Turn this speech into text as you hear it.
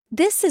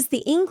This is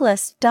the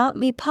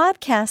Englist.me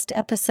podcast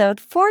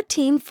episode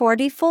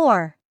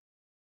 1444.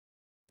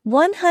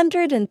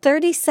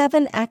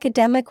 137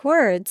 academic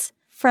words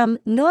from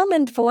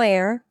Norman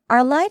Voyer.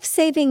 Are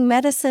life-saving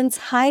medicines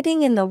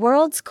hiding in the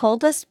world's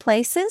coldest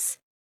places?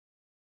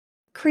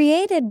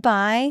 Created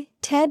by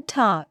TED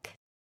Talk.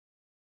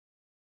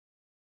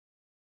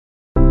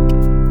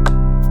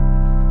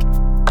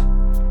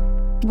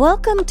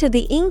 Welcome to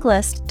the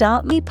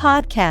Englist.me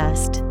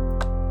podcast.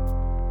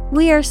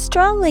 We are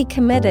strongly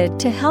committed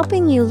to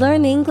helping you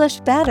learn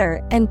English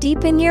better and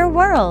deepen your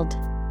world.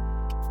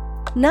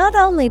 Not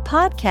only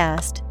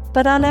podcast,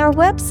 but on our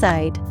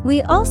website,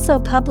 we also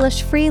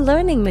publish free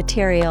learning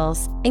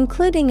materials,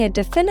 including a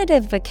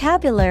definitive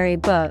vocabulary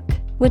book,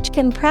 which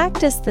can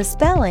practice the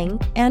spelling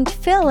and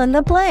fill in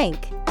the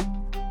blank.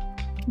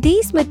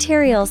 These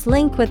materials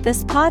link with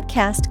this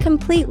podcast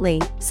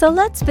completely, so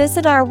let's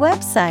visit our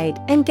website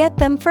and get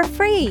them for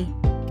free.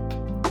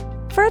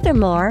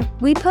 Furthermore,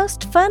 we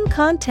post fun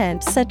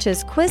content such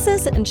as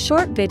quizzes and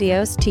short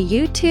videos to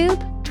YouTube,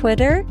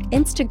 Twitter,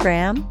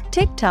 Instagram,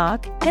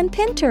 TikTok, and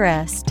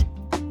Pinterest.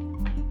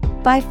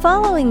 By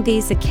following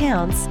these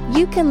accounts,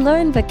 you can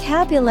learn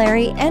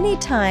vocabulary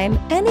anytime,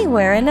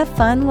 anywhere in a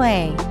fun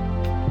way.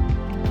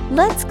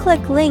 Let's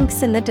click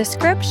links in the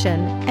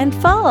description and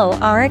follow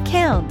our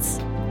accounts.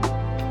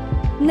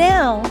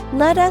 Now,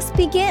 let us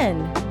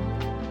begin.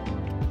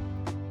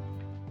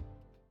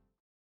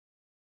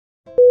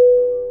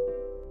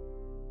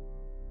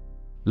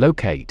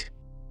 Locate.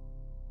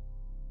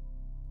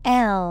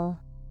 L-O-C-A-T-E.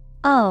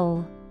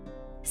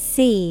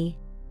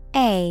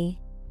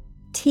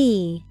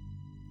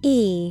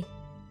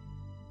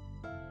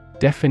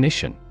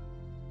 Definition: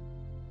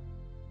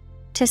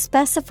 To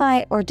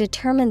specify or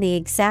determine the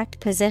exact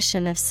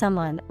position of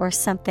someone or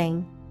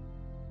something.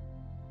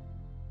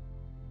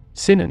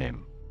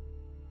 Synonym: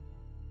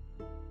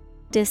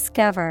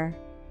 Discover,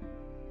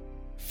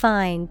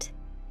 find,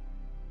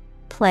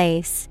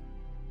 place.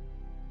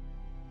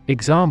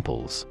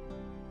 Examples: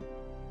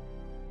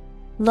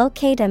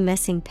 Locate a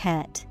missing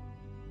pet.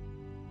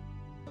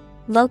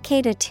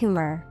 Locate a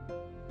tumor.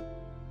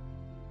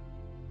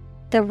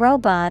 The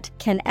robot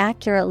can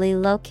accurately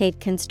locate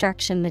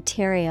construction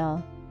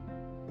material.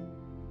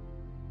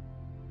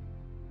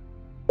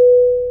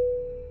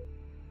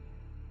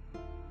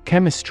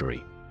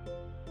 Chemistry.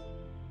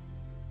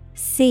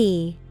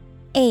 C-H-E-M-I-S-T-R-Y.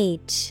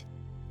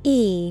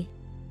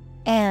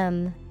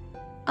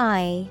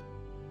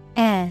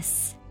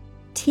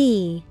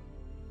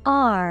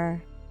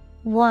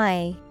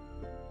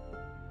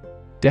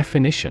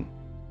 Definition: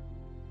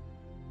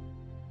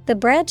 The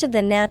branch of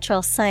the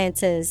natural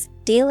sciences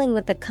dealing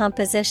with the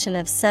composition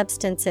of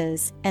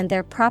substances and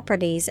their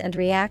properties and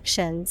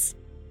reactions.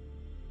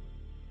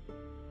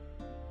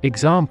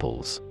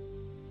 Examples: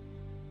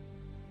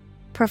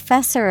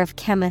 Professor of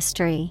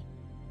chemistry.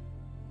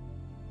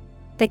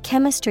 The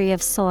chemistry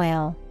of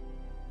soil.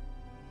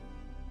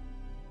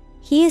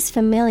 He is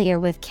familiar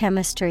with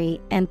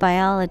chemistry and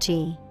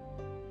biology.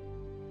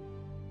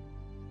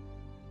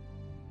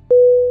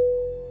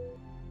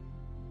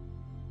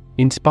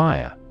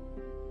 Inspire.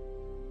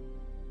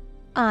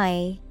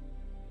 I-N-S-P-I-R-E.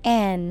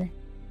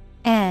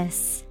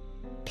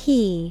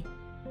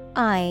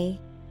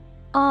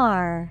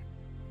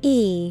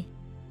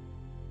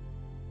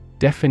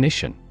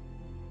 Definition: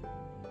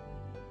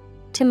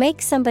 To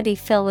make somebody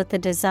feel with the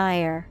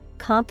desire,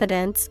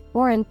 confidence,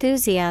 or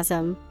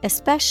enthusiasm,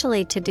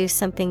 especially to do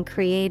something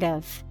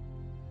creative.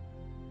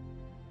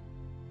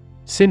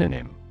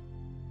 Synonym: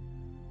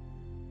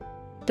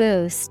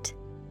 Boost,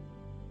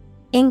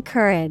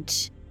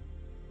 encourage,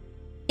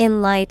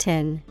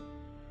 enlighten.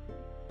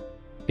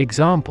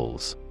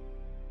 Examples: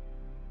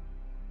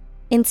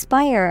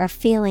 Inspire a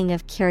feeling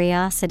of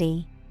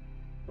curiosity.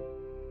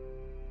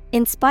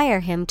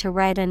 Inspire him to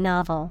write a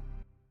novel.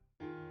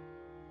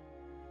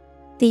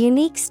 The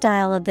unique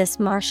style of this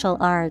martial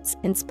arts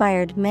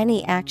inspired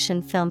many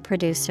action film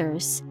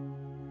producers.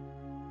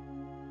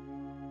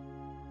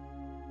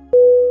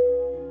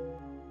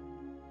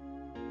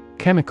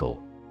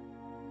 Chemical.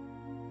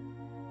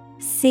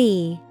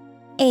 C-H-E-M-I-C-A-L.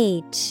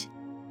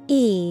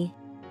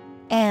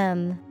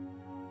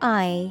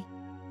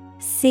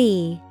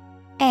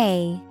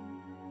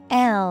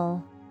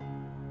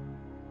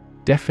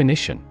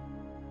 Definition: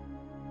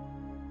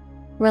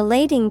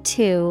 Relating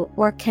to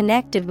or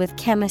connected with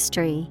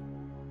chemistry.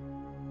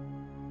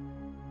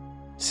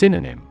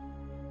 Synonym: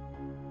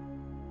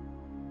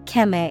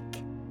 Chemic,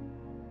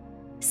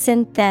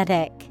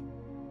 synthetic.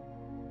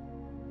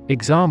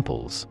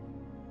 Examples: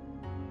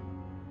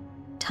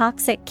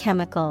 Toxic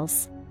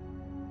chemicals.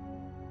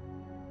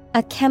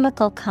 A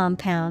chemical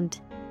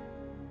compound.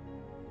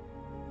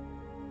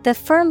 The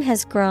firm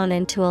has grown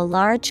into a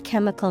large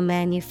chemical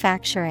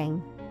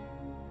manufacturing.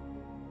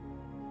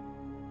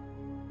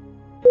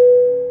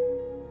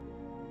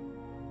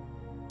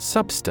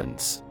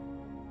 Substance.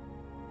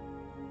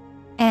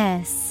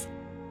 S-U-B-S-T-A-N-C-E.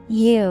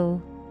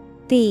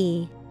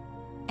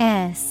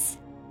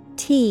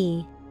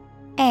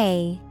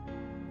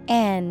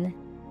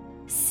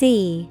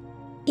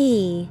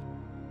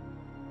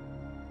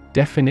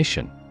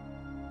 Definition: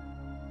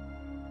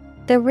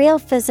 the real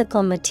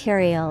physical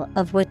material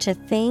of which a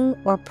thing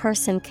or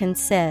person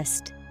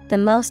consists, the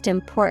most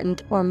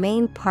important or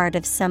main part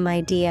of some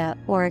idea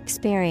or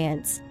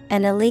experience,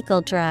 an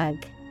illegal drug.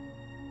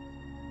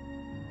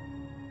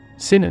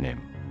 Synonym: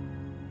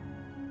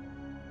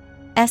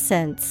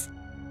 Essence,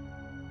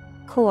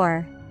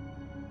 core,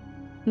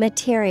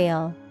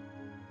 material.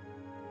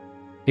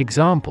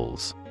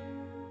 Examples: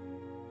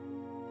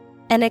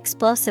 an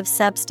explosive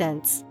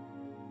substance,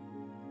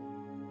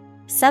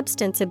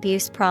 substance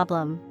abuse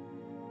problem.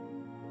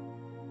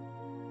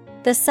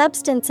 The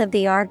substance of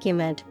the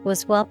argument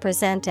was well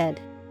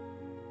presented.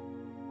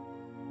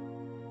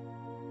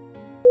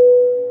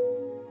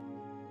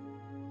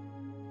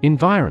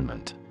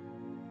 Environment.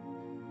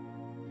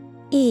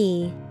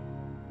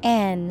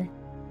 ENVIRONMENT.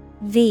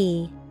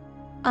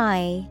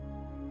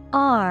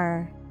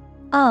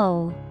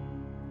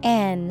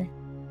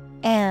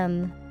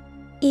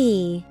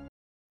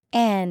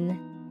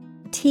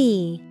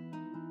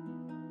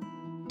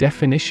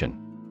 Definition: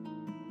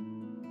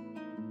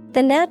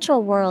 the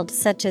natural world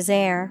such as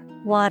air,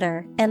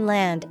 water, and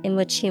land in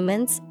which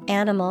humans,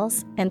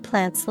 animals, and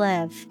plants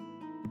live.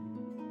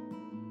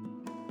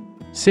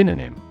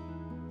 Synonym: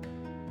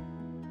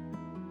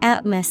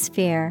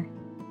 atmosphere,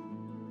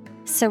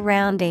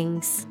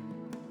 surroundings,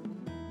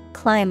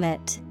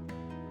 climate.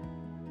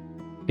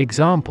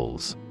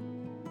 Examples: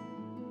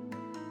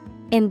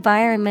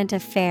 environment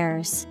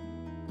affairs,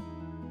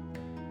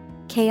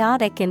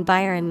 chaotic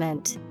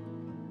environment.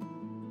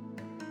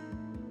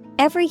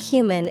 Every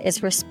human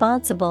is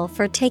responsible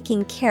for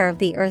taking care of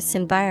the Earth's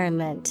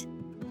environment.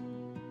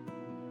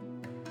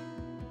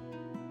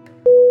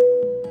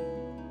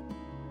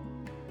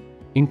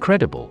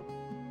 Incredible.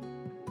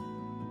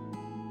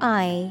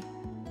 INCREDIBLE.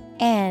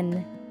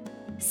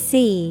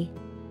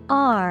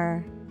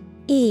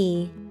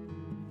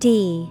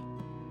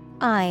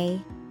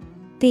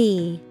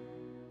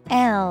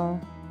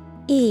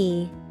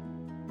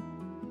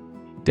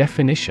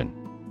 Definition: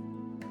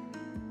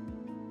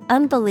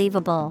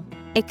 unbelievable,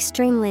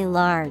 extremely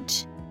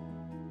large.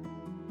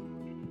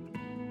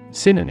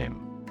 Synonym: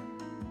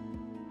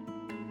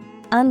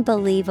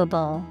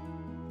 unbelievable,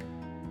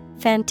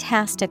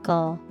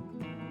 fantastical,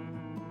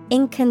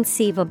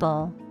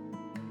 inconceivable.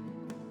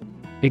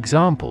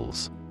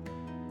 Examples: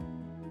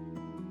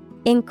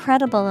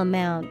 incredible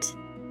amount,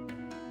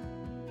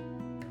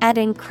 at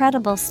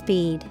incredible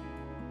speed.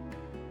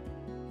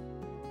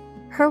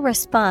 Her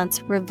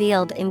response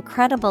revealed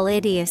incredible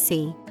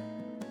idiocy.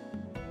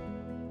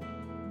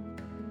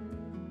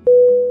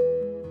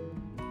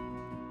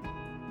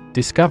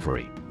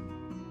 Discovery.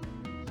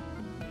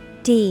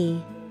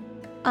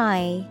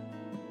 DISCOVERY.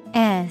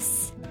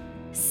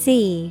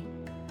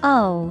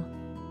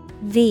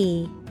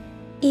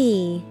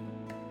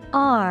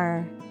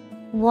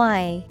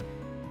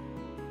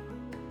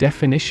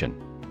 Definition: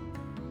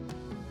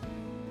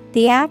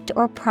 the act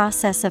or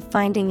process of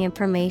finding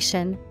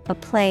information, a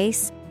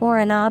place, or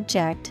an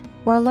object,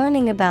 or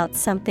learning about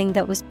something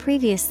that was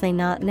previously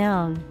not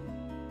known.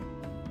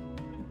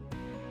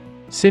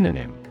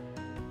 Synonym: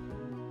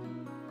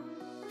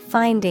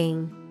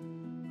 finding,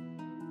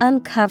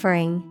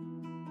 uncovering,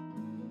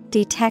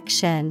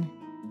 detection.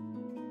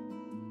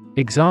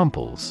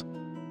 Examples: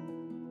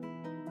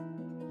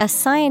 a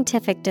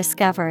scientific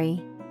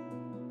discovery,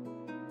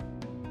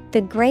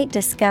 the great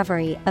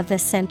discovery of the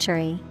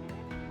century.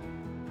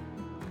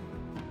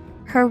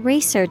 Her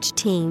research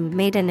team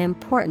made an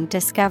important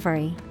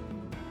discovery.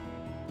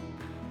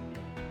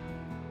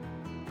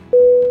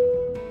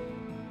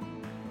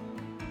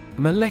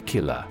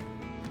 Molecular.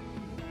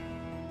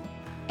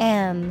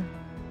 MOLECULAR.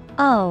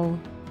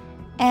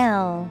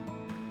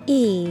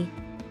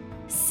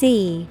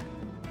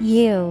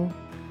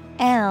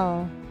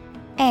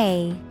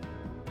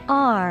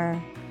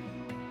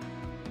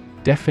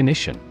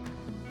 Definition: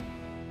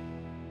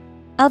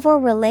 of or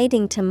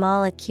relating to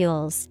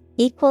molecules,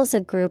 equals a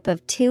group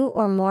of two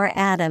or more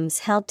atoms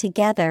held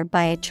together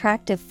by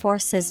attractive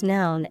forces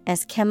known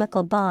as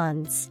chemical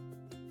bonds.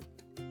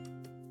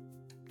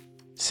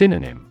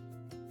 Synonym: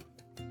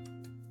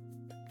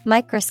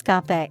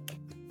 microscopic,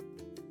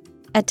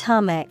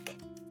 atomic.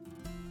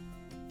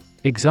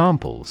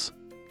 Examples: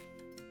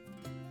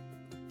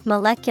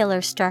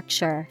 molecular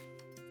structure,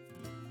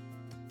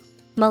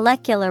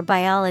 molecular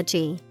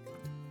biology.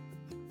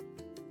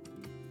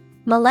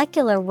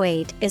 Molecular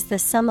weight is the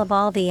sum of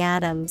all the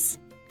atoms.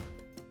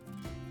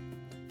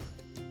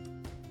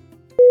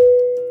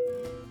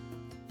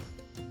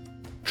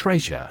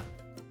 Treasure.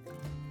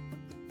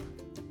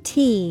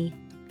 TREASURE.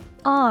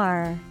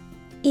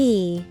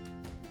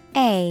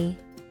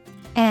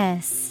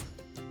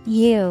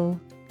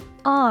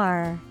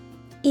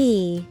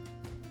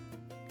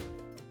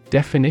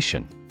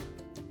 Definition: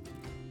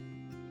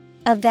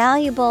 a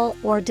valuable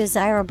or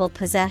desirable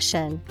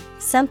possession,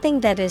 something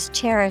that is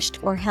cherished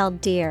or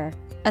held dear,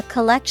 a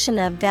collection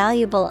of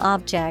valuable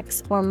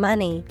objects or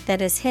money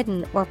that is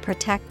hidden or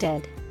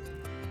protected.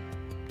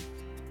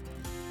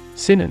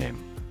 Synonym: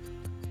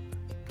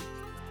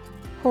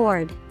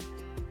 hoard,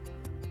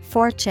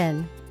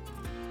 fortune,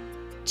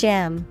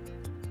 gem.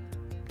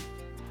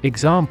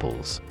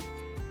 Examples: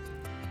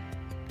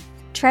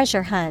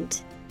 Treasure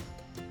hunt.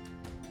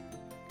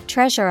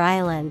 Treasure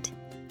island.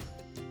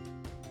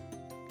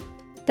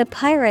 The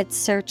pirates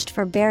searched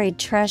for buried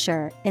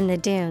treasure in the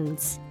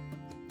dunes.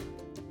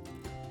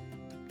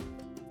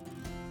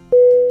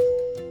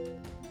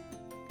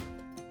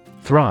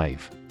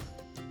 Thrive.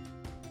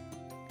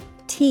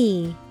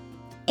 Thrive.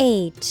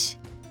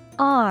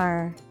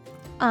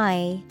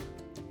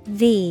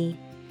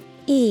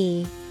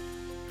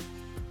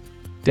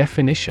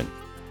 Definition: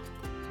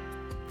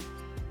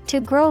 To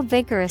grow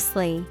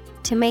vigorously,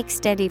 to make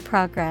steady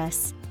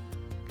progress.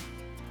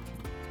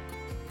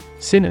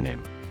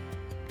 Synonym: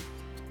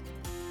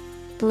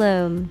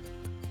 Bloom,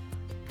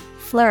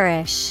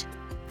 flourish,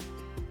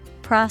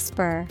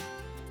 prosper.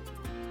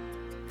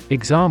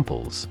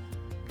 Examples: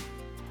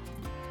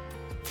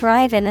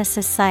 Thrive in a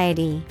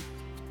society.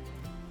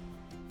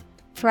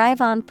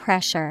 Thrive on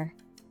pressure.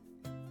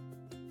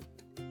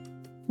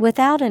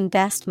 Without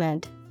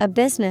investment, a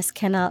business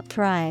cannot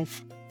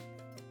thrive.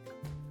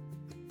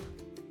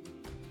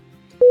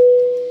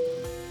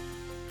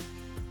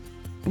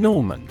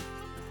 Norman.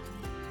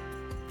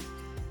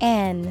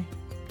 Norman.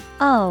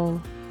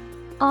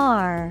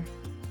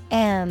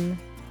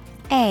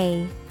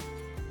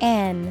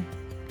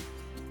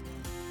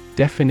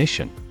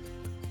 Definition: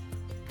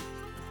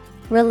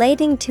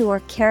 Relating to or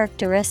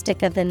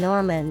characteristic of the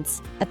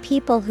Normans, a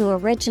people who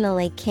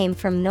originally came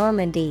from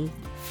Normandy,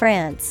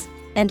 France,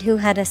 and who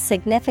had a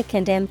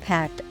significant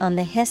impact on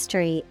the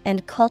history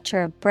and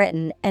culture of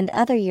Britain and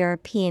other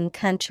European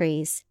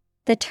countries.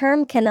 The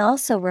term can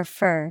also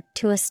refer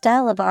to a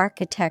style of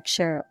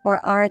architecture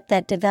or art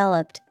that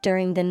developed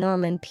during the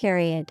Norman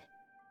period.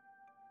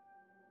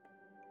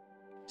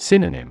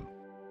 Synonym: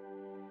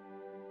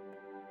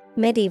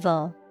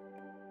 Medieval,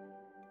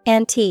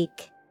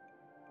 antique,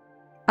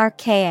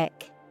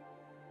 archaic.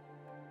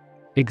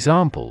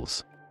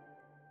 Examples: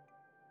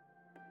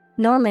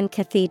 Norman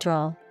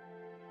Cathedral.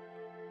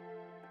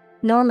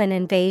 Norman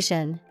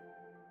invasion.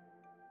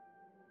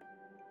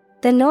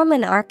 The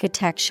Norman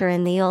architecture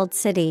in the Old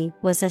City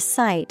was a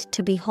sight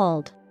to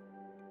behold.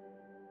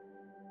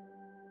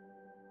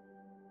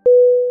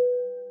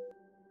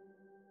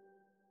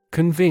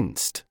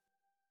 Convinced.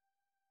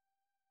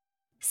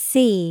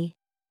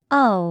 Convinced.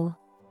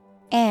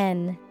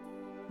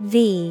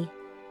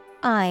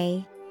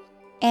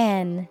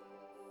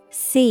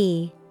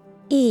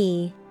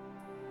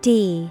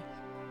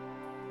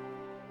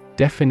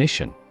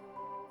 Definition: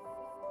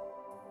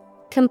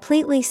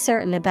 Completely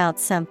certain about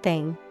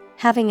something,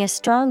 having a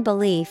strong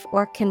belief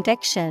or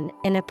conviction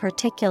in a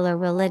particular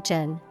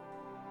religion.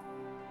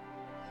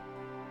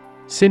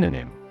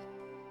 Synonym: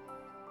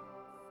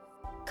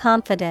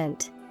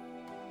 Confident,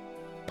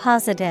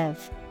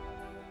 positive,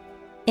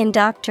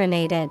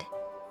 indoctrinated.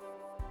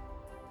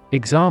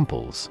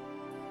 Examples: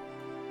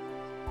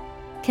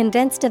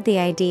 Convinced of the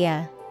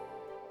idea.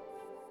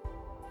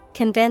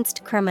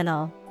 Convinced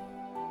criminal.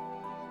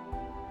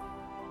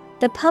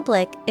 The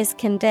public is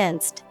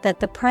convinced that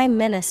the Prime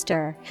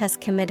Minister has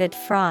committed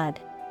fraud.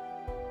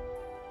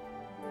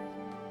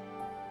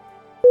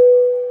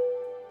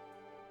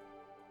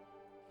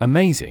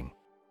 Amazing.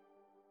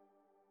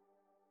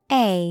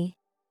 A-M-A-Z-I-N-G.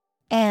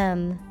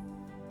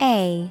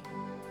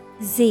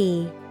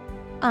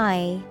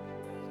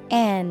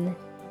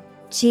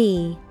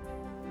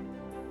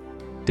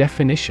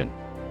 Definition: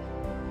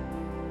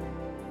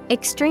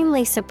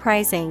 Extremely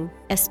surprising,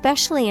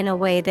 especially in a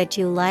way that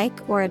you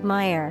like or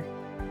admire.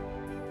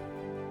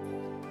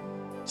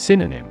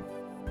 Synonym: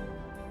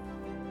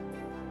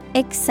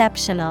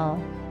 Exceptional,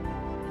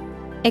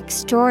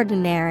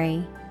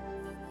 extraordinary,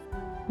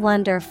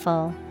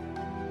 wonderful.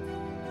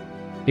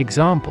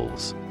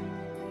 Examples: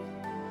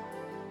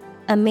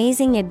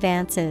 Amazing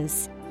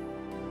advances.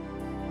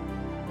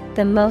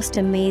 The most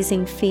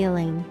amazing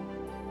feeling.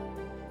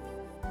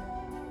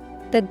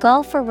 The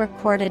golfer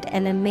recorded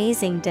an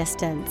amazing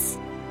distance.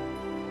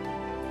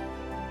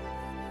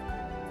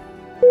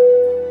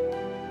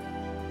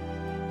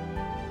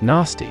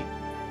 Nasty.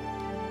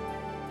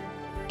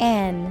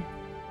 N-A-S-T-Y.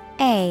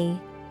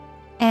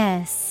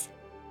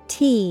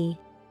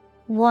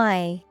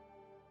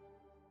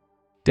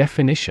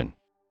 Definition: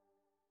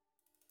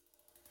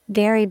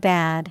 Very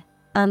bad,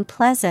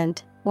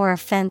 unpleasant, or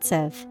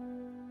offensive.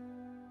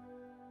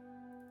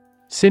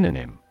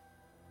 Synonym: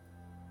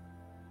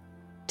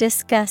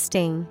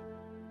 Disgusting,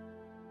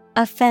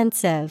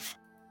 offensive,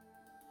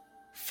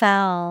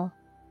 foul.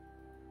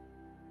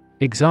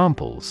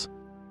 Examples: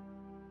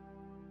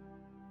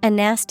 A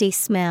nasty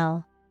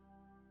smell.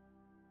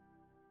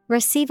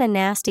 Receive a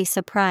nasty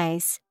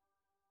surprise.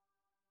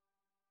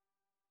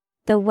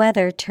 The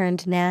weather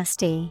turned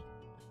nasty.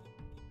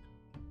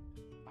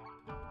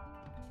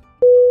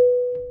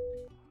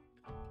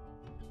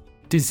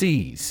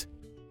 Disease.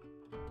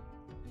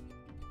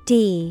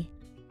 D-I-S-E-A-S-E.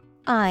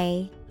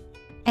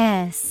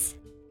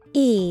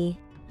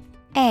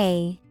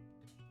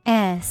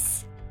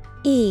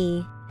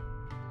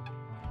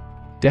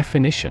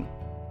 Definition: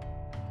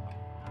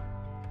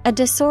 A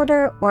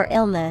disorder or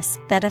illness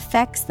that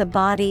affects the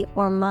body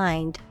or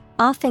mind,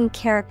 often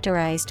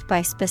characterized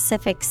by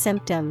specific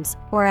symptoms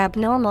or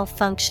abnormal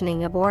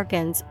functioning of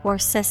organs or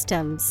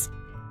systems.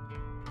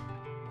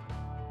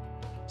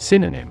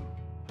 Synonym: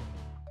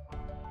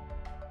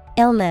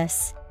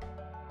 Illness,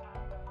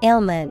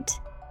 ailment,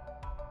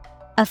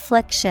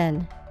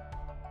 affliction.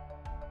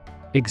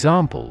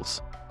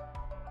 Examples: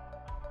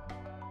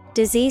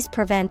 Disease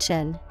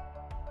prevention,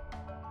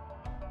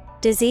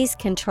 disease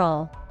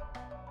control.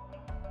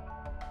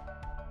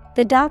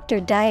 The doctor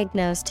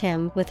diagnosed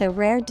him with a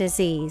rare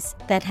disease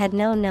that had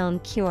no known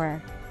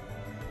cure.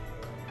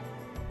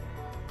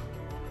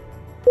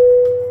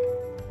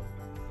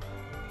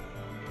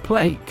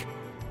 Plague.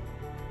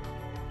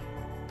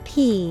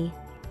 Plague.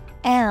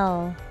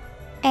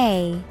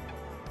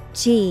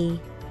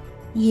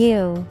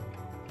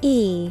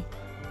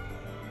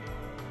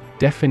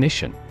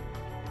 Definition: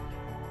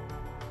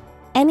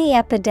 Any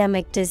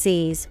epidemic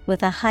disease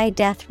with a high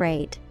death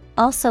rate,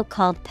 also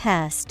called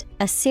pest,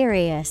 a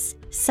serious,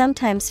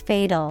 sometimes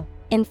fatal,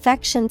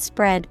 infection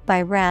spread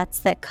by rats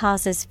that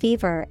causes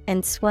fever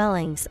and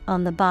swellings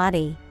on the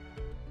body.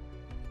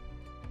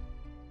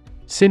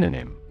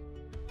 Synonym: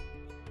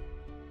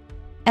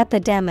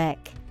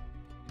 Epidemic,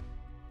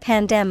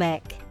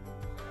 pandemic,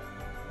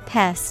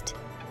 pest.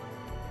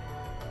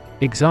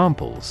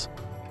 Examples: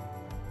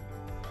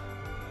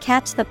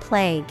 Catch the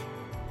plague,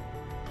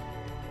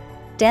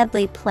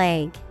 deadly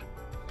plague.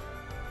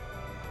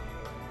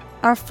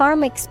 Our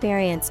farm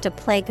experienced a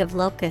plague of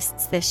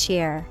locusts this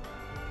year.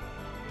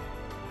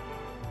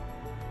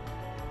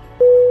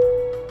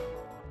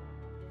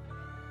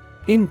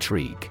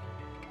 Intrigue.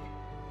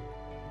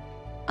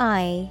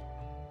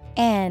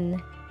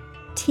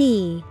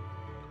 INTRIGUE.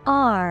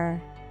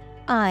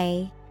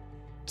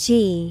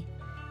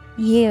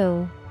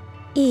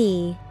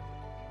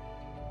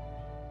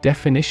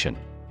 Definition: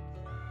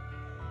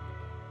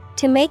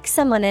 To make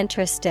someone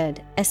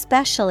interested,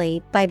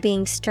 especially by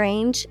being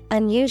strange,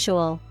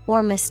 unusual,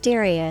 or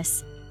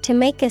mysterious, to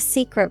make a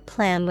secret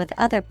plan with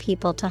other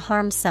people to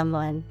harm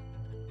someone.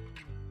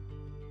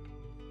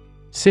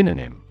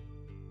 Synonym: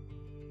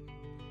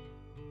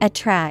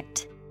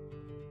 Attract,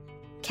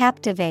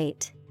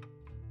 captivate,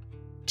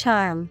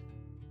 charm.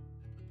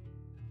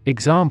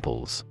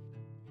 Examples: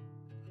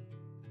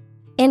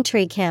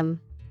 Intrigue him,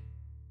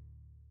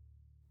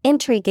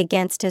 intrigue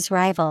against his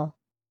rival.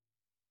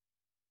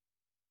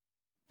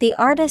 The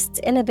artist's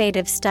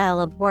innovative style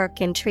of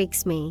work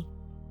intrigues me.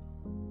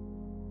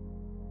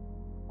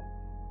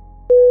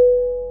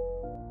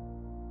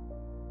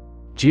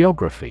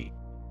 Geography.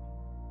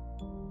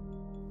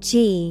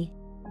 Geography.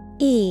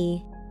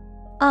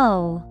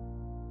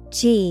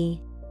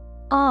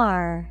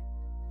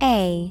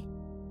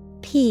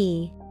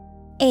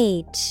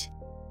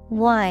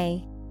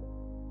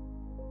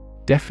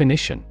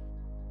 Definition: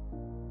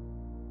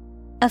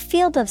 A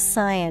field of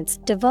science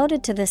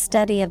devoted to the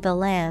study of the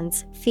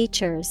lands,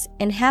 features,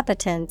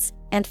 inhabitants,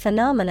 and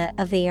phenomena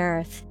of the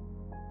earth.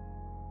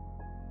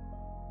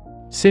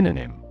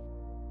 Synonym: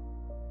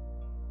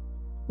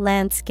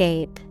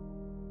 Landscape,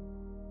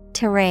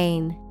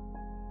 terrain,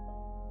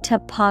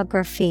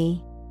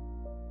 topography.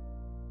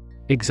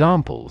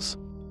 Examples: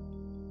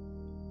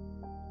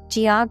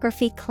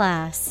 Geography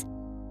class,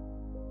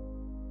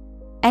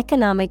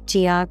 economic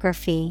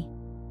geography.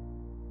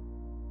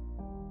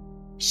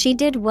 She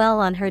did well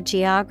on her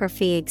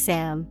geography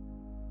exam.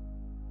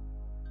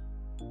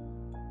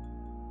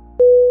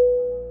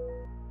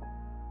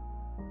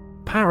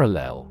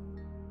 Parallel.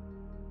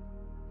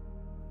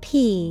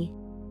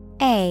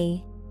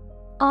 Parallel.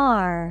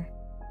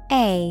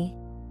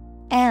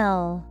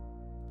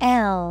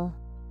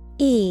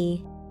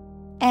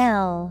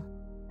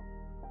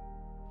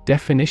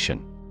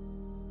 Definition: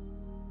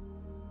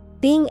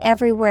 Being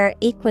everywhere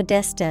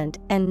equidistant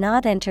and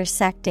not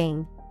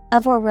intersecting,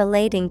 of or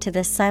relating to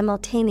the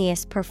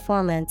simultaneous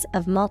performance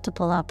of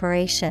multiple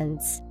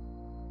operations.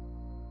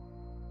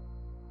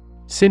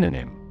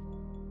 Synonym: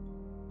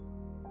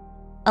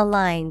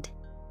 Aligned,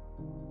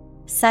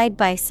 side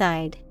by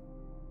side,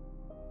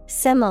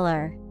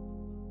 similar.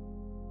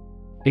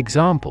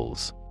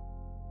 Examples: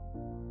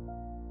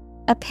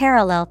 A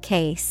parallel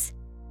case,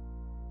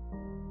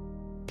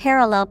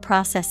 parallel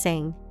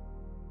processing.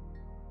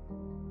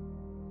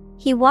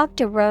 He walked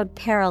a road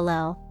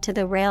parallel to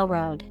the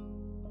railroad.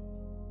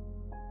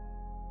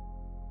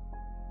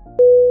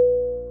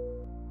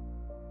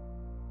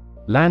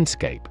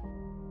 Landscape.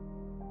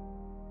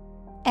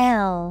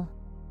 Landscape.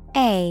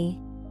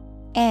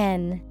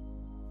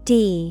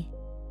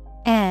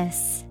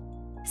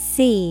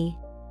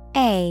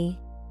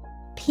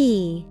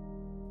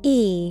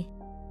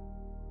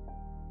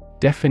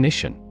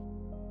 Definition: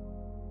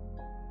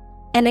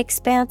 An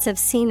expanse of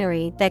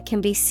scenery that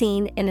can be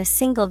seen in a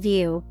single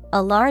view,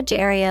 a large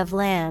area of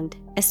land,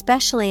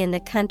 especially in the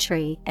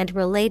country and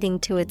relating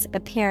to its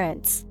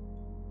appearance.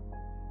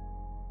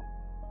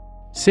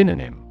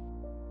 Synonym: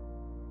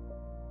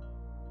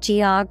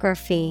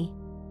 Geography,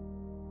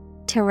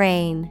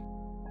 terrain,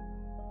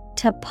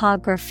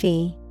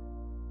 topography.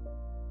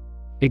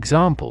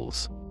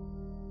 Examples: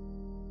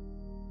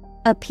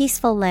 A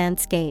peaceful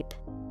landscape.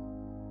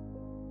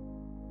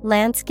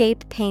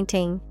 Landscape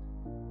painting.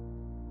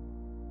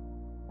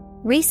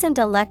 Recent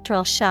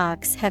electoral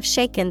shocks have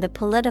shaken the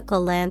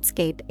political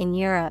landscape in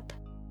Europe.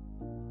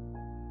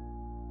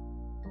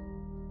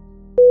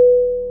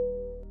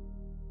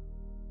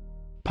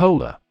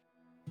 Polar.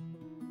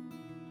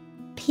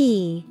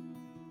 P-O-L-A-R.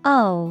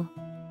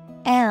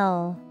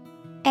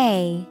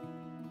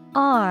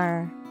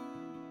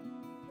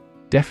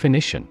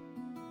 Definition: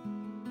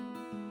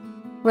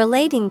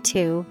 relating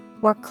to,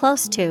 or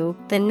close to,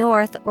 the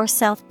North or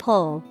South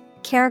Pole,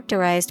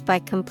 characterized by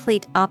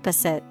complete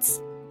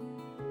opposites.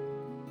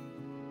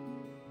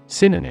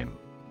 Synonym: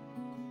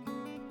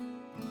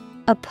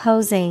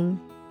 opposing,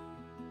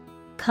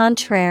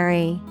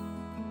 contrary,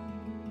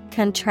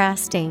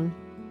 contrasting.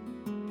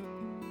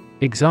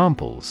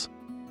 Examples: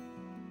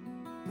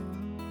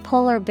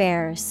 polar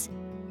bears,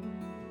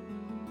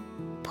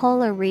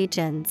 polar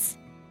regions.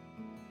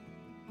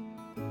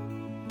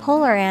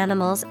 Polar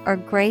animals are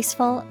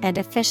graceful and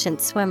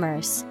efficient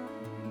swimmers.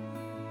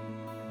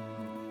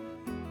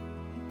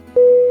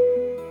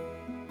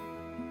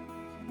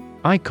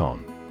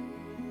 Icon.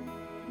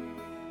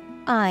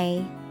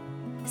 I-C-O-N.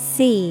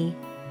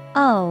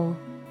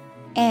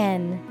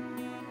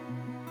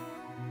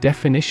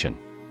 Definition: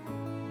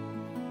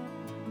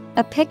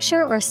 a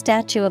picture or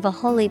statue of a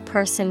holy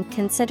person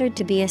considered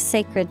to be a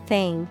sacred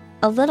thing,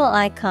 a little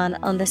icon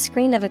on the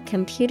screen of a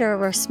computer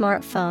or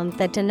smartphone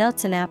that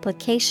denotes an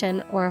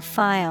application or a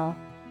file.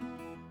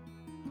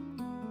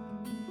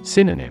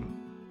 Synonym: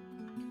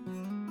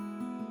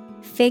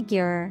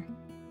 figure,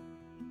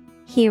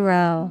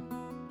 hero,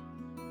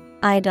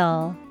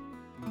 idol.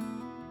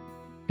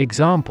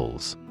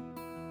 Examples: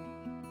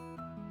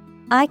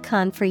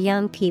 icon for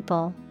young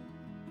people,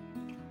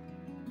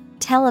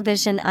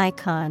 television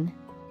icon.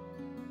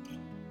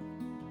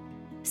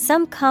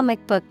 Some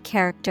comic book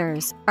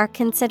characters are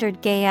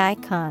considered gay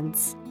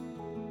icons.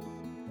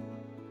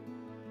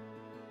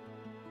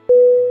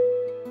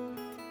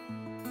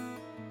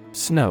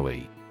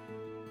 Snowy.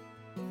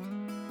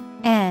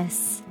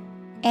 S-N-O-W-Y.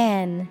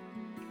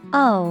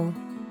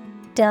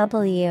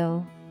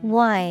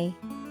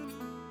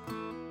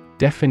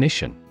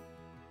 Definition: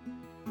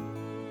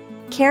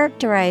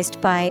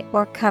 characterized by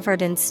or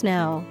covered in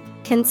snow,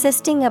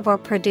 consisting of or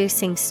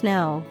producing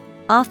snow,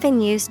 often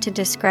used to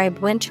describe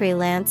wintry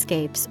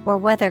landscapes or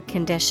weather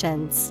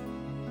conditions.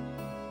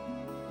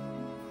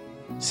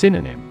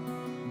 Synonym: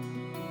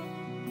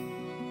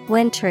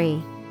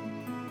 wintry,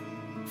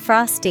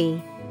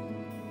 frosty,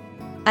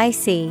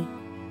 icy.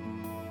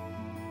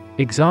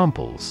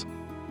 Examples: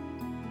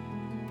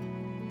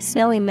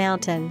 snowy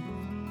mountain,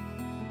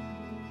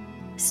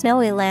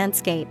 snowy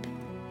landscape.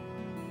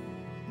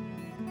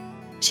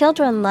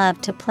 Children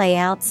love to play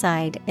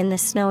outside in the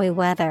snowy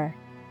weather.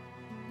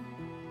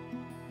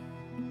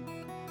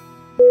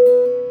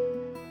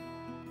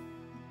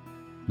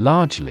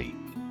 Largely.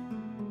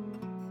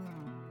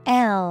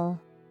 L-A-R-G-E-L-Y.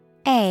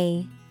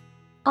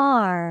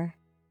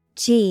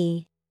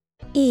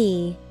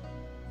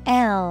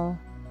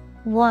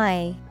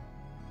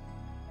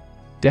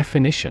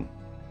 Definition: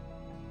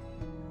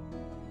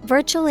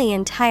 virtually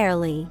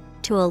entirely,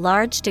 to a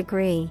large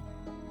degree.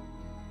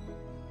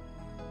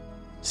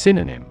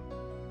 Synonym: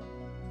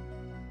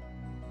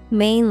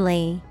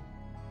 mainly,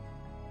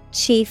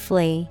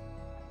 chiefly,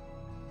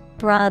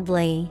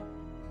 broadly.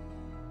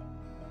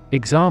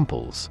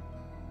 Examples: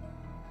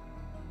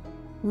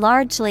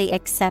 largely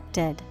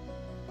accepted,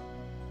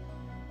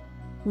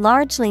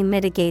 largely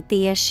mitigate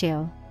the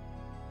issue.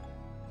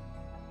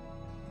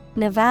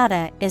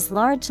 Nevada is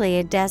largely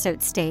a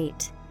desert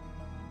state.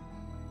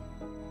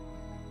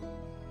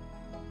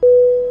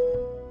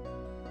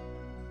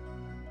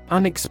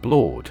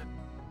 Unexplored.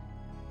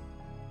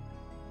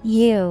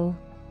 U-N-E-X-P-L-O-R-E-D.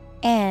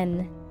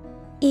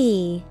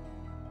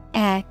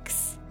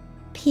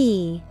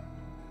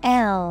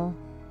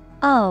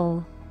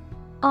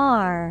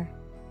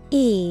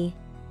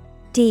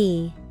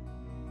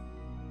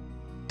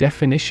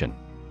 Definition: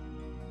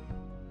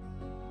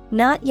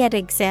 not yet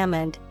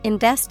examined,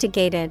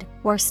 investigated,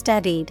 or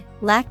studied,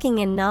 lacking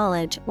in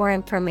knowledge or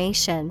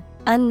information,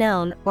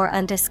 unknown or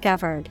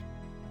undiscovered.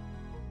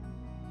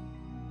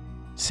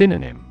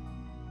 Synonym: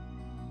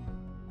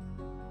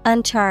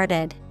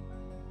 uncharted,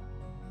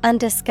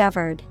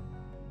 undiscovered,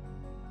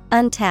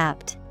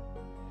 untapped.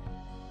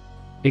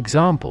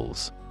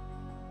 Examples: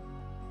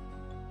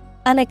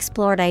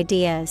 unexplored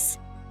ideas,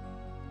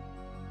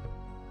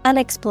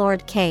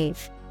 unexplored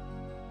cave.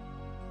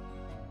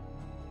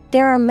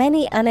 There are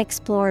many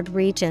unexplored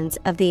regions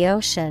of the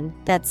ocean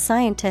that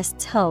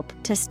scientists hope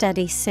to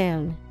study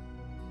soon.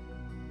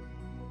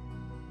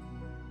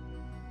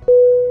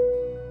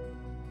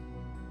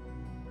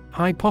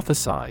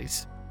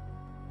 Hypothesize.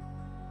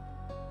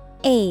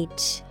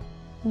 Hypothesize.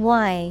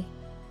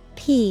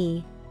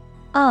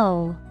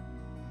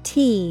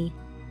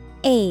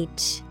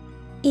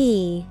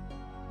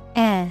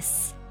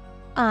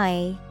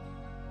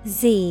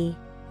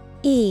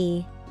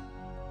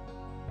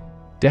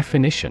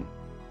 Definition: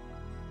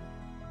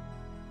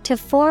 To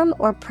form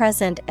or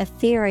present a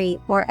theory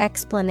or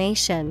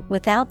explanation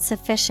without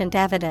sufficient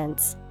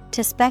evidence,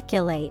 to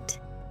speculate.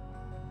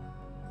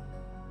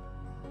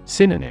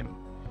 Synonym: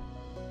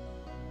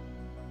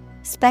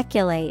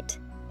 Speculate,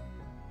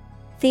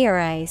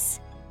 theorize,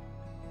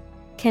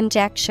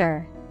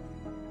 conjecture.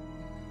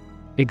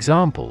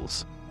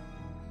 Examples: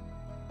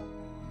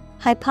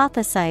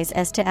 Hypothesize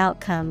as to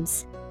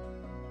outcomes.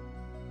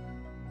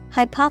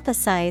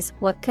 Hypothesize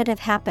what could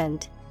have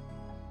happened.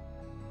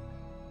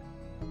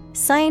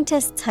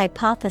 Scientists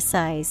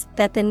hypothesize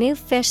that the new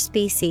fish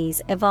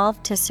species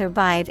evolved to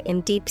survive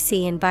in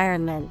deep-sea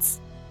environments.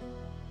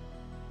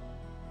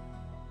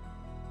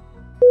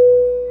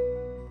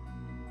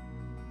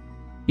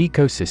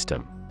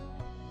 Ecosystem.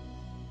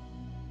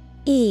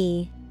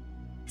 E-C-O-S-Y-S-T-E-M.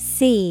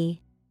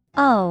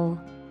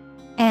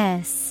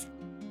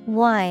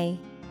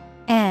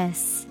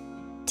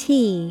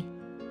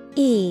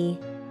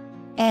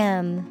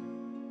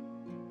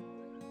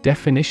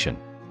 Definition: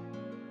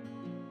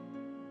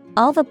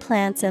 all the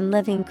plants and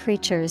living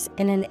creatures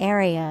in an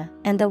area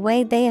and the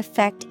way they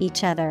affect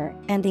each other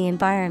and the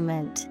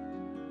environment.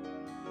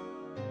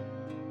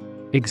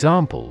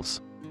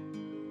 Examples: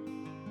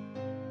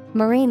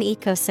 marine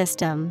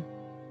ecosystem.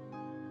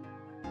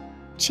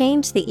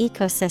 Change the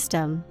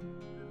ecosystem.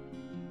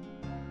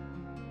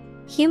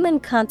 Human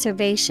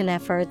conservation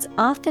efforts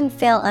often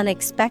fail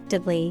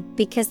unexpectedly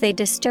because they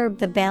disturb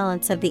the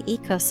balance of the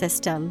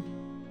ecosystem.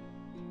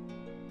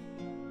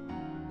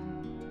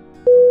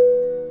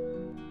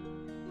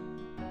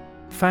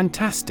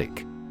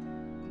 Fantastic.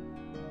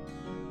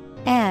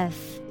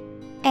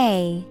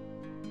 F-A-N-T-A-S-T-I-C.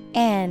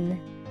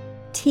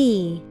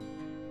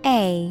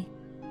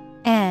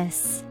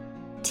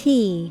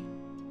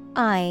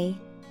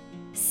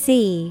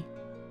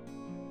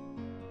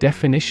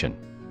 Definition: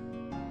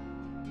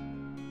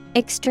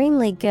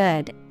 extremely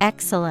good,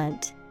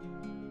 excellent.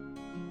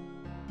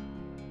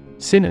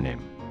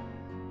 Synonym: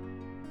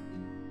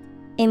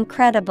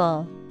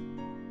 incredible,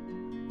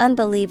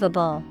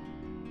 unbelievable,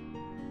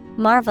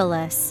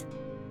 marvelous.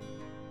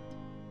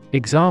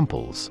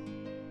 Examples: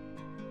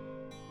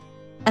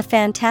 a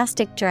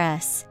fantastic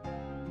dress.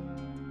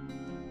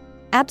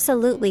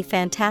 Absolutely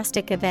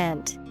fantastic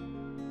event.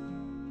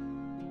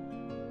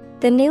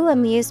 The new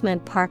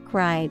amusement park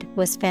ride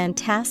was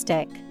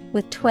fantastic,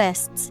 with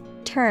twists,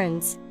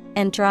 turns,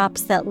 and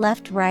drops that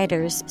left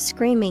riders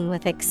screaming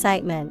with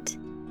excitement.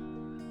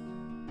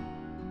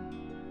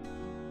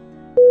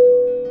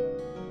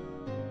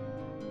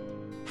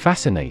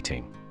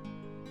 Fascinating. Fascinating.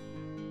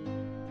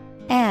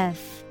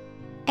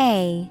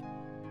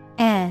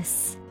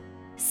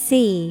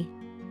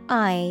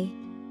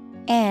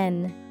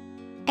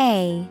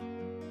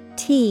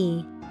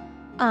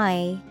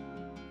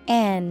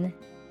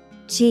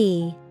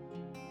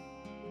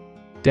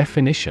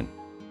 Definition: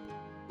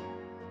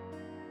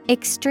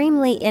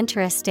 extremely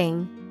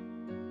interesting.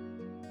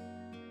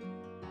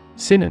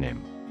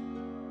 Synonym: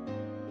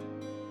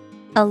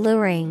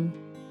 alluring,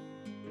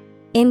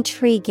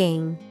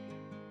 intriguing,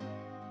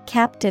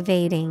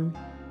 captivating.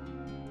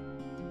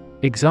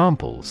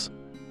 Examples: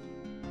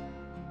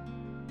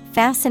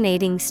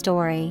 fascinating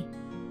story.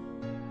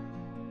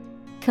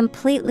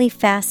 Completely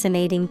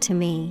fascinating to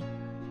me.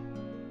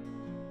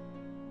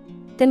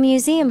 The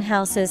museum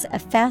houses a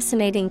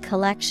fascinating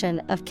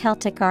collection of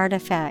Celtic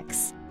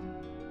artifacts.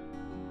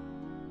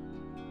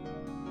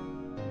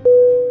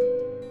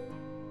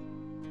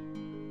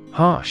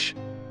 Harsh.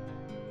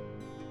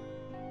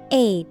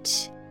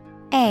 H-A-R-S-H.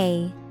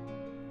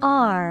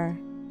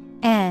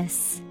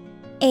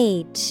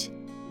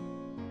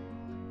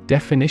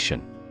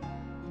 Definition: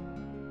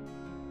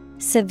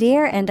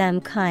 severe and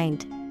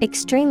unkind,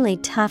 extremely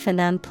tough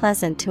and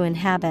unpleasant to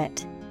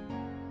inhabit.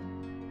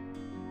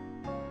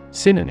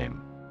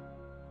 Synonym: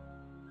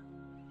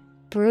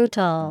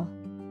 brutal,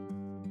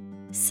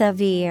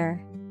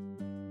 severe,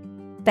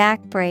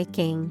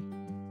 backbreaking.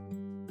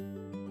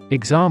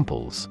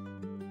 Examples: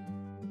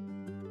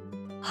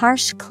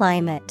 harsh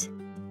climate.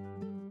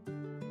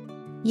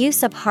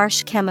 Use of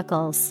harsh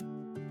chemicals.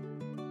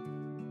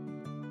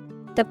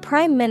 The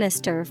Prime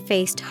Minister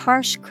faced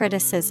harsh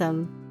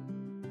criticism.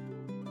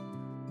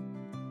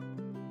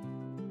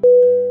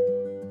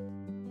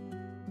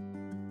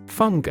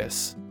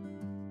 Fungus.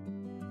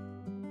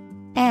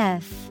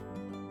 F-U-N-G-U-S.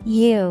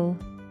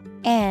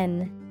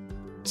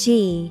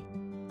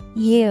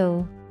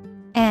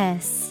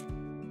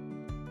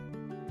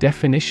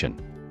 Definition: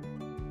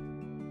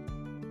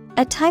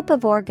 a type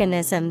of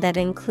organism that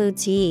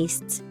includes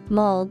yeasts,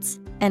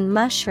 molds, and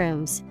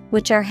mushrooms,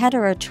 which are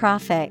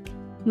heterotrophic,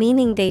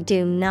 meaning they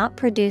do not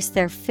produce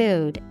their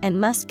food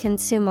and must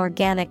consume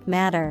organic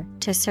matter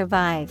to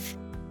survive.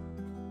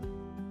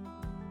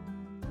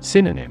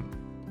 Synonym: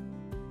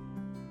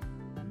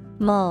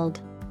 mold,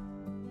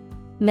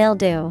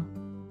 mildew,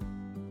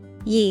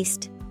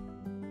 yeast.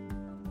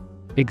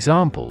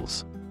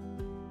 Examples: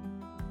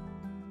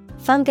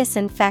 fungus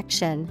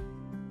infection.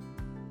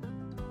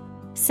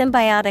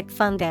 Symbiotic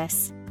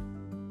fungus.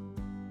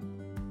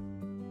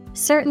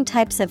 Certain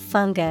types of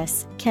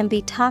fungus can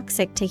be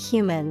toxic to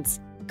humans,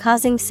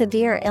 causing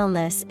severe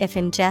illness if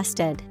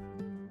ingested.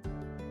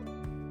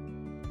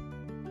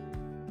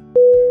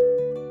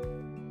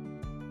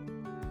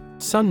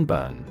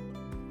 Sunburn.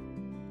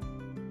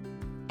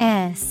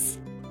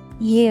 S-U-N-B-U-R-N.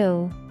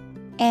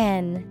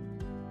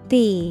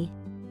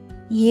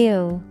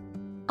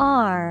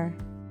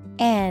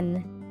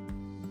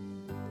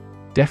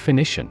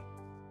 Definition: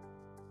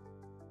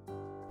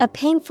 a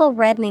painful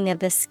reddening of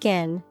the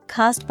skin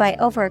caused by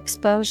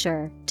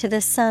overexposure to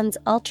the sun's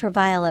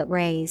ultraviolet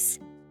rays.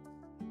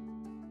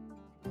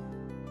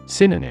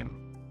 Synonym: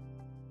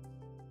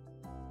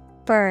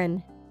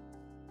 Burn,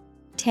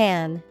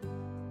 tan,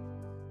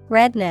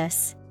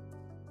 redness.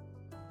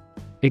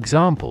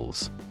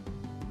 Examples: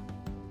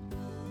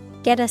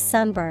 get a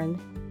sunburn,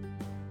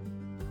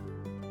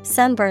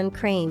 sunburn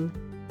cream.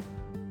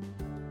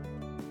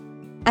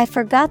 I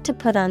forgot to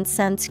put on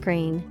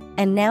sunscreen,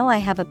 and now I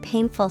have a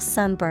painful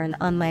sunburn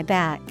on my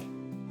back.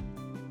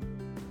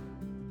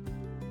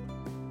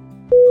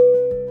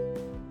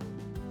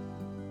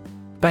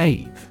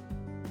 Bathe.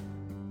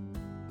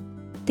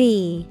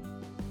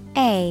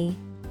 B-A-T-H-E.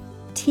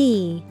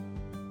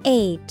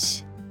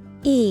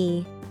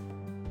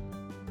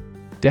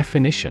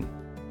 Definition: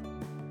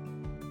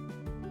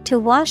 to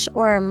wash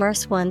or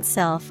immerse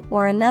oneself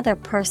or another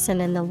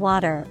person in the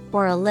water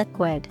or a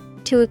liquid,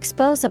 to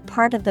expose a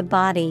part of the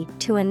body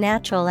to a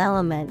natural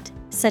element,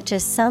 such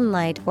as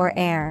sunlight or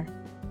air.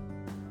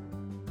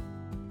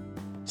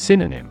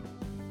 Synonym: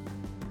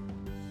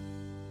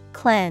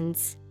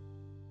 cleanse,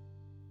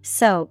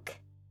 soak,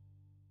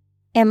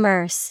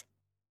 immerse.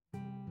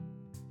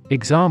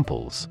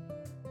 Examples: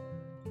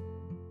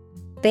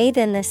 bathe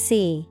in the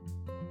sea,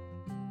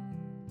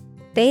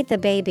 bathe the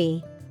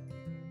baby.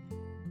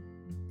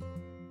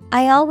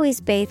 I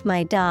always bathe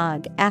my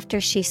dog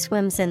after she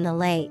swims in the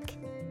lake.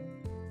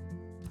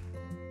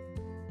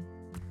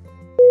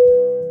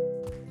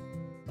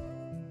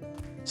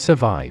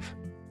 Survive.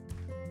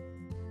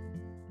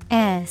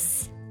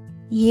 S-U-R-V-I-V-E.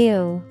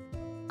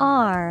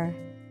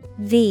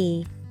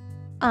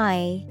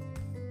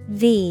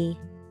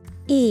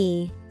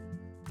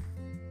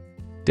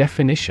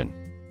 Definition: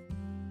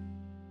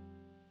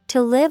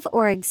 to live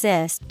or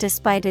exist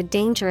despite a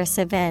dangerous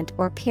event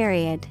or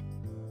period.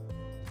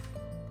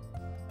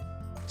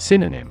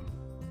 Synonym: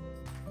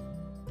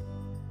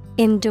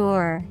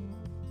 endure,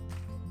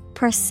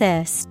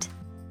 persist,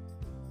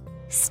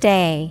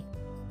 stay.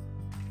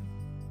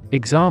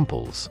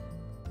 Examples: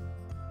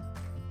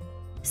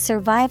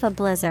 survive a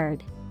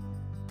blizzard,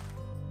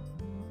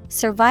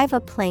 survive a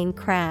plane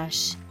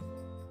crash.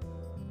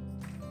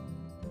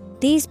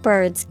 These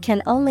birds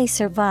can only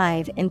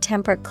survive in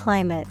temperate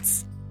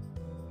climates.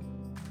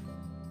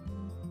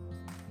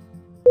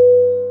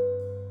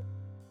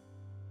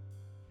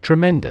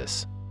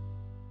 Tremendous.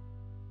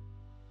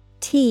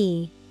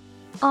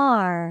 T-R-E-M-E-N-D-O-U-S.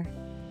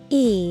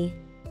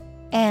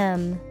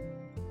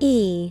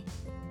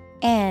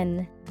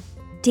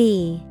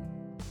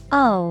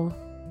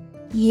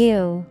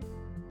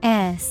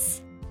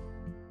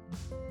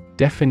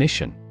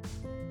 Definition: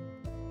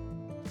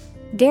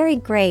 very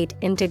great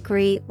in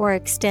degree or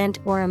extent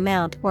or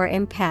amount or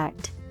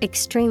impact,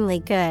 extremely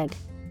good.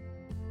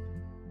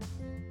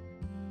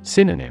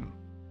 Synonym: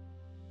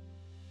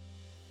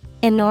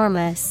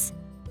 enormous,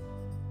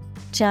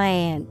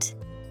 giant,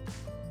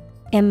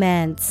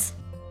 immense.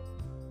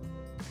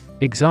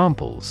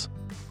 Examples: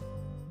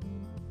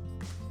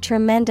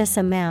 tremendous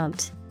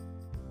amount,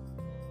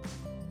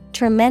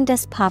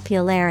 tremendous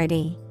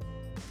popularity.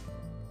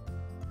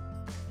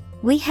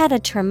 We had a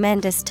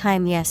tremendous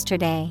time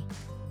yesterday.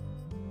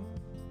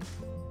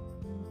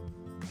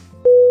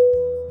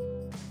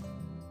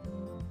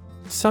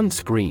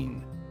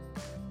 Sunscreen.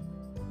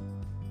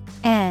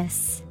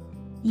 S-U-N-S-C-R-E-E-N.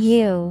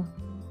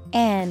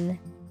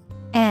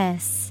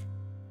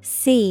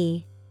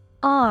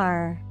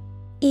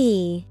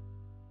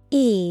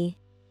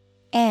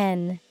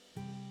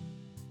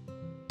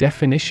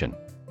 Definition: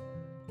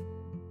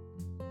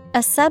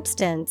 a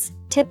substance,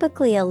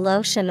 typically a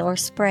lotion or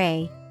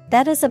spray,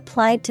 that is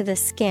applied to the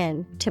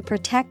skin to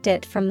protect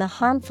it from the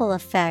harmful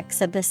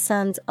effects of the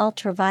sun's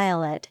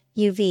ultraviolet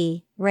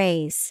 (UV)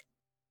 rays.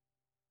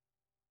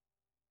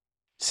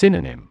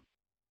 Synonym: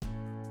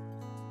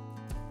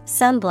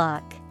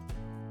 sunblock,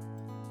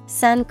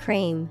 sun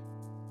cream,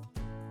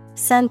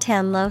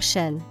 suntan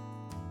lotion.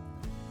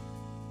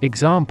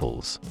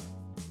 Examples: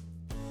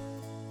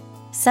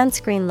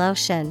 sunscreen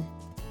lotion,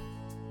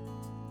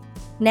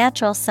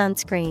 natural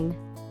sunscreen.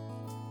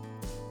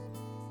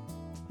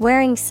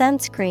 Wearing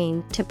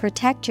sunscreen to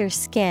protect your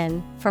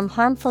skin from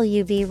harmful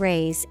UV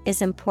rays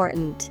is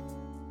important.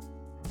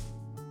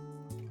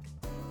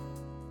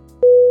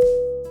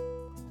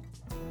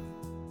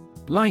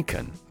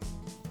 Lichen.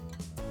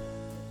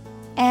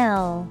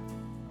 L-I-C-H-E-N.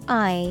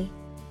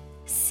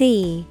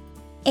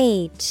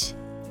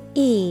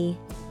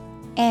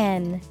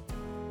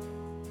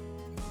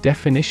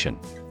 Definition: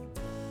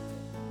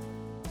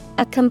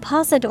 a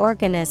composite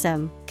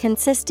organism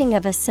consisting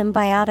of a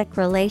symbiotic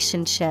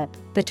relationship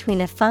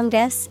between a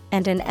fungus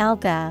and an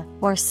alga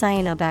or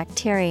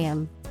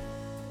cyanobacterium.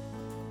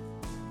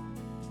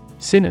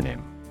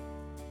 Synonym.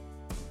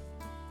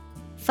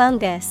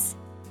 Fungus,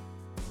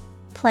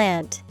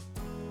 plant,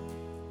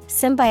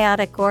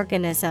 symbiotic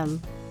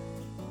organism.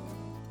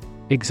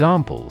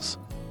 Examples: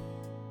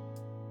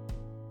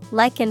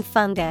 Lichen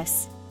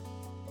fungus,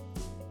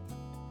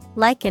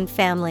 lichen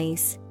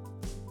families.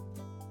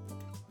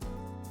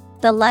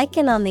 The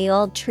lichen on the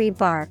old tree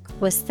bark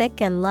was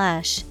thick and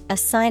lush, a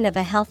sign of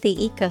a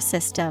healthy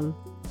ecosystem.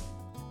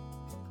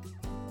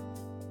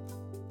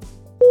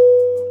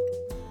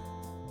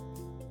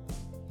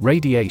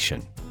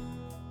 Radiation.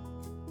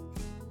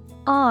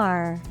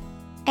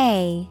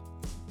 R-A-D-I-A-T-I-O-N.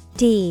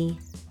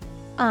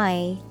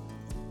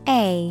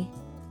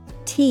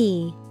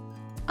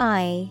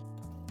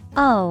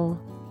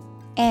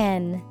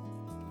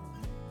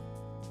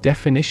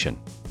 Definition: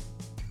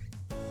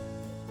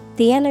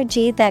 the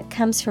energy that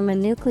comes from a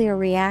nuclear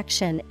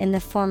reaction in the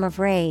form of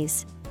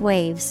rays,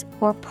 waves,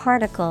 or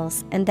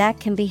particles, and that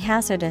can be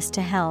hazardous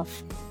to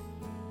health.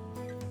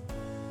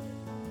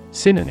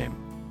 Synonym: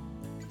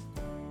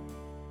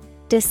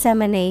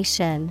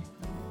 dissemination,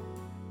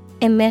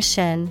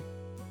 emission,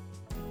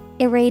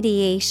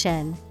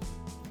 irradiation.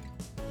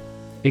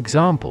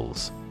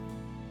 Examples: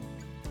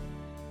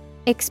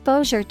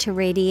 exposure to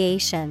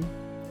radiation,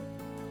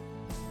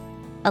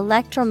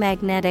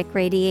 electromagnetic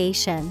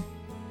radiation.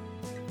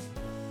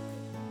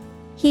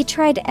 He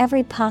tried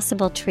every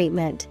possible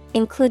treatment,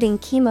 including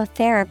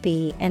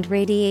chemotherapy and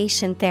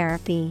radiation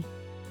therapy.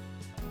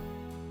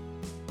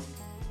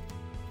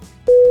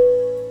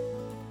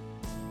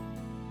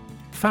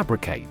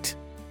 Fabricate.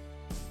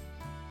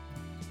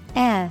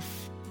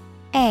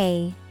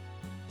 F-A-B-R-I-C-A-T-E.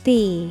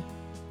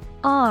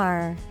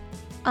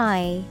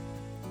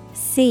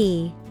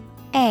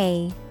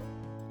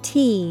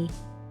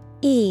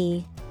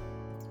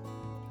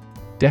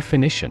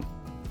 Definition: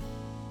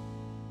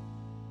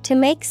 to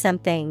make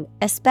something,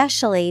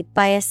 especially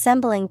by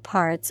assembling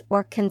parts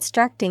or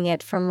constructing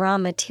it from raw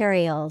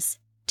materials.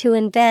 To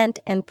invent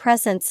and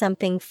present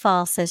something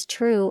false as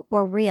true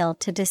or real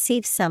to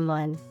deceive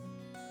someone.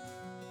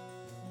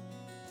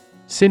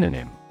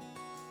 Synonym: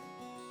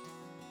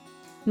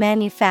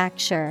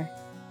 manufacture,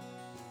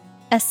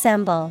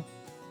 assemble,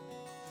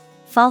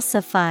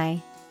 falsify.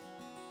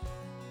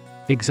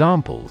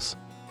 Examples: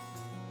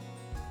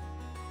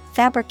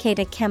 fabricate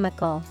a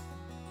chemical,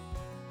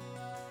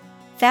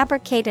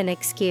 fabricate an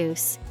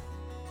excuse.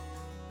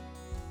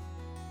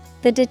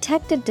 The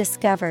detective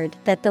discovered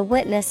that the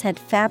witness had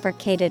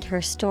fabricated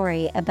her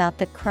story about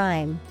the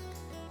crime.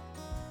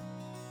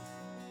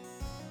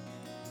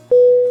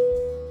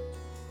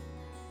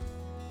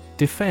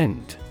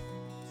 Defend.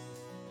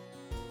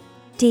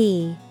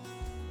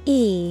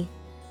 D-E-F-E-N-D.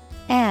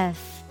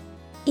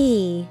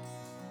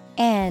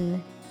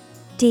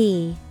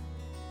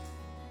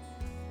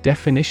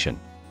 Definition: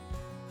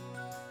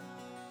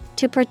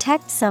 to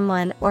protect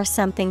someone or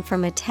something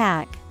from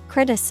attack,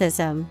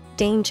 criticism,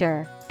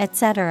 danger,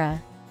 etc.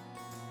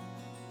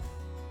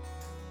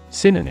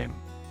 Synonym: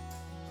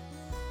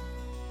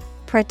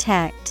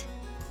 protect,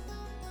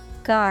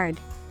 guard,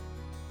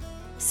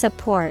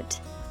 support.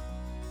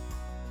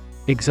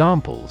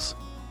 Examples: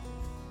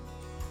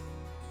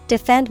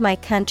 defend my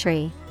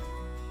country,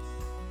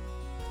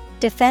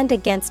 defend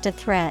against a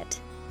threat.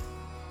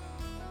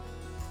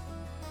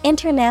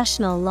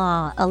 International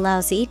law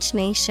allows each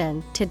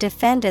nation to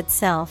defend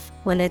itself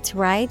when its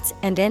rights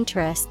and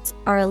interests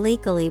are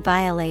illegally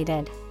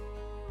violated.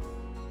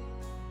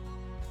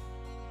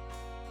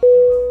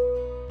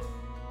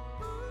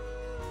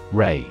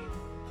 Ray.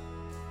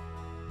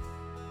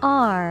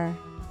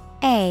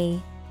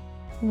 R-A-Y.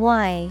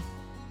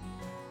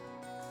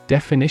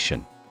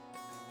 Definition: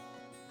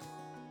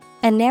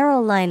 a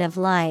narrow line of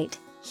light,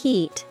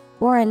 heat,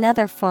 or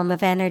another form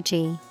of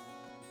energy.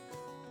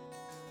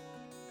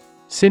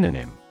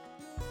 Synonym: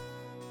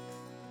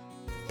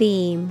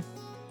 beam,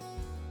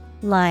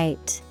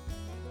 light,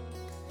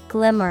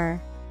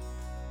 glimmer.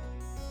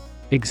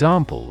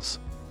 Examples: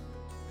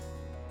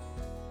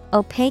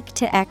 opaque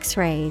to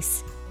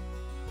X-rays,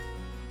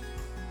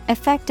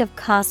 effect of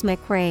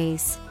cosmic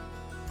rays.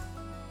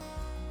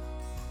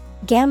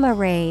 Gamma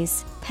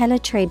rays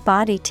penetrate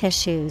body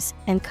tissues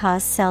and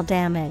cause cell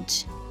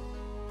damage.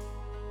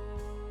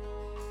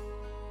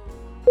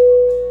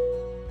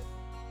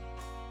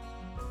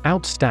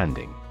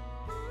 Outstanding.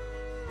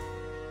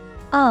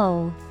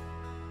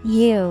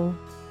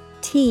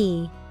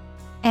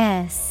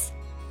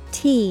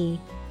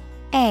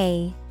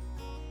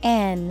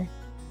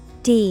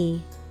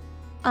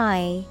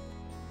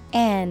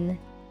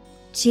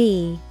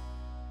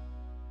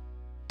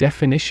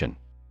 Definition: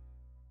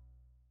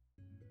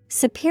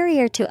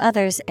 superior to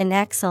others in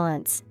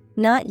excellence,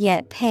 not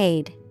yet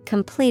paid,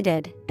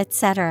 completed,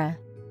 etc.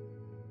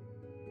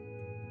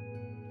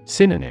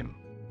 Synonym: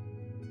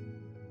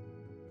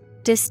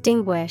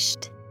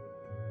 distinguished,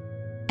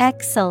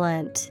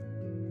 excellent,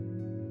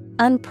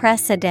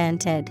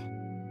 unprecedented.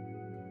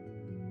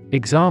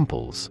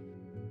 Examples: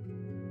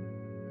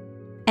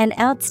 an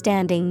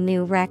outstanding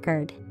new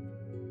record,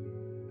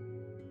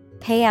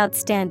 pay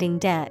outstanding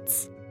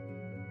debts.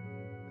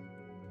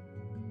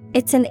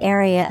 It's an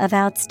area of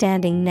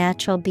outstanding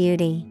natural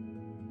beauty.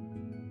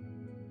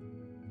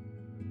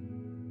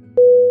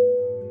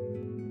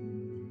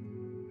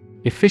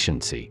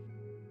 Efficiency.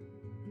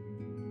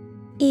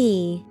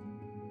 E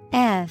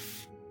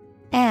F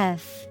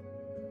F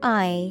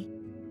I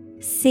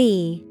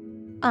C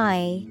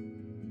I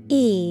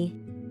E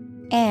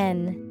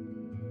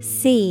N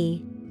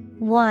C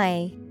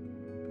Y.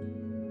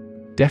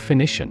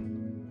 Definition.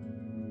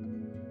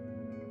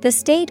 The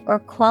state or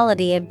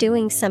quality of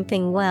doing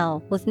something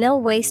well with no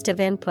waste of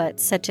input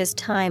such as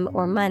time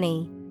or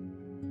money.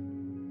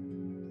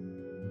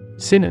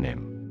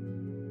 Synonym.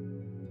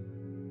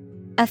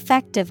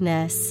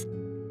 Effectiveness,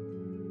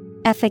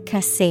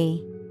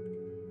 efficacy,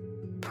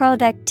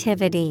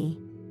 productivity.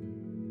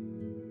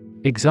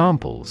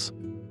 Examples.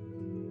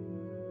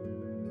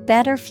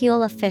 Better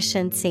fuel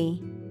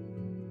efficiency,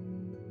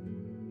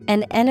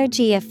 and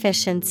energy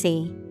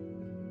efficiency.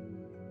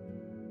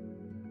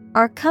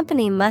 Our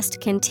company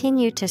must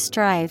continue to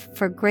strive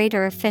for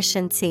greater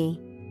efficiency.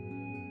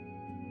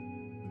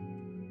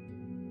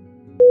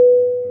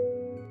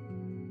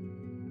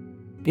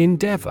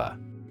 Endeavor.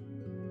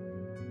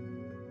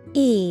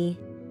 E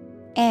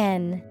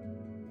N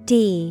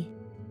D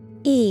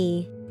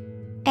E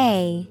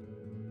A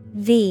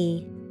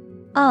V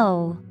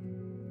O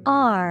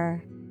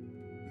R.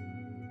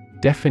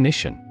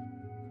 Definition.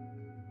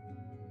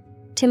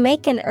 To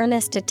make an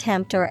earnest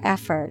attempt or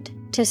effort,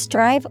 to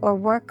strive or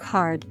work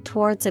hard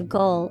towards a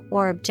goal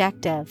or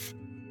objective.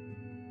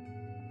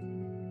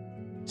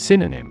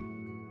 Synonym.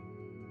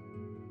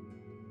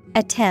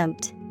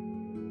 Attempt,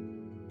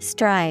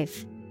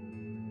 strive,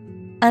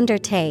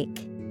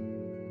 undertake.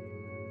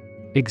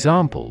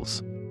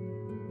 Examples.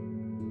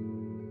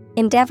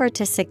 Endeavor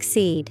to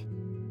succeed.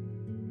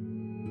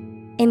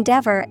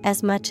 Endeavor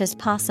as much as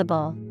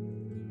possible.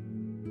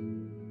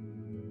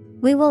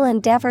 We will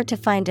endeavor to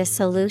find a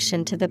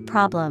solution to the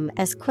problem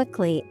as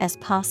quickly as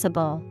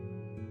possible.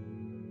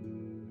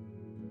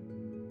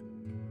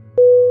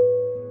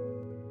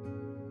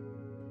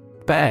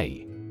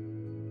 Bay.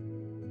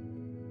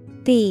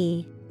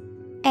 B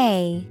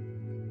A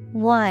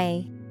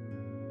Y.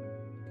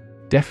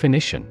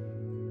 Definition.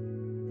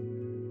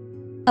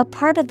 A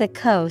part of the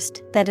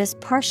coast that is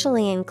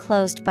partially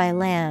enclosed by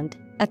land,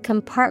 a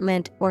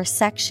compartment or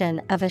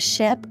section of a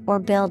ship or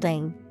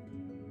building.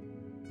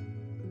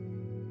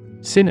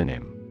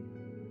 Synonym.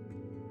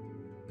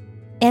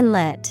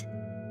 Inlet,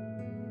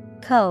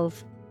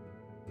 cove,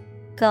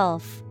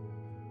 gulf.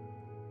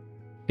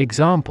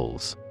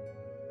 Examples.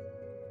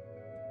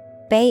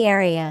 Bay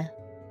Area.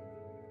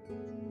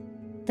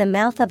 The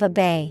mouth of a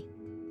bay.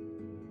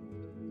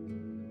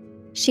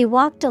 She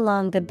walked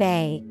along the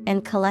bay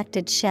and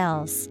collected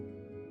shells.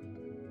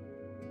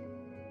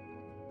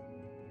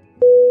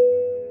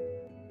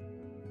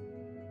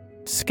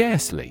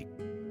 Scarcely.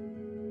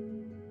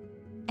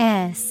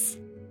 S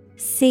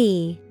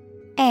C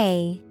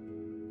A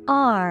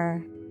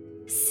R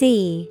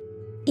C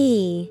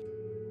E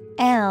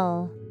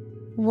L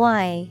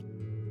Y.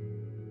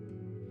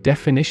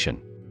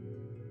 Definition.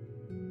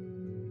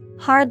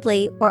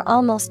 Hardly or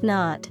almost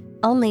not,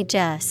 only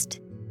just.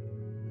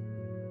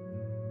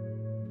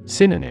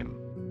 Synonym.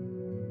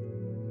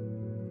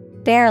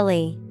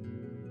 Barely,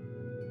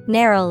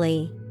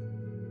 narrowly,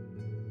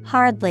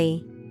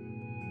 hardly.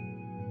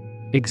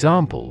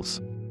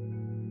 Examples.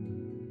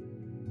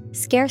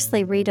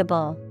 Scarcely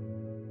readable.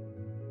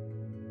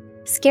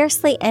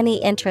 Scarcely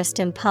any interest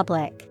in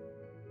public.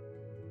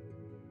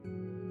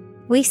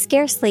 We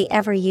scarcely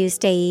ever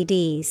used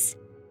AEDs.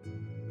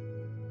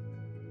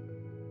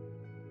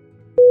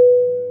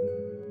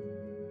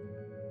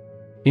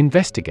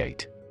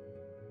 Investigate.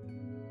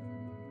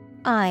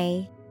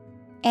 I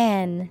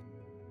N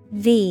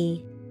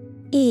V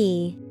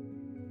E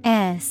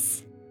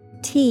S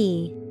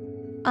T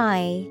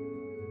I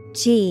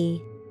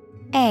G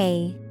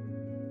A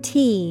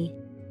T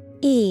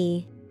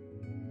E.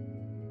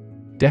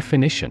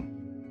 Definition.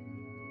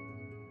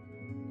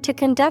 To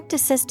conduct a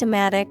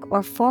systematic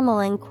or formal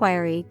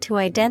inquiry to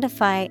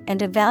identify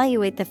and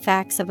evaluate the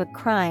facts of a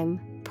crime,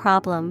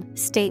 problem,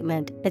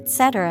 statement,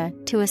 etc.,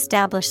 to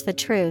establish the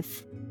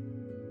truth.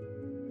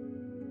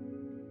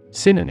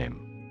 Synonym.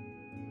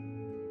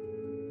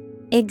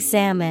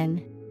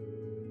 Examine,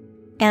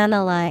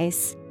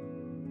 analyze,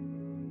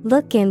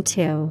 look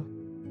into.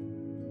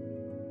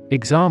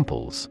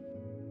 Examples.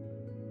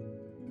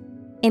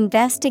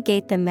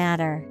 Investigate the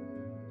matter.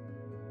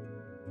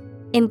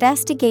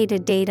 Investigate a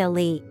data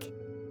leak.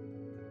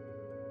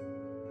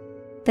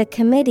 The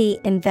committee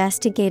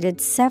investigated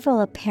several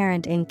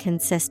apparent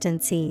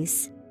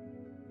inconsistencies.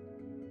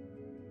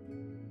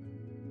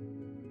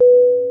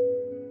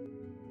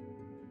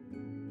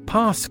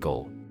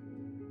 Pascal.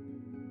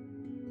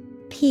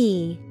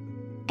 P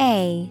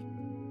A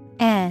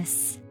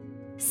S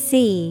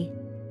C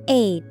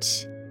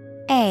H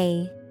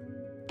A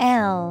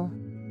L.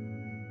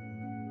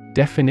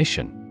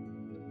 Definition.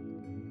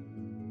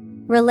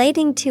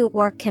 Relating to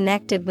or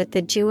connected with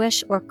the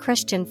Jewish or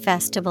Christian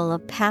festival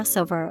of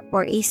Passover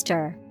or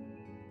Easter.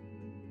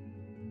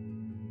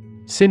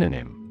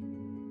 Synonym.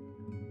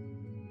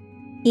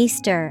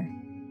 Easter,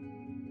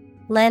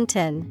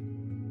 Lenten,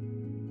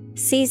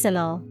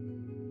 seasonal.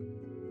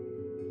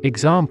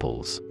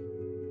 Examples: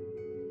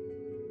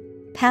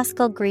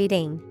 Paschal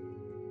greeting,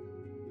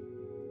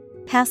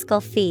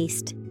 Paschal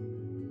feast.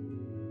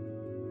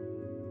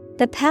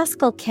 The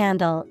Paschal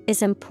candle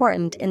is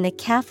important in the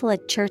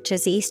Catholic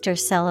Church's Easter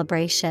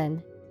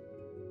celebration.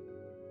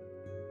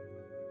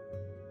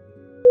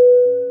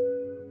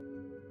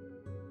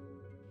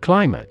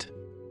 Climate.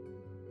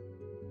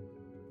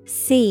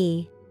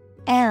 CLIMATE.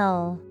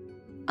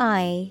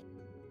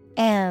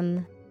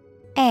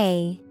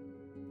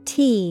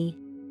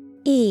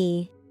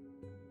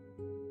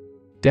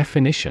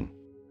 Definition: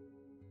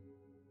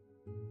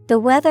 The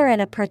weather in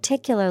a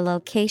particular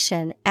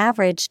location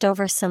averaged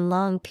over some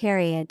long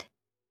period.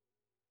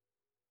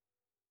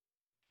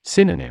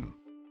 Synonym: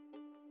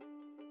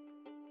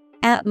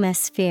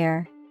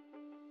 Atmosphere,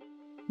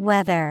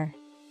 weather,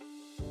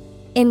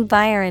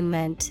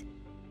 environment.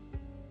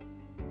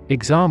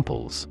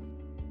 Examples: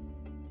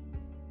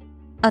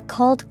 A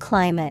cold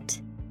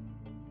climate.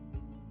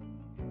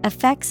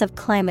 Effects of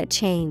climate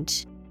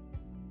change.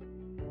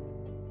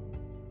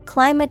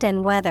 Climate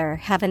and weather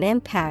have an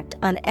impact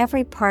on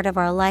every part of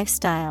our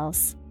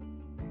lifestyles.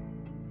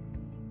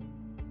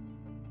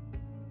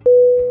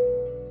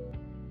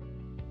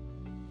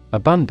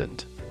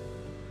 Abundant.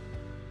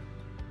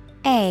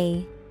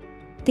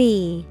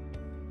 ABUNDANT.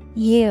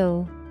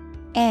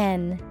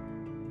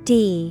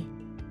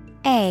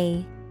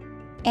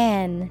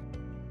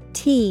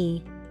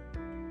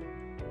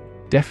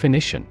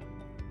 Definition: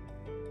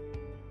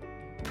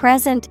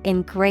 Present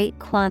in great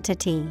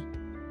quantity.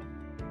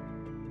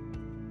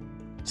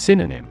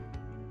 Synonym: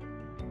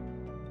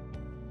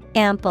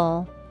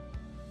 Ample,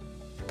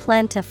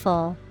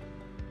 plentiful,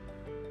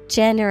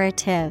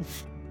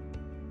 generative.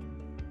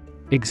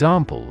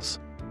 Examples: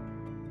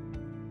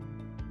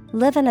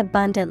 Live an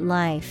abundant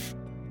life.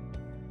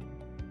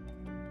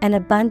 An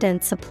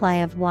abundant supply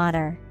of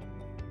water.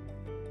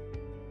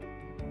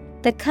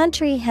 The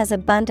country has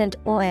abundant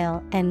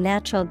oil and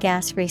natural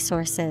gas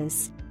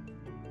resources.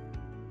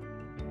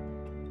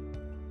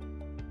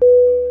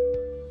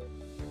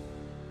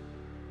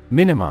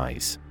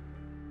 Minimize.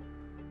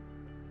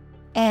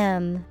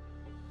 MINIMIZE.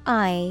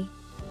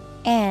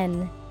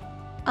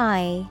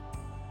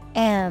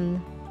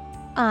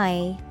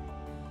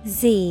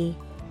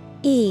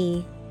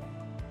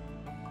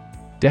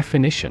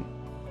 Definition: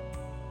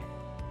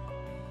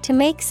 To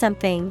make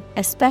something,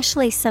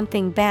 especially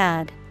something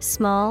bad,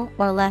 small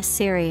or less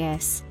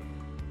serious.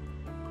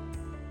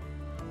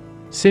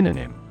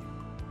 Synonym: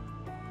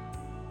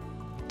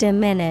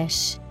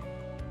 Diminish,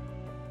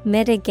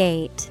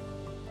 mitigate,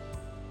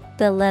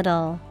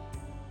 belittle.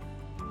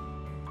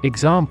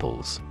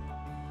 Examples: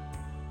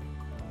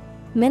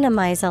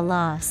 Minimize a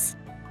loss.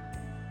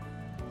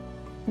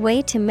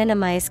 Way to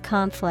minimize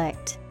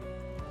conflict.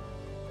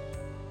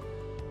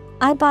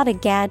 I bought a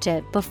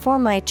gadget before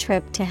my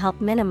trip to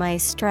help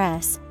minimize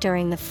stress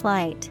during the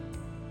flight.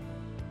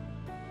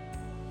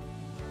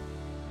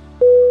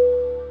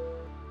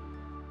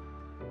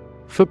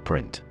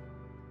 Footprint.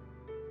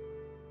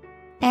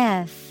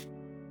 FOOTPRINT.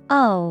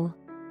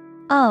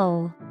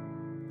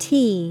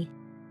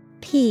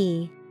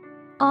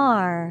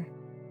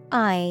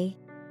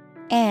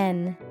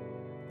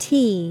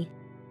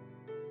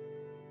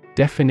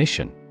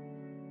 Definition: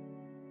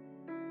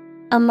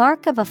 A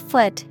mark of a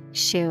foot,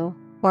 shoe,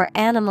 or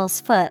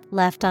animal's foot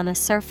left on a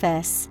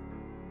surface.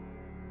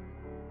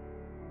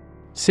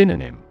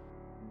 Synonym: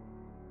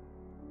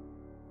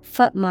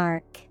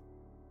 Footmark,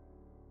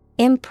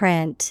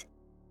 imprint,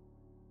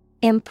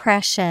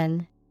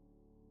 impression.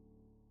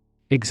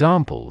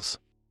 Examples: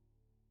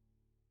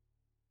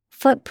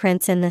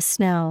 Footprints in the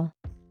snow.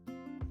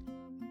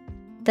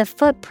 The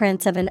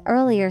footprints of an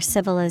earlier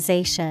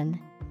civilization.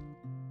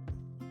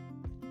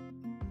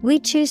 We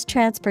choose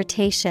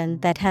transportation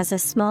that has a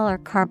smaller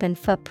carbon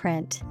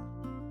footprint.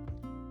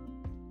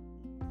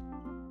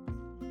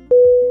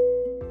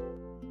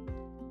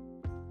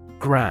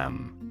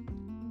 Gram.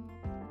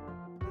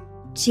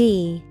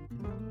 GRAM.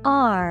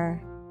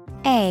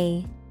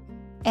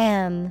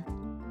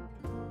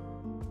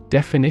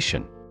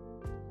 Definition: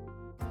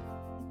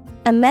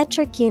 A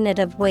metric unit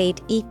of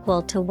weight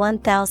equal to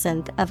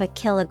 1/1000th of a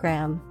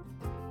kilogram.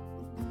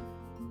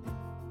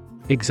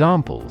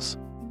 Examples: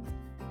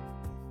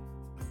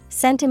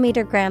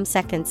 Centimeter gram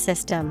second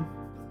system.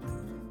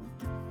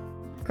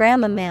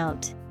 Gram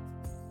amount.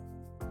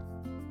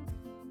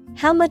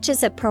 How much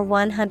is it per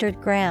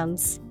 100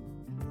 grams?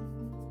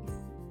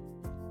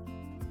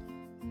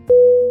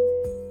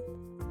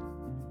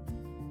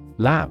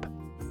 Lab.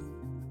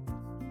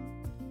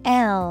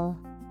 LAB.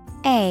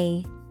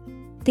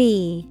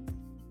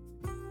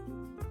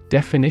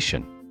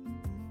 Definition: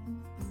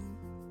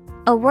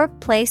 A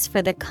workplace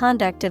for the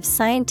conduct of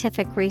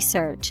scientific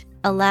research,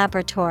 a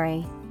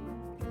laboratory.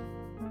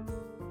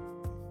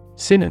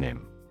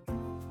 Synonym: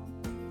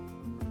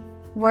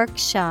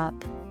 Workshop,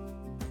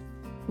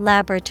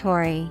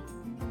 laboratory,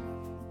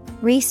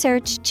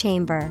 research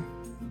chamber.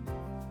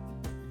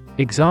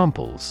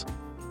 Examples: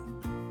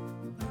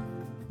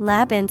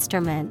 lab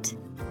instrument.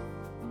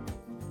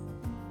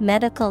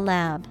 Medical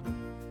lab.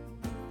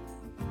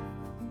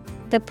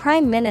 The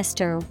Prime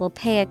Minister will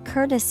pay a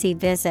courtesy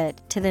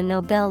visit to the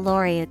Nobel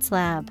laureate's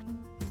lab.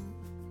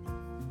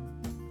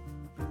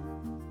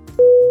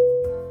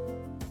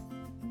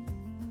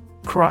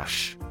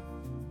 Crush.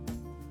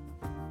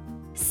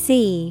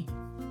 C-R-U-S-H.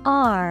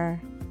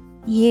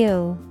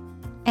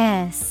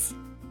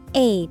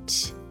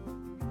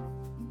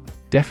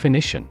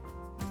 Definition: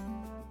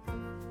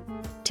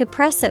 to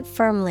press it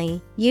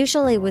firmly,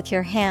 usually with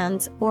your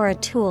hands or a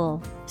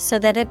tool, so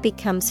that it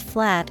becomes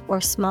flat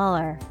or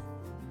smaller.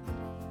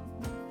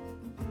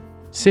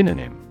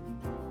 Synonym: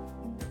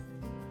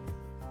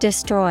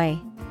 Destroy,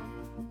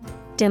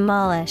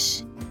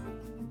 demolish,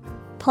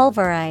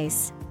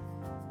 pulverize.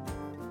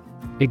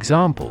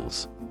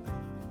 Examples: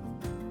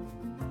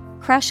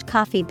 Crush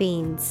coffee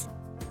beans.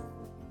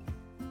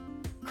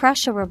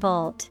 Crush a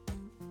revolt.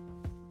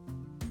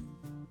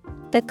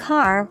 The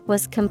car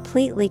was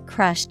completely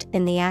crushed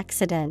in the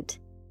accident.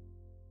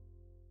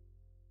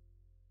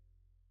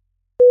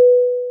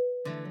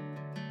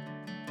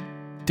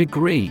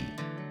 Degree.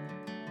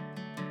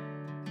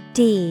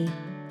 D-E-G-R-E-E.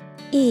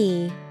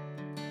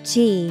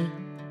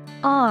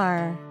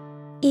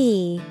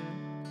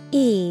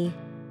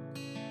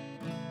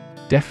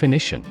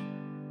 Definition: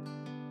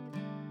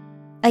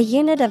 a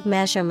unit of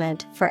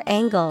measurement for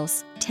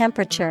angles,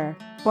 temperature,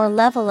 or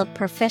level of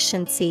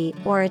proficiency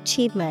or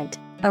achievement,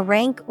 a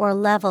rank or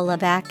level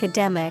of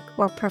academic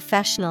or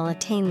professional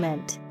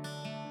attainment.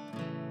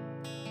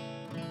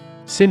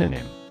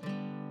 Synonym: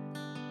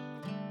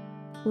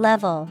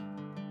 Level,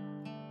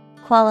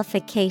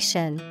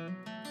 qualification,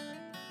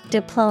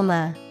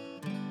 diploma.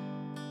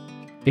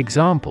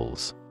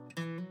 Examples: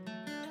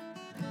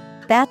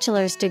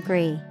 Bachelor's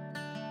degree.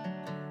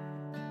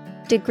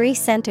 Degree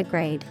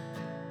centigrade.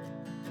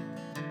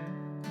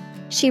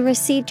 She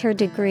received her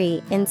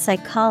degree in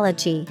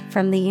psychology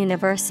from the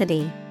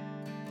university.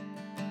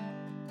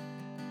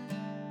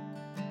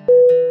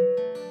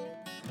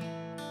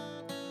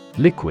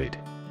 Liquid.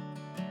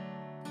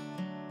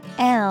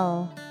 L-I-Q-U-I-D.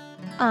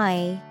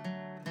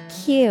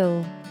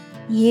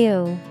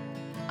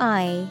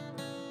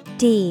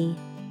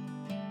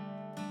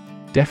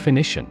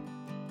 Definition: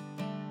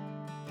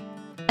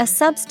 a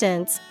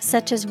substance,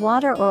 such as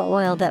water or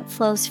oil, that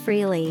flows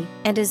freely,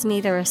 and is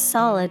neither a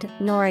solid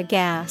nor a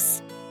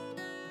gas.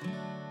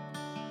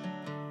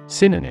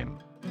 Synonym: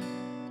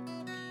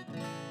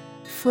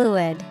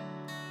 Fluid.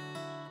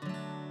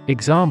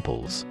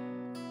 Examples: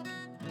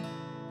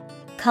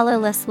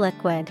 colorless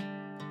liquid.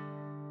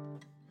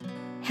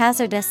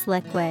 Hazardous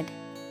liquid.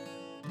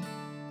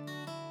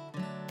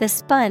 The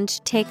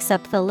sponge takes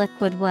up the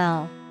liquid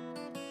well.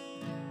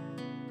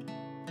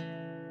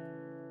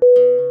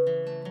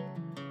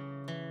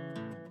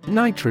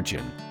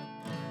 Nitrogen.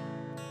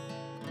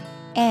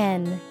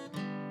 N-I-T-R-O-G-E-N.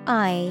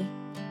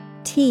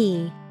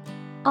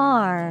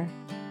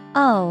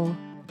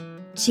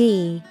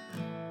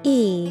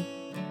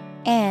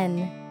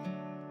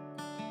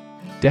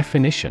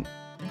 Definition: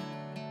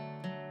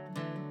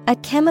 a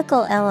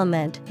chemical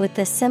element with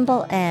the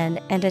symbol N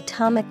and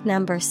atomic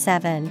number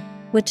 7,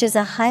 which is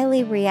a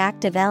highly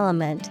reactive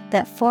element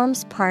that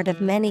forms part of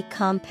many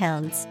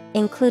compounds,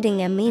 including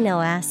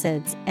amino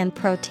acids and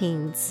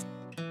proteins.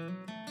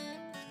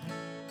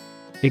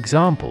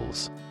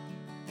 Examples: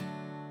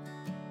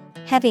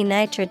 heavy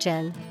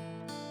nitrogen.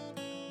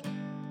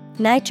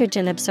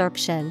 Nitrogen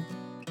absorption.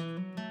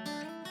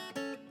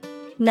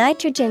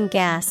 Nitrogen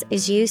gas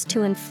is used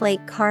to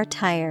inflate car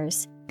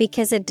tires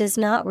because it does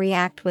not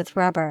react with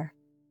rubber.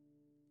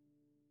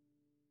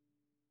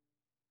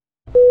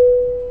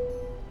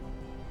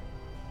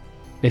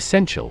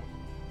 Essential.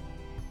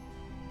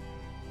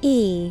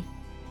 E-S-S-E-N-T-I-A-L.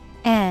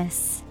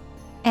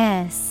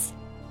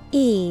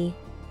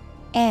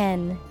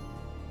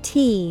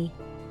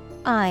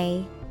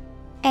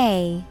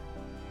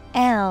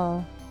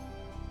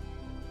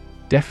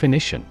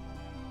 Definition: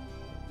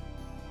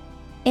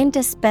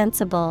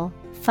 indispensable,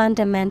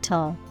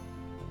 fundamental.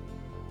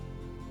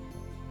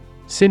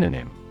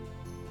 Synonym: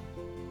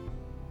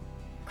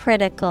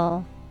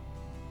 critical,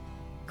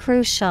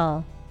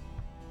 crucial,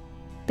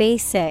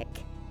 basic.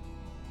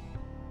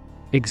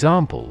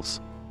 Examples: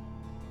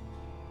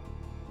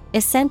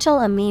 essential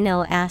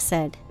amino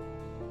acid.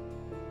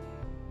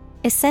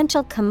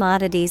 Essential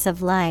commodities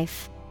of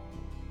life.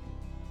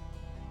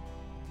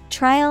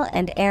 Trial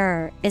and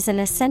error is an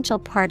essential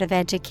part of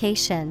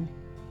education.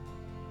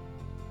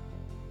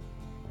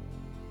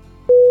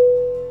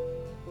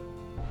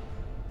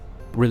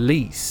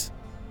 Release.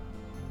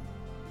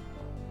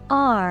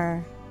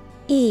 R-E-L-E-A-S-E.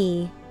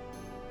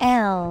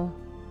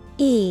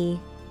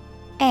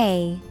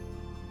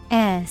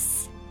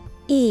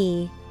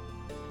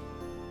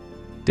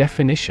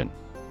 Definition: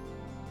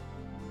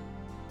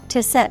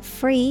 to set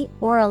free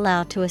or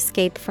allow to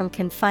escape from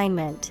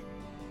confinement.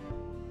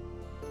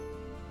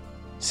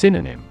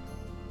 Synonym: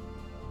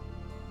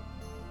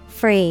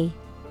 free,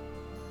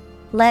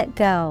 let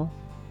go,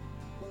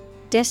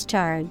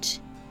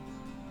 discharge.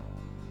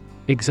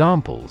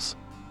 Examples: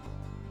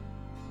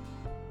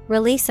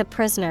 Release a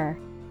prisoner.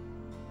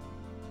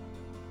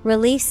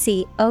 Release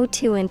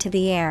CO2 into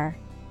the air.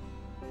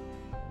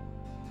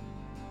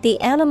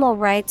 The animal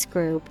rights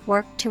group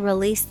worked to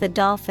release the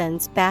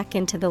dolphins back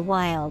into the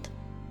wild.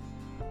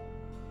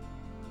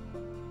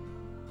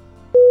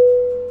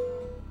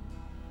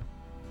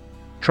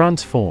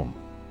 Transform.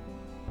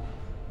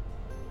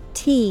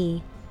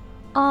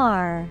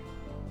 TRANSFORM.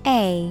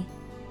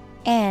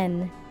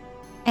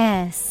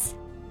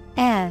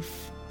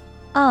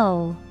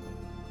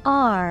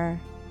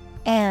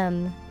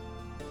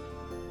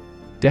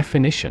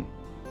 Definition.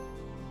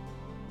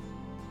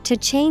 To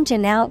change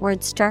an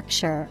outward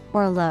structure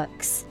or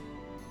looks.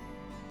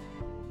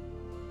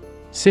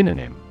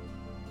 Synonym.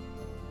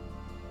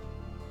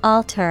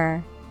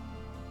 Alter,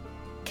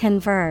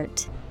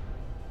 convert,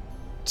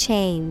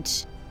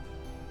 change.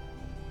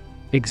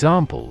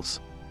 Examples.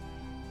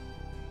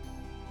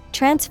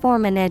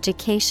 Transform an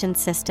education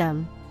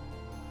system.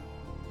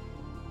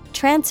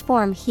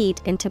 Transform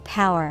heat into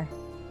power.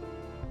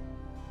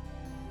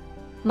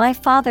 My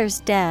father's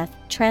death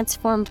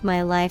transformed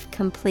my life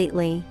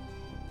completely.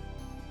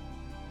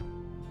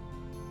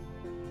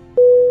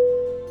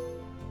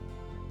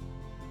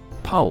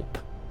 Pulp.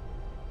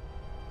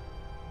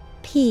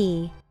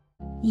 PULP.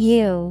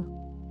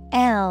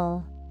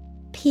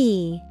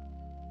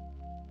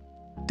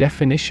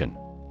 Definition.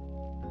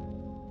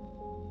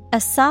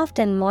 A soft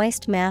and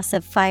moist mass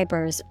of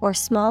fibers or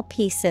small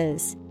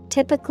pieces,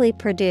 typically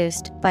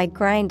produced by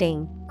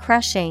grinding,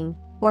 crushing,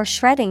 or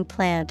shredding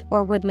plant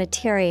or wood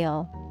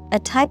material, a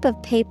type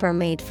of paper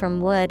made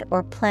from wood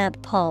or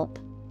plant pulp,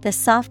 the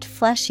soft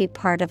fleshy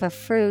part of a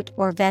fruit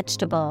or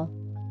vegetable.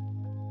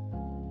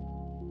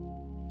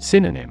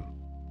 Synonym.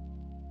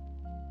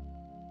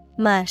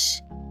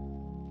 Mush,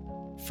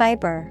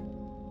 fiber,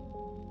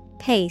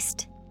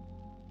 paste.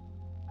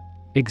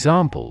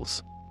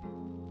 Examples.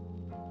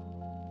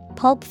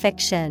 Pulp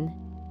fiction.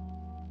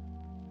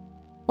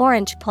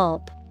 Orange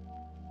pulp.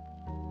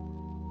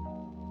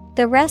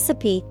 The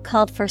recipe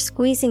called for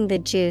squeezing the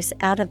juice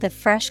out of the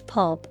fresh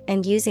pulp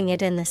and using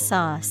it in the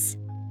sauce.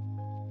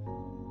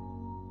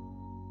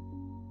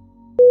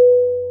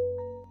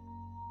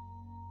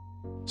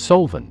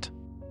 Solvent.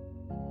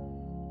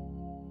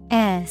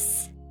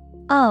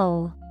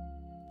 SOLVENT.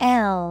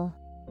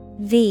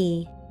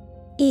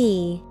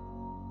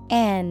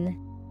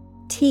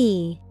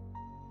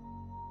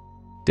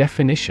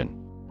 Definition.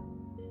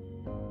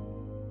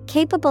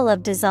 Capable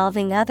of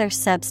dissolving other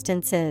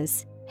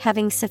substances,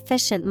 having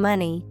sufficient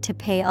money to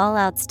pay all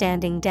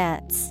outstanding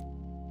debts.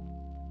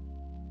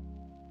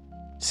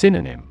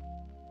 Synonym.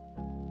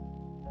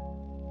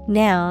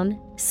 Noun,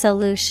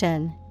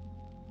 solution.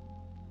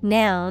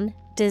 Noun,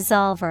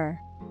 dissolver.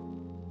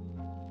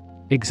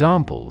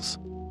 Examples.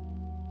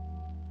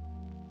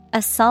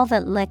 A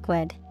solvent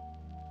liquid.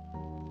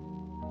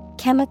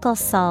 Chemical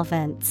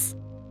solvents.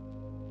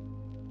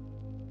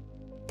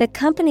 The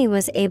company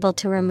was able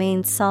to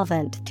remain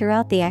solvent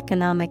throughout the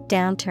economic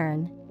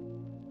downturn.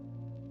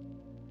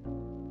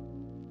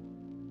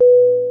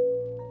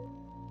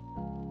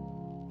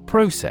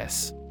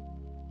 Process.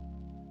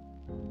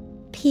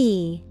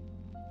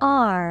 PROCESS.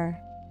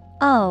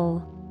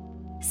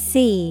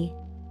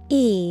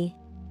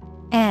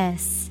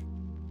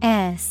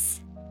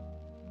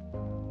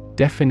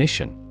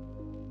 Definition.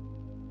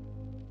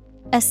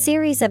 A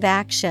series of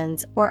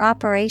actions or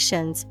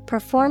operations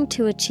performed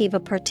to achieve a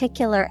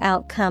particular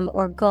outcome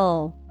or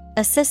goal,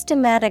 a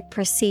systematic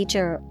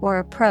procedure or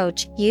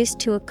approach used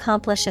to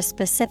accomplish a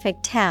specific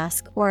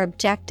task or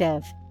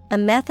objective, a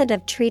method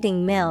of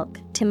treating milk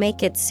to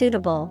make it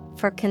suitable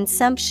for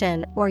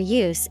consumption or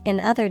use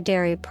in other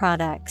dairy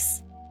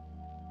products.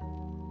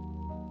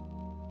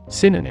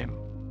 Synonym.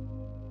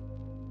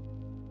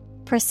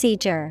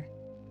 Procedure,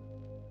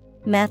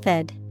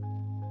 method,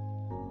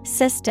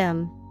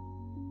 system.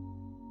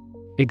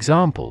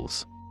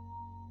 Examples.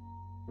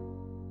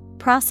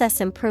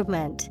 Process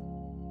improvement.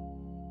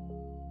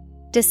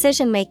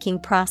 Decision-making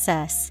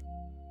process.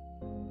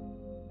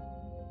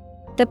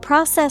 The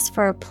process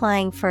for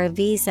applying for a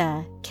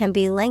visa can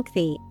be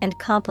lengthy and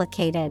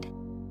complicated.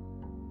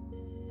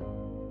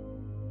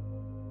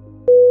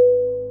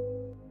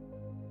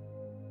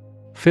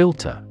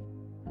 Filter.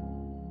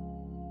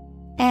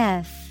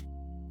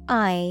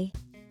 FILTER.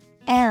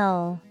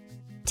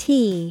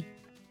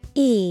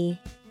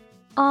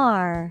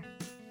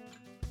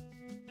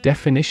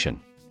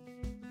 Definition.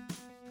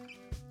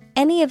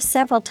 Any of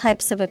several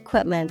types of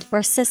equipment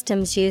or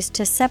systems used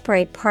to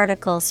separate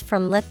particles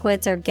from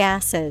liquids or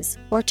gases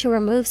or to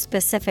remove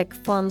specific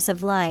forms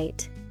of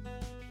light.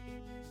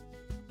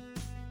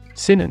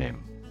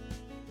 Synonym.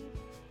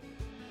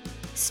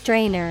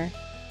 Strainer.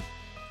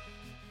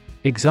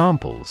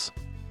 Examples.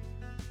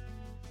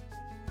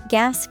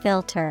 Gas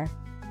filter.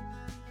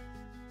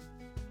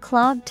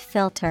 Clogged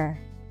filter.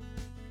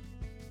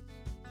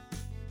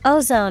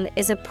 Ozone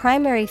is a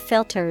primary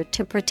filter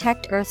to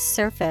protect Earth's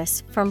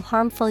surface from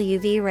harmful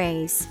UV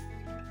rays.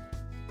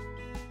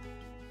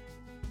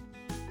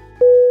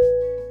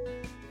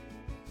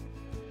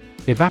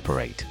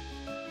 Evaporate.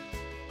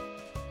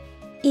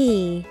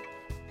 EVAPORATE.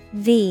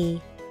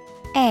 V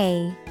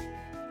A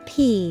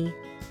P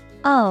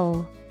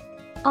O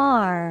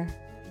R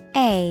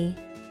A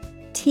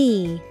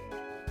T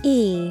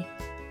E.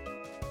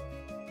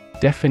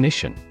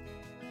 Definition: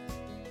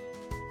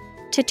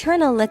 To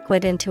turn a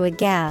liquid into a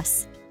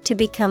gas, to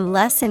become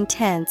less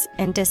intense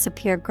and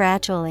disappear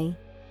gradually.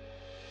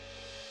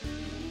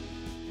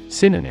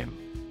 Synonym: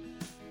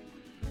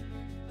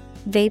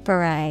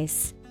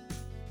 Vaporize,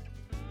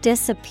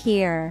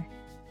 disappear,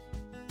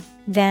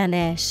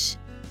 vanish.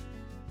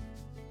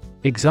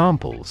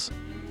 Examples: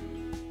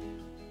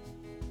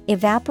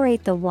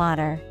 Evaporate the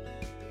water.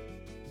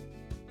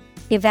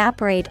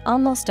 Evaporate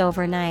almost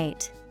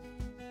overnight.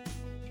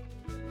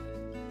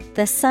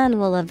 The sun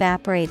will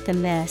evaporate the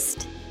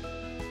mist.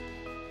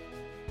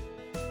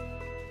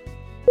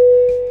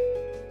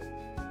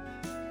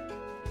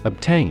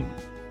 Obtain.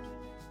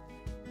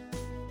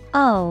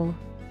 O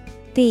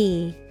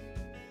B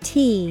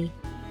T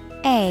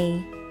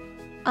A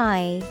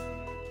I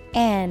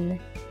N.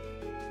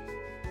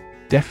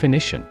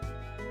 Definition: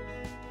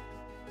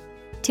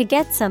 To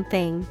get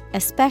something,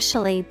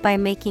 especially by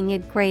making a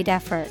great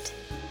effort.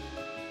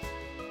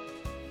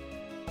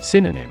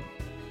 Synonym: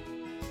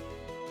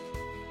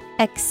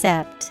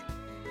 Accept,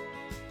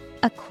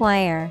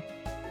 acquire,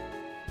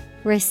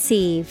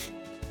 receive.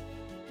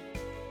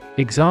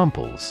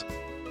 Examples: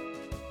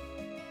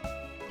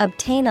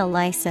 Obtain a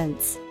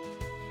license.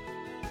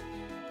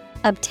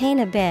 Obtain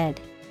a bid.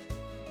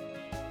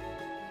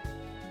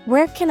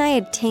 Where can I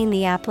obtain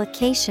the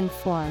application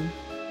form?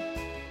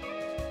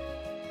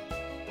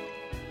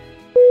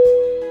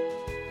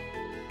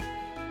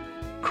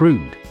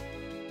 Crude.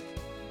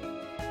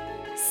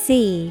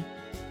 C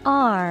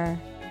R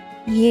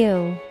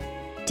U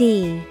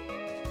D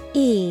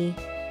E.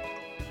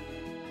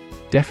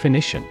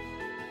 Definition: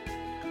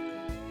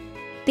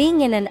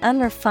 Being in an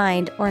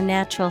unrefined or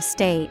natural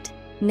state.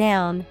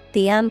 Noun,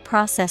 the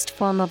unprocessed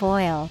form of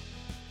oil.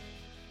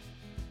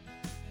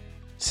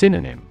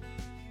 Synonym: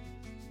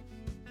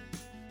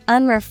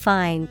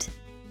 Unrefined,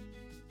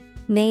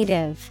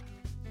 native,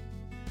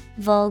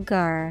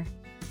 vulgar.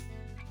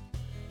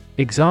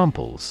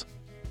 Examples: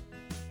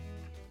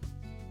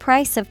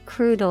 Price of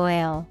crude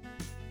oil.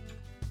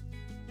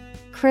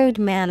 Crude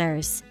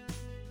manners.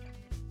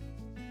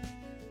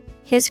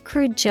 His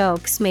crude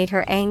jokes made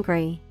her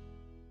angry.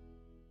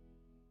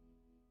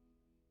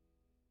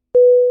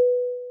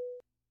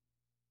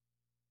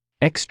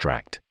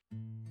 Extract.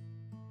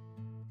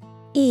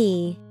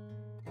 E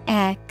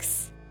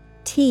X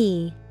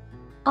T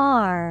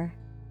R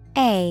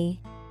A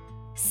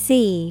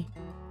C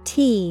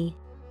T.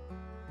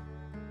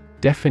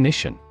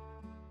 Definition: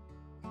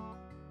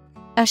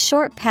 A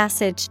short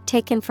passage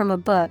taken from a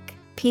book,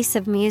 piece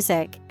of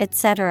music,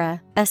 etc.,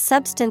 a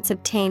substance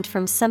obtained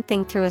from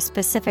something through a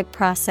specific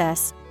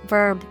process.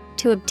 Verb,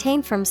 to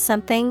obtain from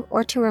something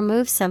or to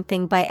remove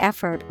something by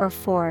effort or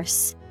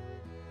force.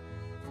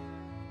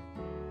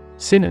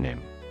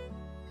 Synonym: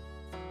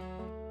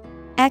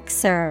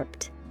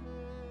 Excerpt,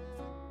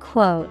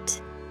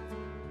 quote,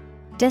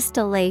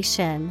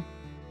 distillation.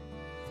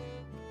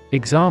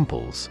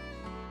 Examples: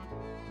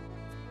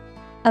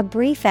 A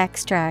brief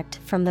extract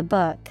from the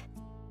book.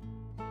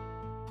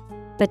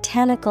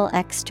 Botanical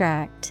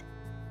extract.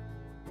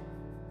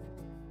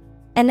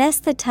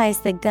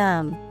 Anesthetize the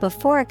gum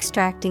before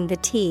extracting the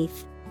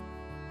teeth.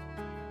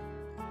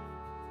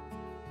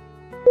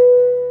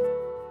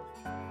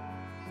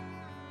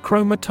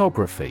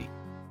 Chromatography.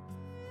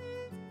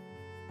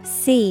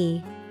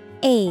 C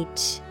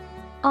H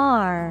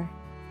R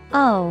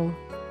O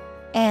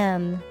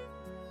M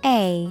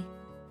A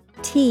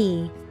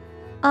T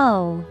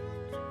O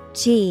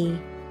G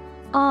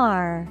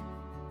R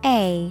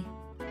A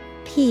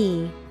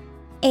P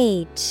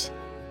H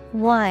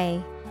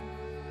Y.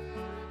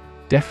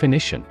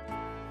 Definition: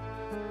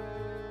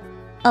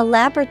 A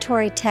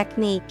laboratory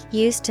technique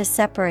used to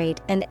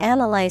separate and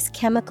analyze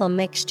chemical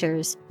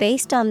mixtures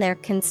based on their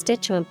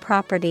constituent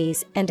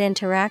properties and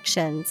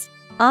interactions,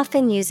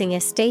 often using a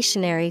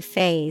stationary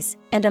phase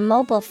and a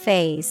mobile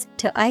phase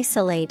to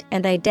isolate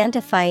and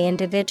identify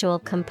individual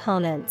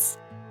components.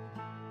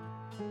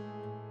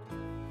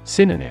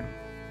 Synonym: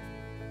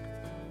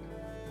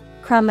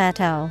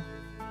 Chromato,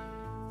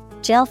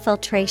 gel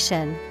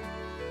filtration,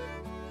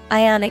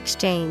 ion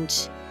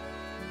exchange.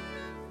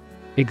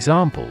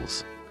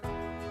 Examples: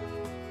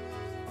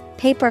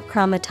 Paper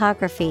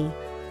chromatography.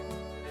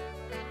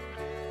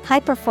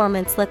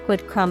 High-performance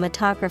liquid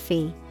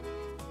chromatography.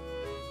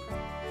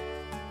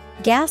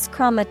 Gas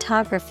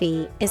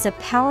chromatography is a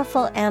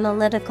powerful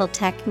analytical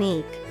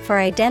technique for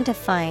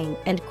identifying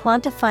and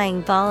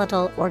quantifying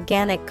volatile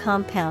organic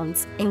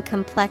compounds in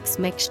complex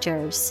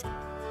mixtures.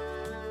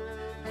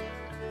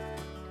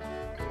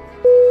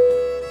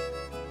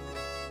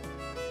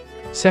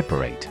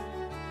 Separate.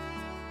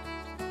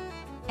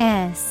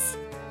 S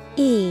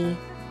E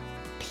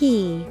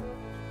P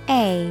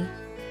A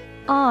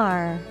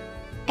R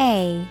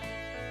A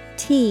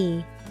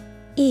T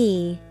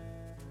E.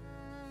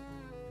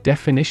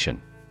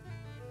 Definition: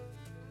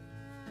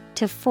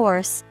 To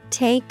force,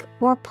 take,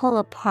 or pull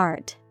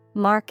apart,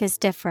 mark is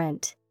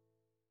different.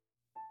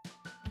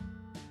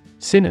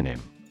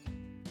 Synonym: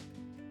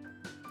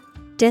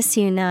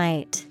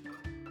 Disunite,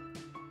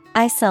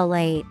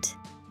 isolate,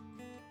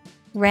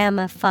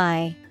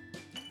 ramify.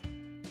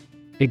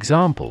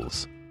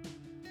 Examples: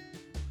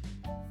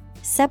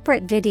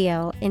 Separate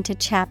video into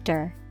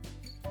chapter.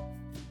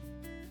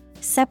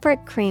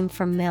 Separate cream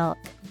from milk.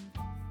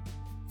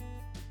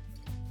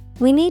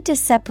 We need to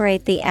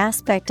separate the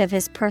aspect of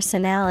his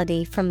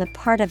personality from the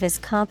part of his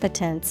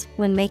competence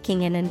when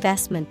making an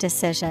investment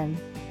decision.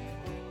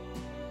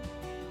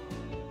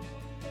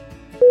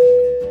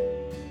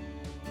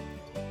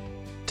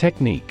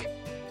 Technique.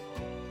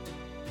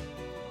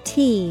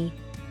 T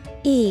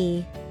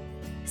E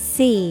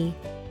C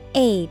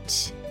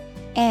H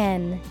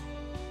N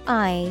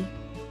I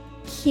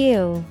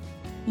Q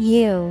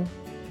U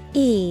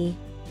E.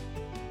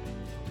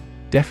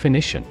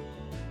 Definition: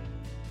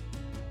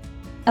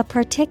 A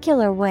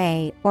particular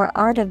way or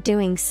art of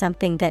doing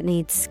something that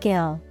needs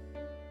skill.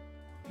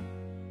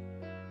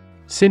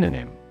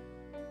 Synonym: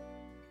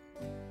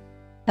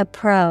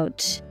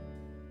 Approach,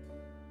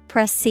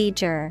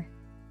 procedure,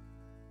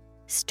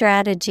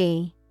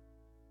 strategy.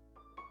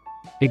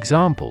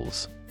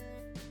 Examples: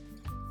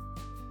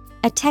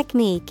 A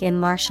technique in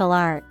martial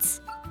arts.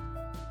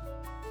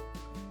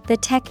 The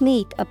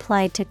technique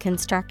applied to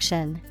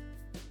construction.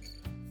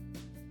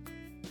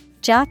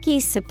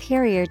 Jockey's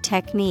superior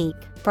technique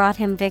brought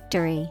him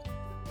victory.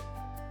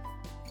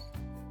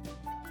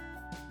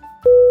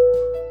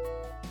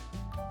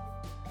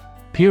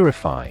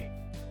 Purify.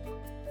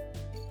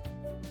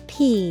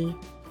 P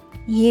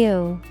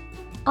U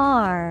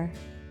R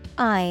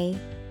I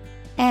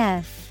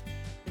F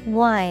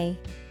Y.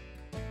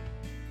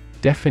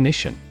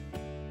 Definition: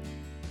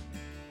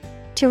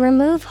 To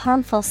remove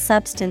harmful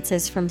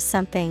substances from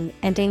something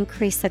and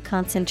increase the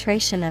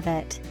concentration of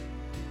it.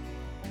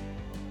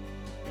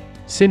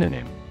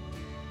 Synonym: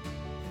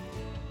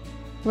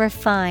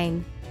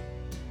 Refine,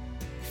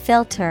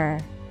 filter,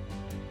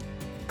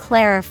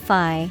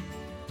 clarify.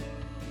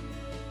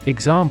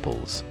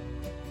 Examples: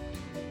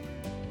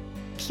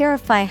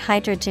 Purify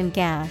hydrogen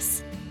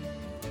gas.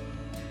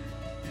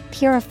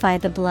 Purify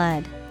the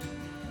blood.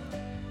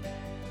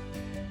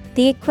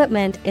 The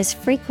equipment is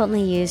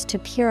frequently used to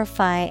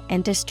purify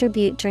and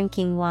distribute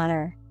drinking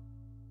water.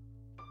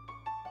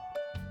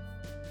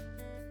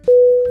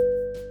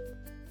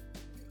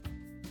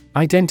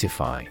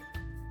 Identify.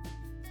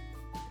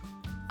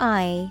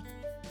 I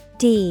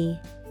D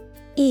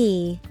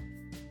E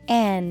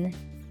N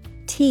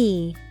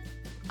T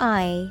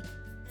I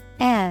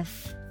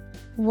F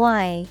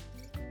Y.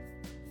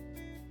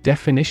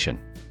 Definition: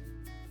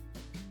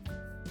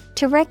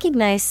 To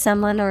recognize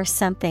someone or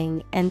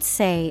something and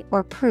say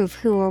or prove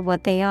who or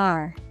what they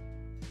are.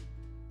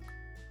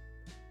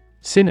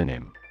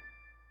 Synonym: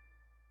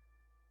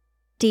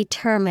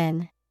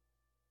 Determine,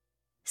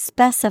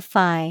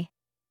 specify,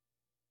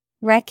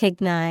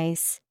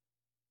 recognize.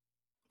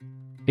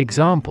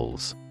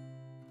 Examples: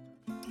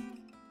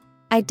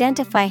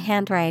 Identify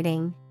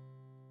handwriting.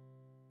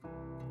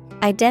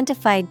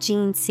 Identify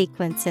gene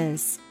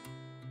sequences.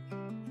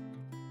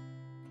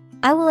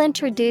 I will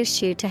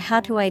introduce you to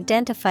how to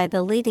identify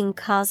the leading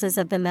causes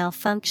of the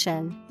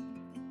malfunction.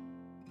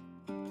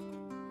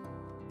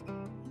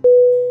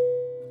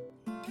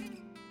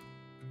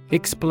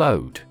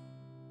 Explode.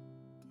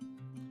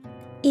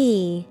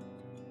 E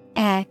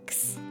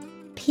X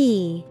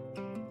P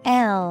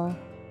L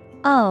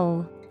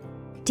O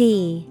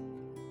D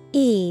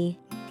E.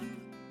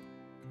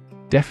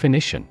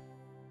 Definition: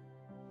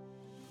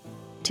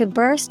 To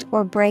burst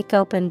or break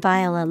open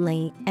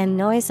violently and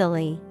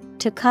noisily,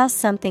 to cause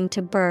something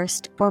to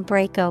burst or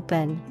break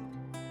open.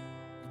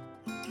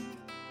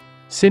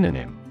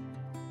 Synonym: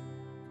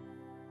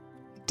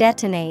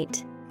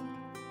 Detonate,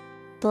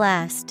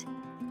 blast,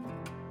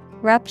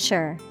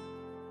 rupture.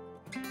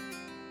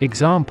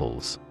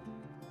 Examples: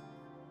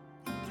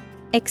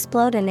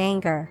 Explode in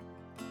anger.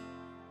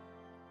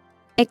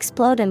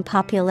 Explode in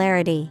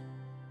popularity.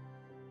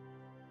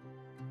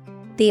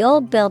 The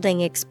old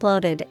building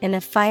exploded in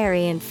a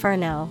fiery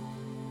inferno.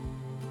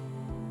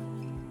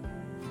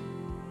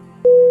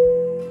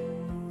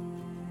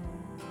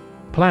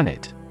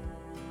 Planet.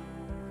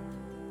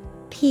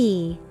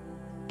 P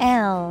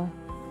L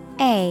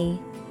A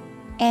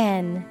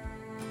N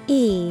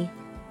E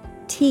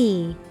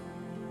T.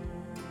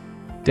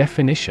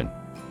 Definition: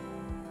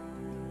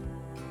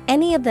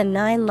 Any of the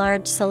 9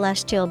 large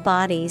celestial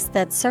bodies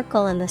that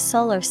circle in the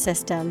solar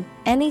system,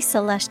 any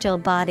celestial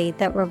body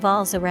that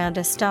revolves around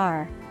a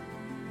star.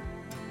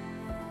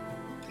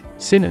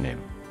 Synonym: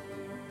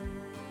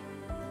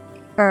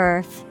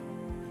 Earth,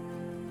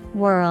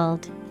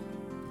 world,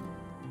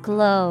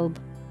 globe.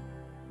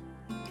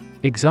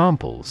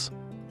 Examples: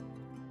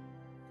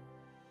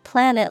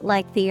 Planet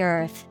like the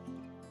Earth.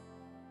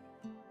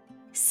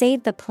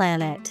 Save the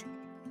planet.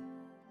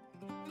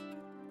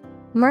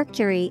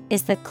 Mercury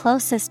is the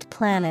closest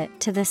planet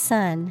to the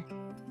Sun.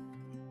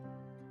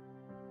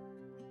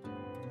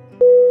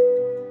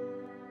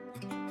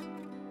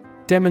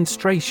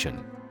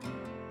 Demonstration.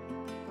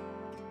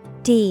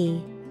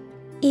 D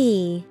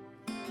E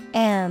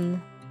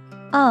M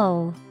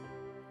O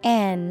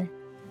N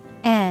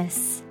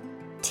S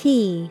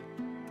T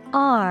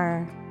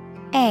R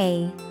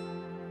A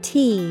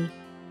T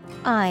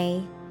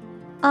I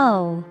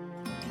O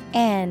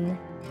N.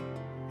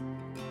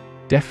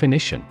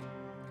 Definition: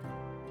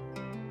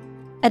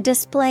 a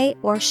display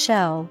or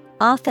show,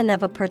 often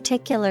of a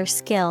particular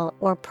skill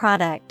or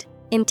product,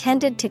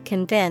 intended to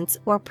convince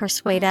or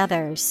persuade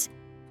others.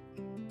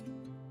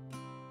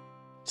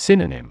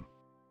 Synonym: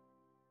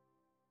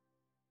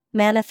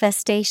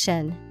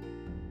 Manifestation,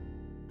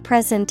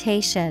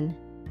 presentation,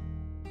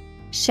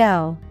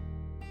 show.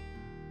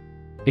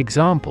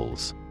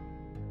 Examples: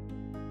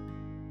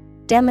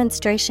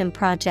 demonstration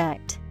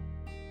project,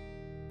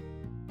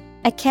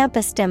 a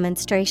campus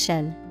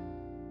demonstration.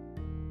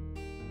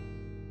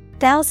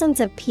 Thousands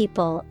of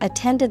people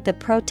attended the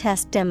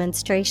protest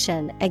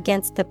demonstration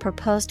against the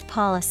proposed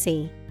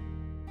policy.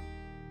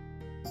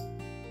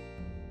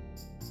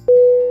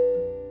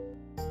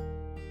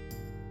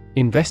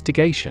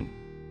 Investigation.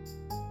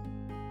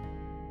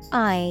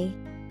 I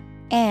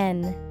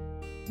N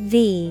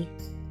V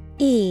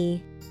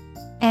E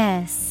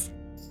S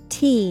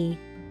T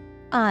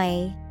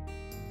I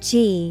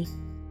G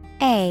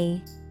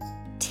A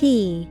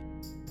T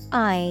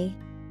I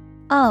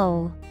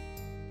O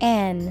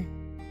N.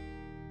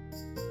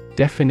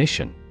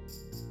 Definition: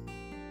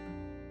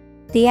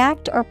 the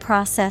act or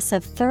process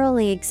of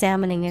thoroughly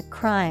examining a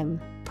crime,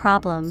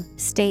 problem,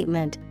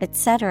 statement,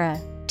 etc.,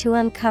 to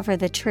uncover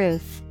the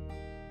truth.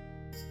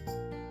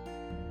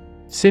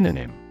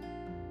 Synonym: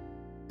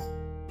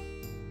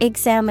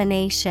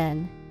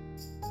 examination,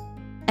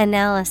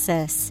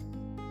 analysis,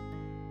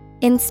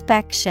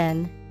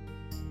 inspection.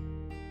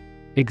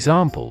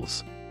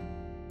 Examples: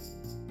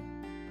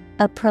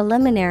 a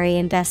preliminary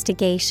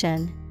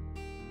investigation,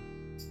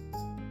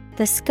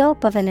 the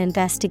scope of an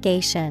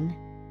investigation.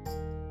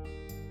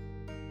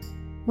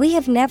 We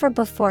have never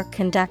before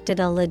conducted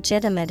a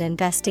legitimate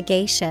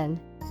investigation.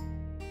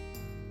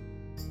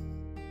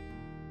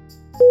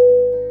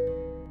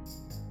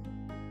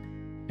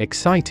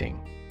 Exciting.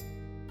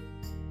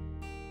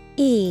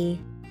 E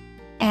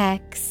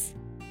X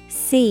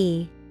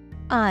C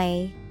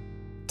I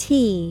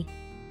T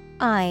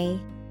I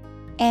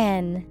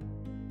N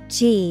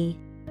G.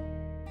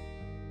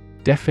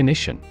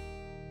 Definition: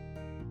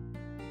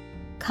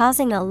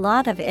 causing a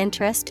lot of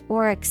interest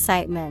or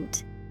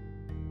excitement.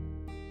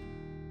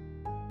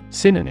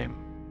 Synonym: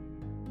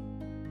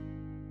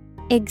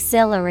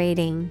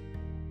 exhilarating,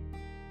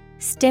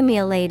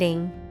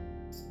 stimulating,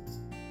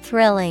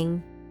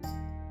 thrilling.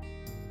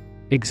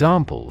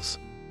 Examples: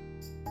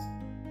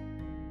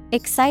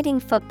 exciting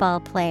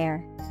football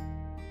player,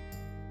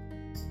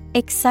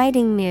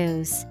 exciting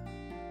news.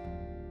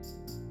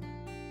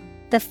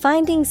 The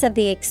findings of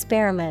the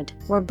experiment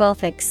were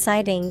both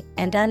exciting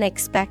and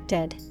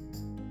unexpected.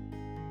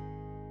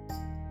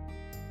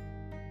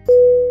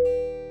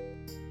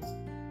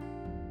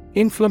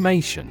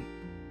 Inflammation.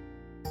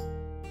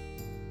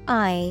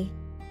 I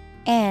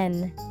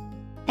N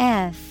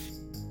F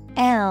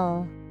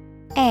L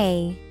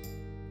A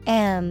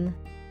M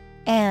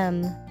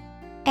M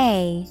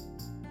A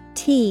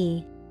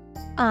T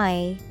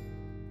I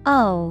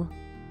O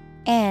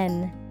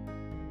N.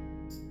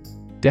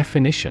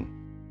 Definition: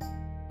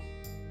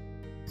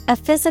 a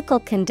physical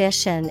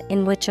condition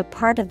in which a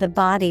part of the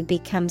body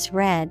becomes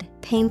red,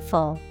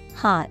 painful,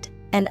 hot,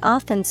 and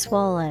often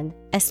swollen,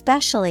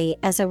 especially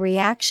as a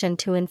reaction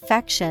to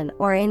infection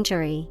or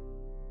injury.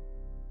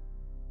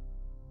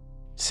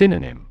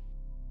 Synonym: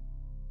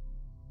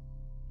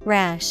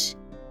 rash,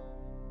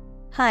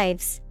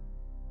 hives,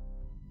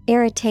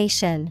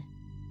 irritation.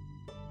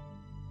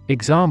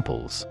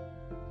 Examples: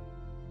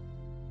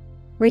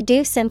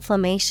 reduce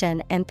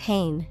inflammation and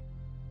pain.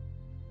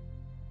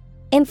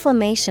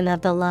 Inflammation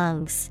of the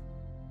lungs.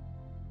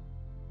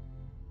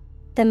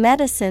 The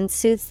medicine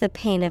soothes the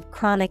pain of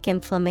chronic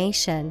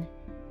inflammation.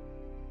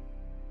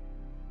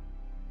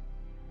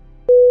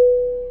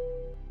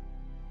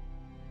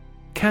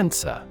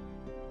 Cancer.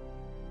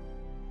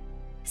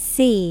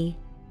 C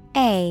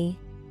A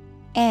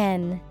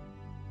N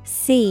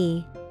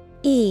C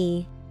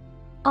E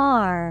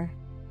R.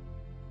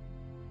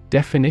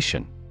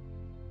 Definition: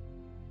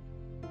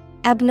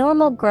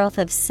 abnormal growth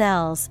of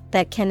cells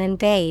that can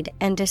invade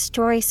and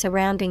destroy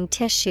surrounding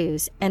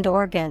tissues and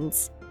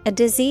organs. A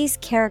disease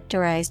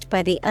characterized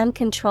by the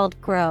uncontrolled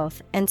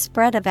growth and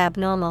spread of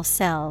abnormal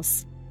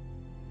cells.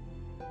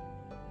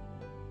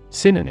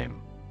 Synonym: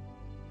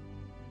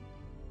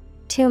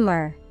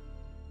 tumor,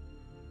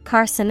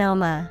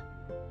 carcinoma,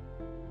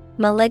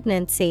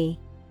 malignancy.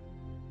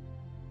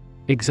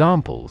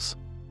 Examples: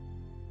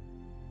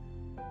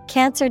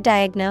 cancer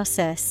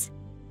diagnosis,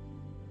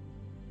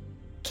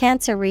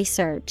 cancer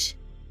research.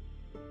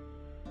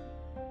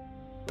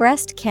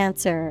 Breast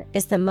cancer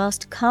is the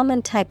most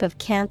common type of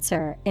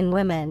cancer in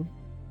women.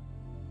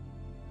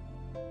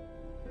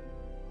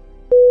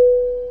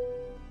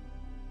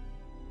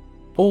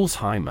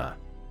 Alzheimer.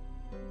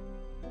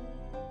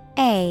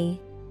 A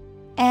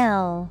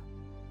L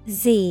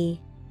Z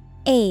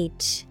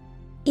H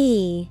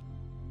E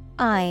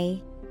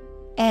I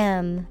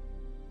M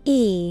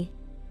E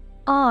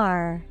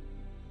R.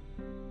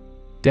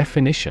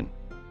 Definition: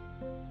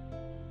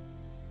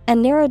 A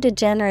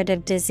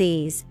neurodegenerative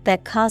disease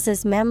that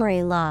causes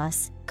memory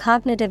loss,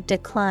 cognitive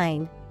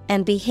decline,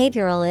 and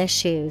behavioral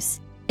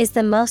issues, is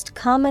the most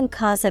common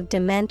cause of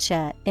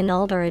dementia in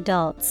older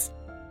adults.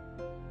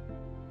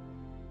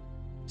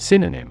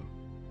 Synonym: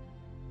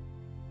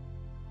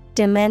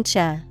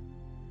 Dementia,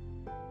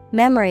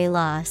 memory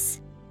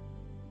loss,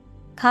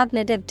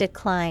 cognitive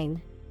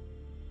decline.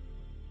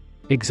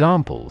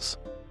 Examples: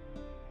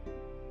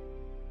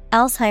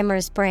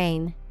 Alzheimer's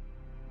brain,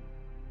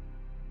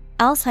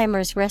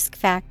 Alzheimer's risk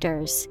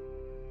factors.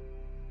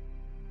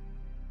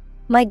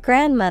 My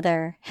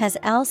grandmother has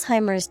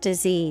Alzheimer's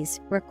disease,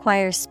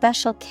 requires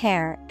special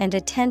care and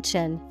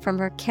attention from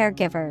her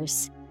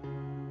caregivers.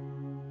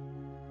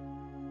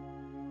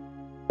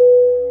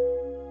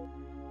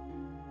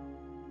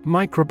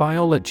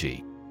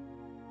 Microbiology.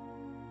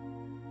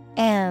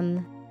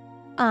 M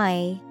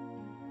I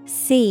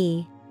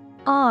C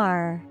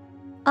R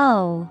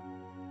O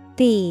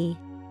B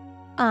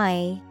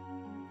I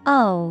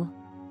O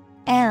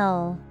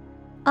L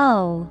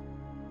O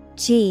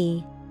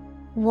G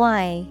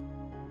Y.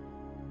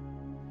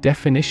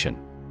 Definition: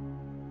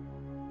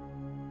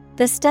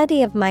 The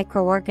study of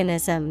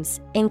microorganisms,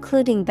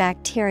 including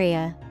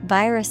bacteria,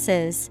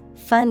 viruses,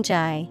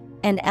 fungi,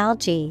 and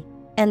algae,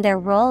 and their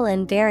role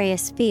in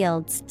various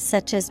fields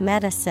such as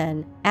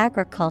medicine,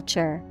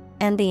 agriculture,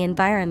 and the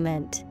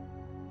environment.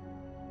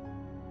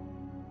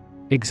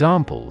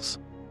 Examples: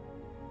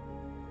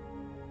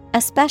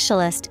 A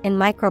specialist in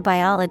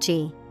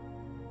microbiology,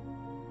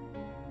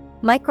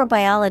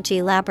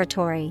 microbiology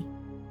laboratory.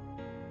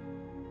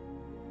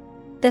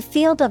 The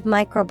field of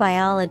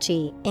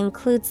microbiology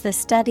includes the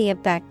study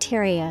of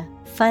bacteria,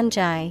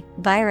 fungi,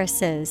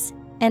 viruses,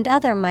 and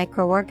other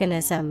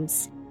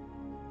microorganisms.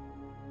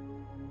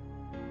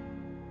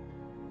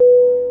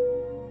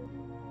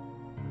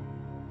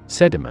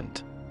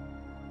 Sediment.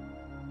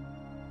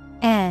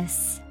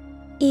 S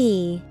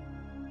E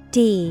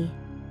D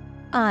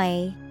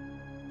I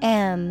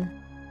M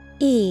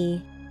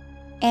E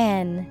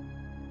N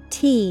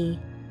T.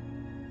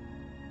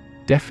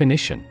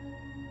 Definition: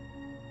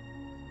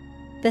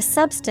 The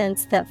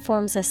substance that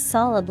forms a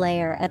solid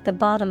layer at the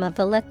bottom of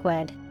the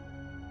liquid.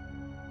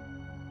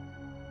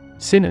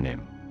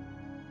 Synonym: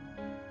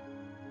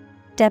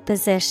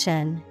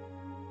 Deposition,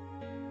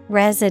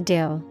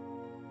 residue.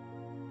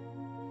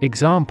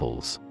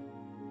 Examples: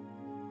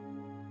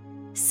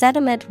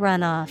 Sediment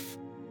runoff,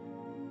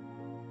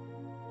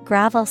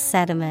 gravel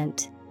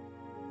sediment.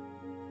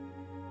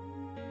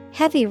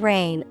 Heavy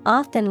rain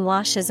often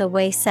washes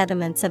away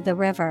sediments of the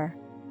river.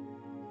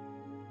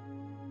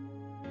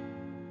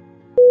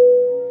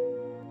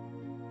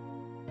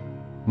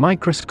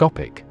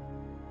 Microscopic.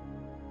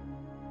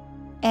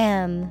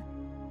 M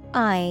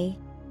I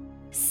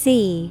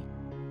C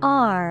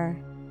R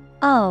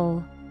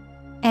O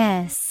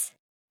S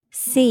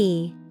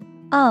C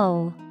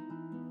O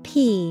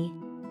P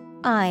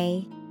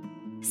I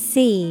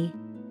C.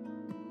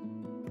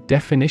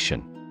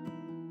 Definition: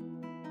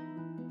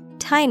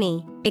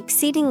 Tiny,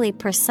 exceedingly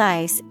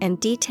precise and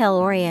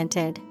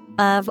detail-oriented,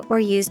 of or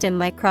used in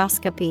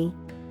microscopy.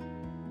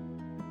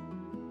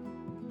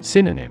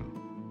 Synonym: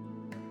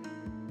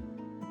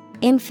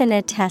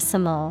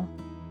 Infinitesimal,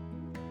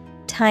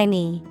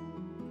 tiny,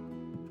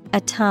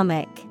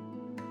 atomic.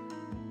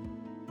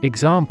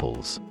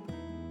 Examples: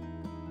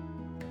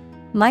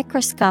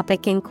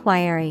 Microscopic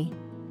inquiry,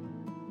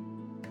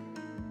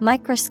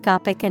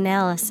 microscopic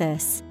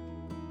analysis.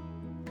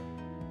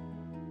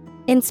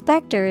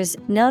 Inspectors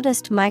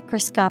noticed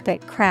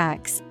microscopic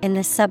cracks in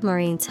the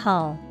submarine's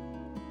hull.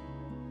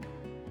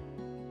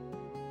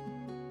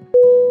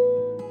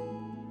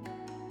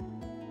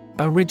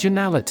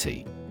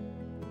 Originality.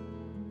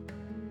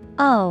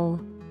 O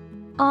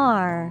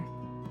R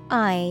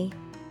I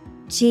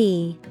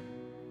G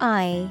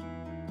I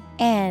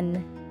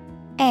N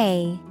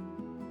A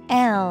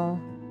L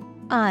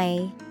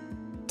I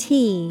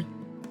T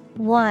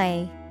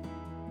Y.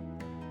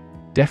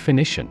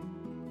 Definition: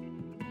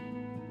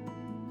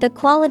 The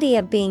quality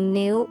of being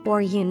new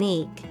or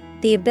unique,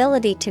 the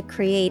ability to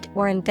create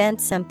or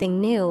invent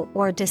something new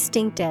or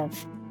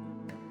distinctive.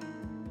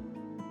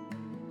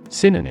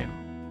 Synonym: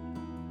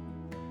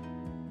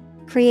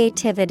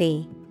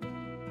 Creativity,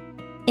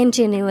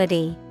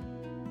 ingenuity,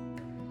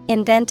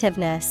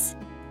 inventiveness.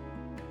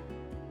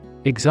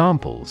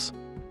 Examples: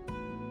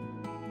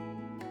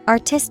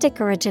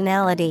 Artistic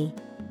originality,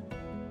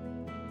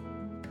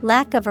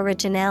 lack of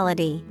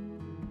originality.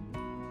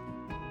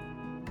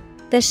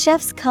 The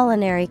chef's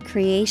culinary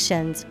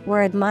creations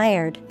were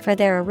admired for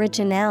their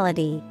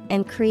originality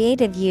and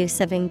creative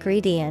use of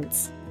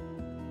ingredients.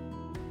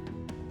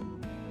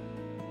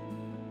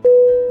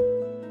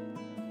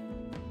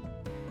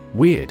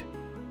 Weird.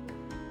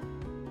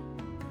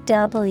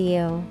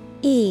 W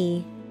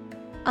E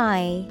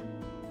I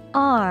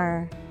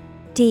R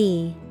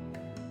D.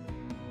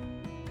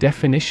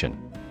 Definition: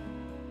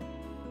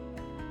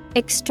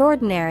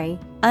 extraordinary,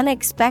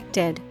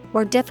 unexpected,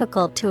 or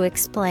difficult to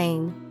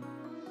explain.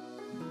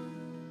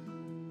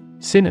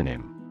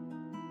 Synonym: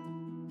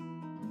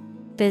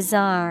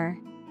 Bizarre,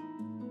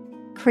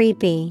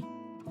 creepy,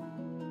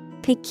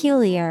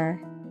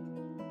 peculiar.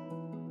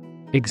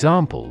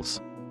 Examples: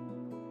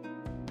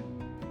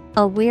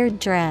 A weird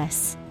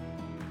dress.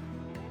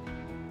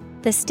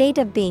 The state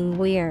of being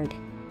weird.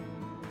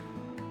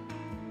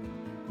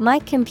 My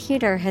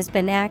computer has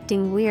been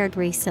acting weird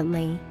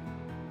recently.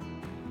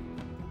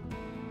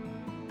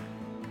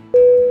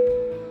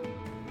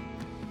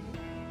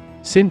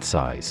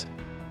 Synthesize.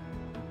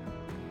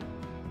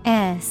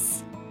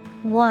 S-Y-N-T-H-E-S-I-Z-E.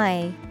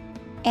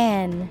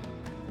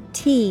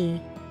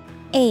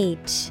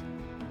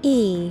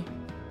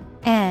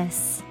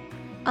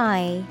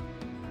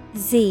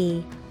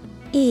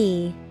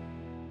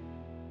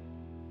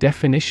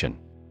 Definition: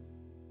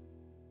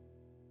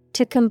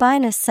 To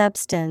combine a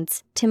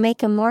substance to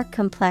make a more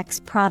complex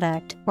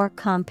product or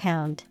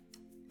compound.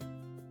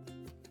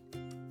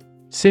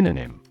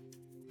 Synonym: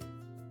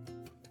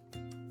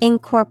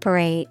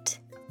 Incorporate,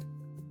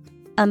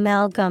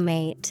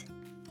 amalgamate.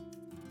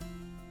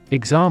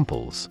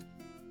 Examples: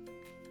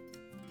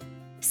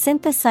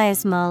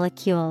 Synthesize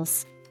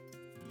molecules.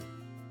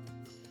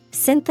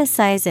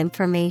 Synthesize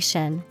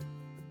information.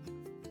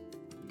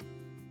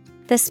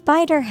 The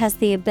spider has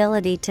the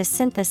ability to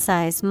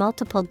synthesize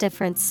multiple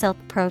different silk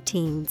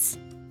proteins.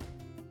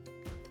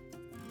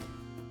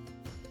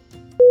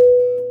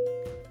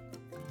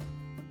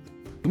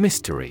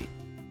 Mystery.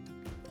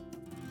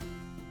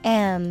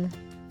 M-Y-S-T-E-R-Y.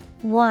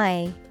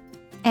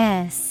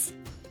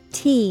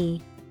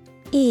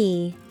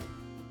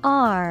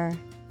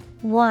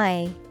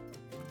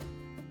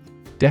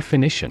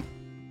 Definition: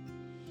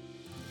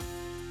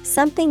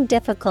 Something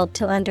difficult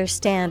to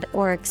understand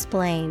or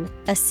explain,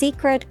 a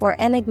secret or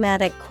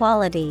enigmatic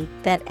quality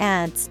that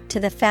adds to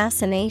the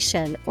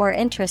fascination or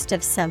interest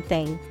of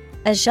something.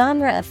 A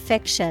genre of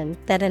fiction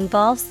that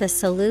involves the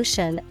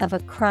solution of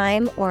a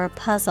crime or a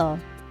puzzle.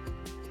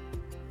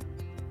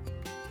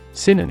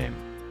 Synonym: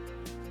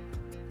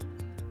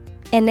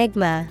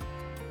 Enigma,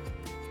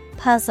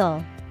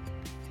 puzzle,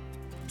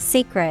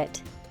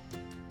 secret.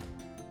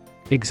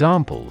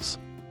 Examples: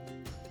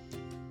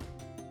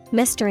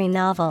 Mystery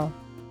novel.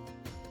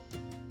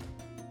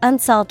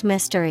 Unsolved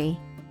mystery.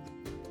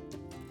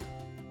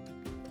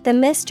 The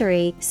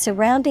mystery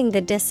surrounding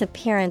the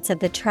disappearance of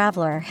the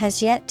traveler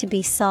has yet to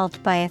be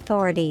solved by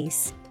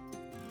authorities.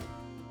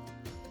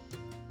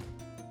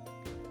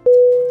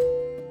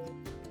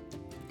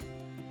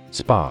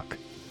 Spark.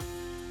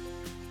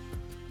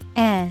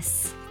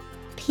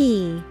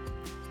 S-P-A-R-K.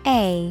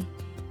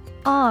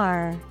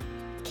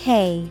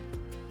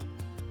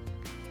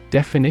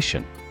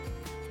 Definition: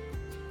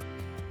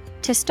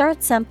 To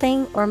start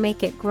something or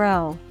make it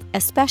grow,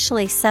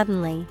 especially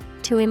suddenly,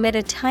 to emit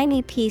a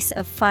tiny piece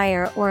of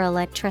fire or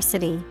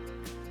electricity.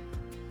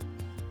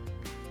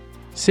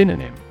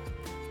 Synonym: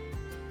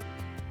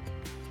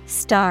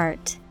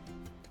 Start,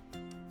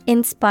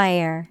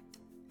 inspire,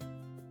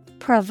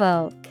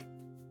 provoke.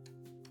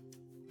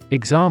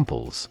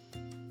 Examples: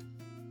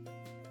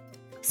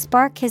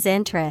 Spark his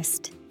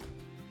interest.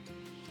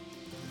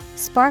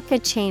 Spark a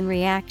chain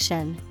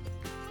reaction.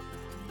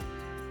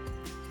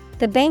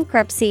 The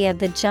bankruptcy of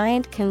the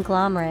giant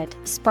conglomerate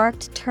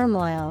sparked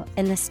turmoil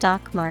in the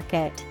stock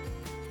market.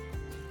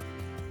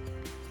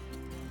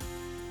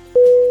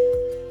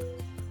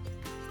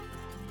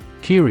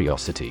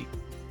 Curiosity.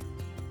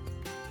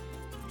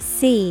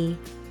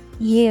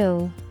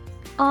 C-U-R-I-O-S-I-T-Y.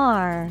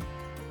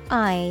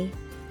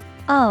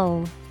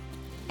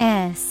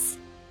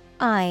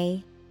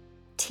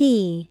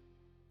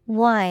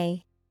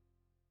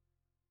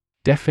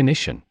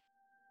 Definition: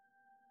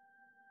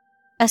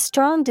 A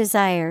strong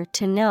desire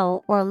to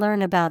know or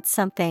learn about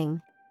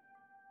something.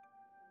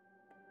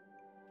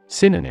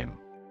 Synonym: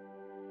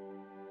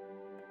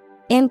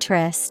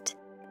 Interest,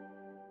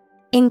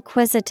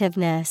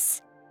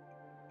 inquisitiveness,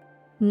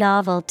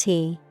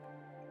 novelty.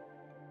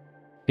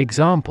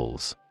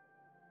 Examples: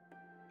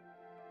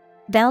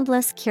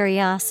 Boundless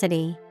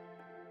curiosity.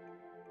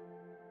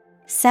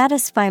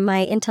 Satisfy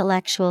my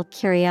intellectual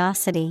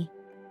curiosity.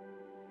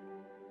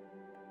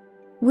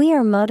 We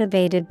are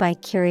motivated by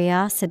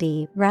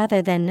curiosity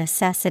rather than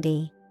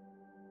necessity.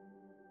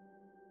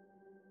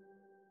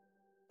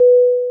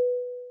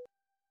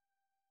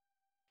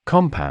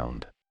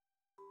 Compound.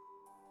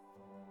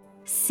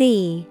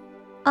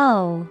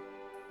 C-O-M-P-O-U-N-D.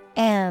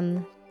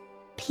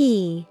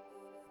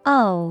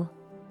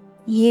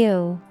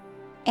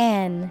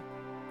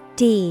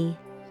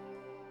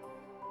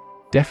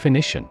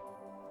 Definition: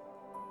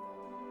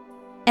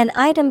 An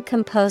item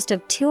composed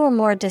of two or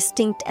more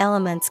distinct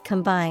elements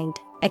combined,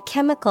 a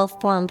chemical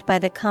formed by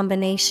the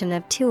combination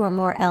of two or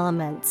more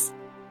elements.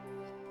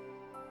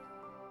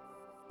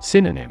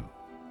 Synonym: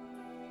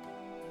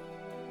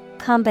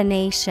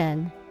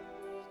 Combination,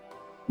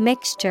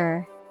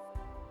 mixture,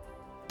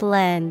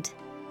 blend.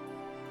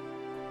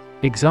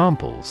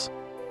 Examples: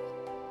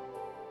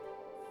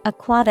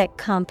 Aquatic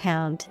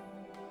compound.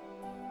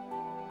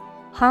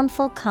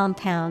 Harmful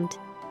compound.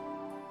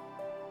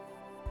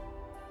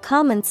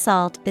 Common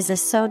salt is a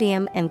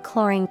sodium and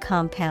chlorine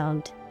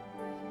compound.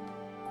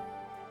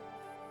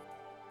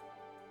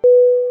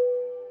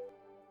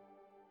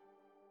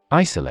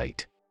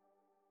 Isolate.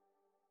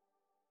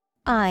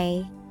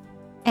 I-S-O-L-A-T-E.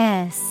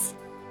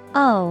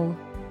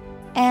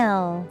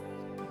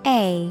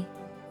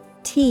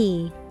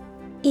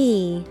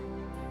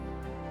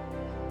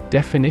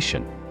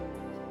 Definition.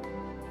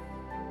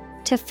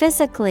 To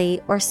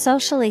physically or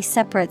socially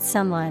separate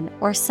someone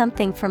or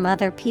something from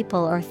other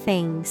people or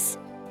things.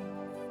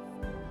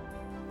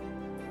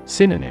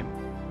 Synonym.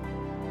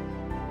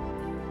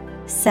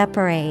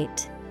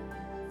 Separate,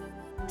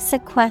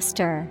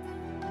 sequester,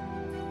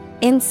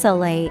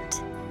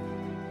 insulate.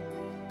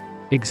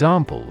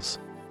 Examples.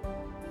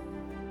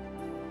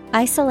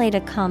 Isolate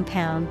a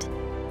compound.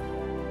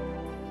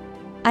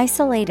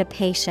 Isolate a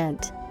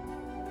patient.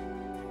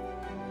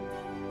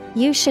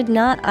 You should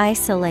not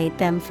isolate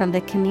them from the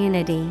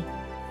community.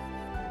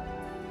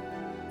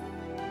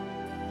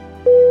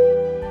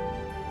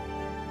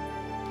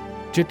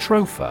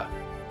 Jatropha.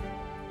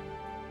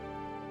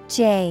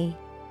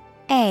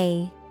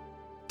 J-A-T-R-O-P-H-A.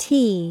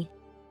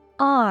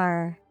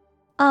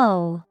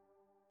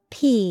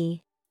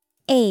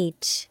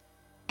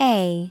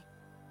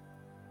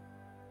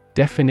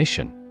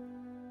 Definition.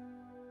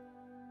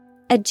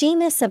 A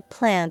genus of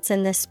plants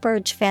in the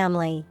spurge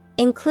family,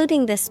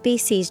 including the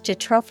species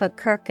Jatropha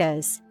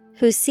curcas,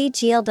 whose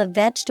seeds yield a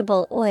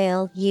vegetable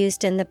oil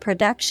used in the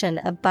production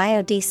of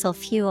biodiesel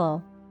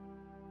fuel.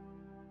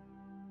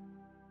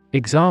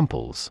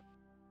 Examples.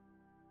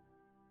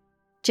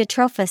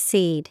 Jatropha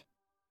seed.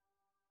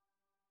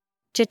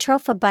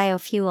 Jatropha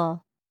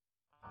biofuel.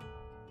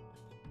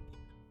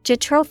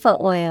 Jatropha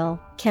oil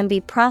can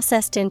be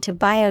processed into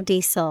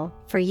biodiesel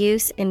for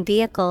use in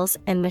vehicles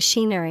and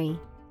machinery.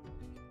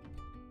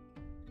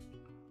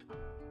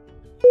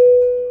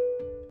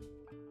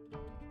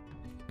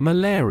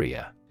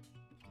 Malaria.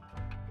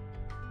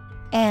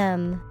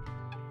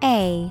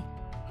 M-A-L-A-R-I-A.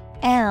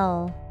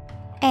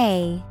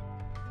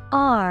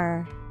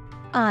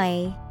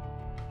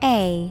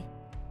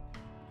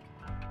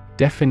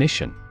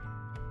 Definition.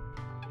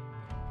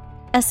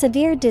 A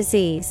severe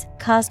disease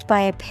caused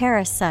by a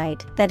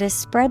parasite that is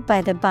spread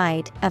by the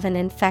bite of an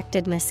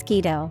infected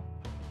mosquito.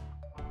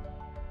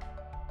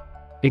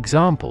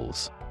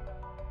 Examples.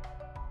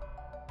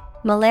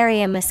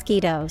 Malaria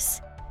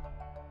mosquitoes.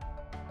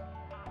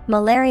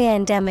 Malaria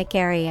endemic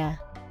area.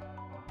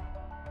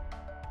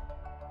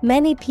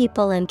 Many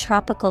people in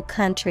tropical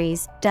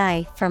countries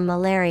die from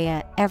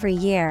malaria every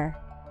year.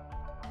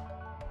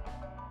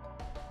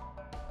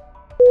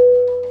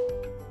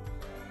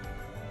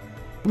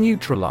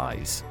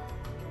 Neutralize.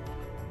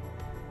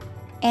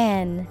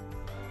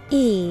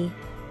 N-E-U-T-R-A-L-I-Z-E.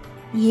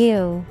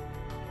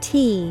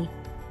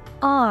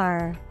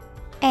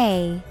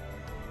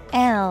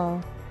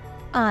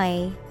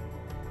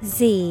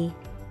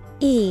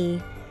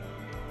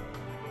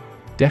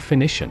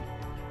 Definition.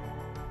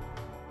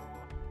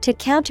 To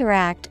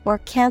counteract or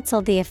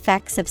cancel the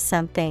effects of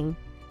something,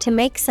 to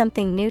make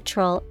something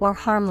neutral or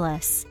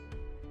harmless.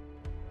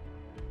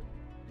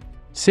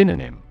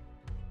 Synonym.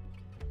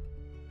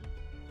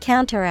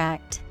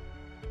 Counteract,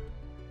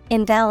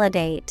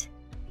 invalidate,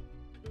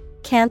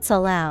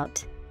 cancel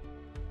out.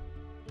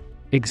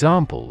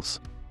 Examples.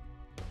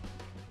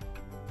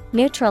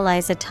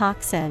 Neutralize a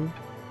toxin.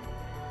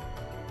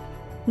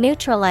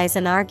 Neutralize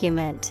an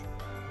argument.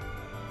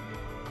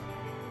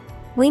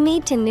 We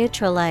need to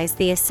neutralize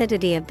the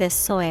acidity of this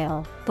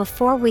soil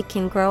before we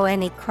can grow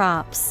any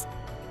crops.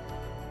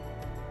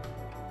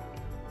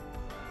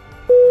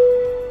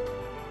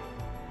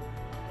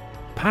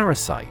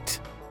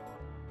 Parasite.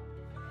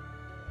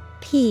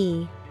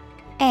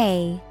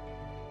 P-A-R-A-S-I-T-E.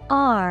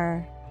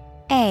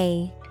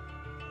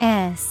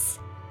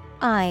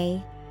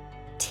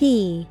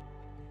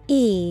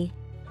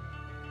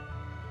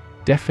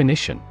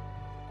 Definition.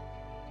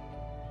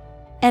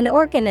 An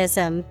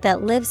organism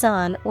that lives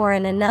on or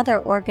in another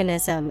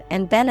organism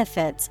and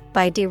benefits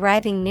by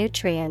deriving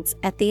nutrients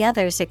at the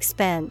other's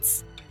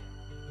expense.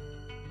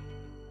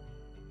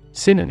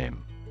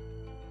 Synonym.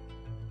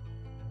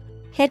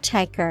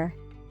 Hitchhiker,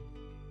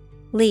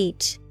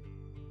 leech,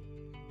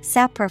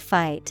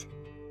 saprophyte.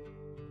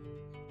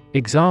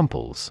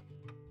 Examples.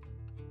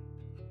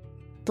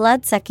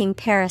 Blood-sucking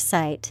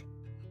parasite.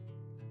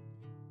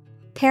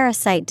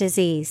 Parasite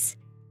disease.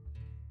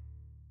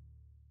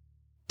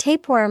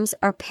 Tapeworms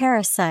are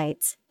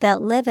parasites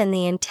that live in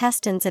the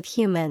intestines of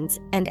humans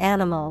and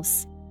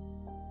animals.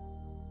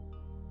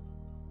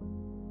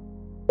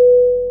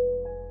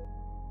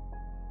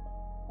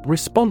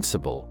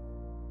 Responsible.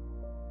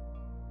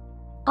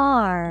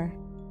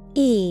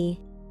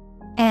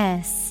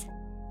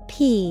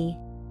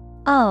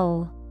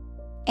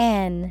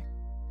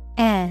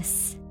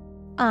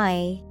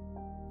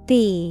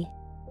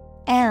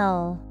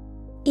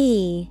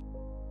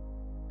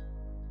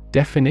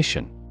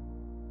 Definition.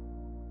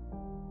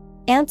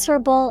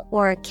 Answerable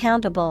or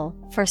accountable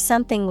for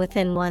something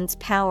within one's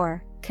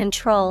power,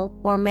 control,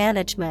 or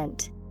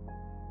management.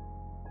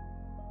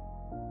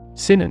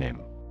 Synonym.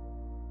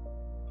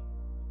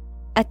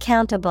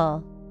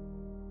 Accountable,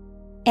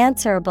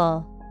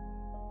 Answerable.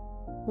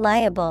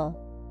 Liable.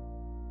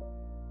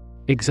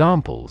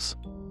 Examples: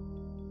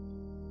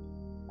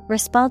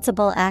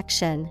 Responsible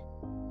action.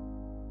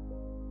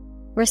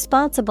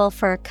 Responsible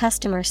for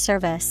customer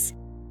service.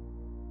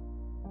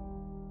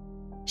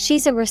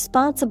 She's a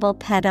responsible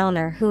pet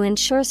owner who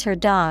ensures her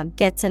dog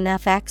gets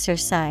enough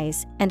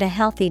exercise and a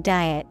healthy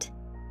diet.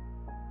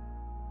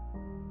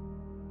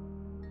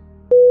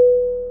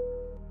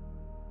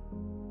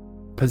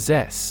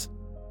 Possess.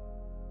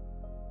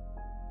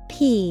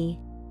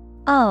 P-O-S-S-E-S-S.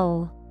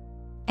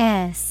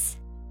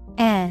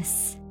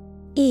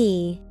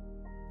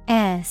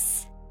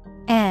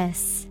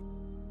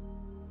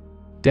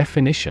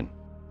 Definition: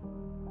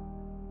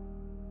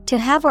 To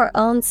have or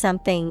own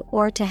something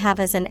or to have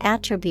as an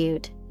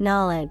attribute,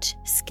 knowledge,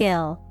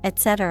 skill,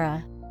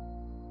 etc.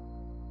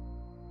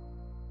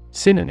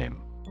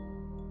 Synonym: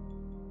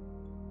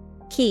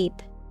 Keep,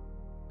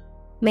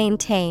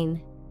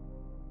 maintain,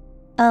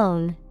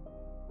 own.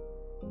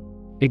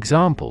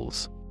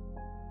 Examples: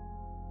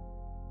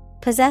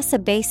 Possess a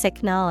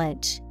basic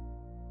knowledge.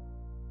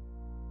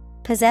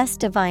 Possess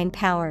divine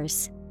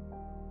powers.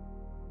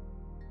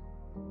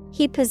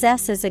 He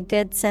possesses a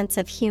good sense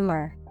of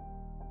humor.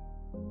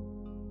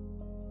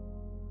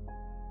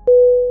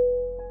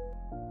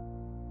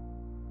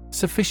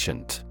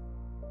 Sufficient.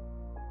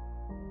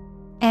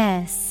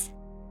 S-U-F-F-I-C-I-E-N-T.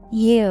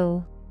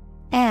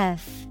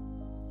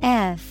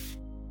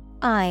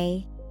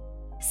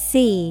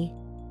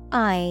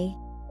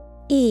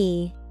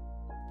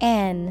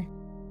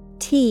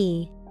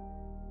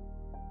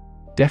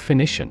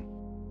 Definition: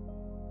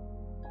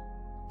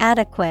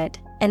 Adequate,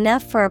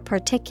 enough for a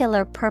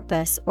particular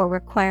purpose or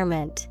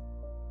requirement.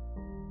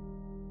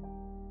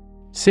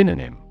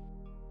 Synonym: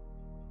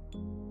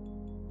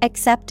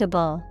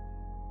 Acceptable,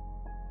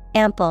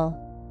 ample,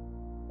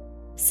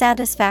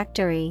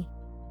 satisfactory.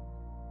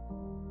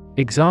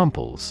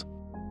 Examples: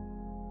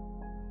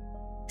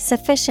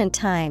 Sufficient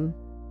time.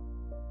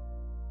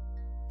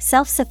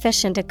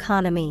 Self-sufficient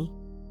economy.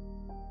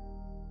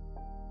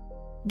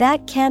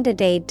 That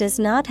candidate does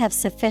not have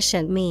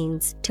sufficient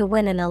means to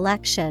win an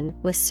election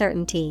with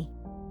certainty.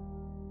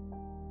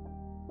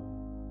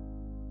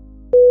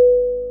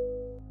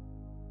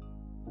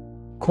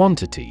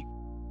 Quantity.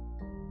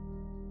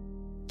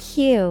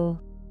 Q-U-A-N-T-I-T-Y.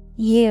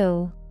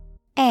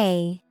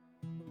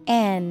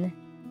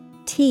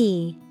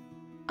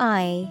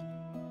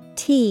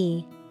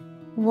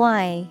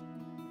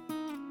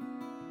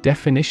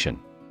 Definition: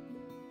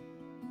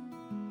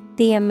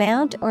 The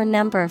amount or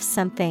number of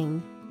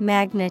something,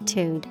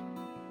 magnitude.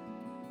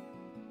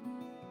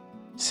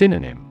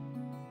 Synonym: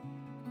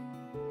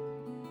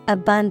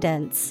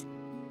 Abundance,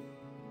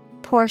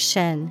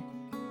 portion,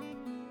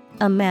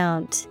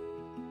 amount.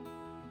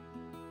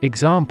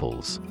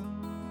 Examples: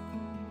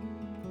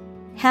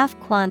 Half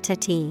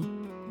quantity,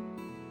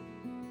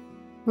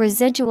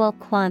 residual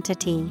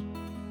quantity.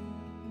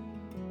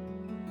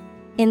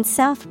 In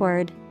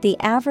southward, the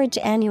average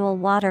annual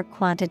water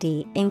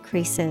quantity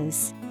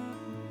increases.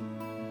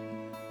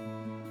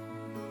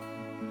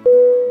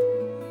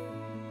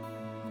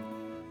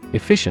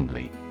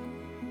 Efficiently.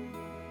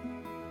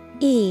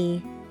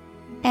 E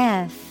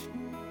F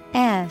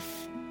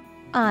F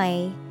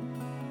I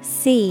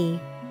C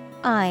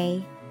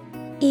I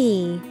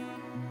E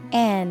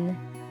N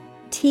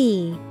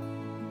T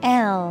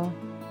L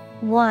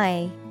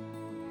Y.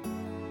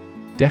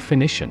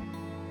 Definition: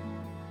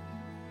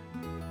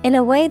 In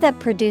a way that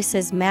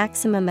produces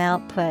maximum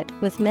output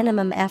with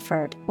minimum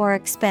effort or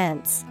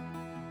expense.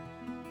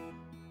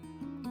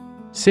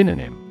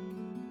 Synonym: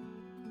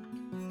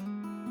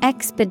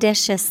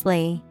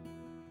 Expeditiously,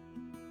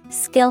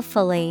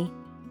 skillfully,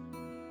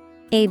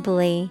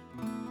 ably.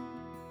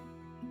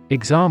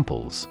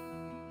 Examples: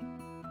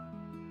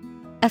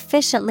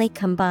 Efficiently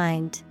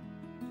combined.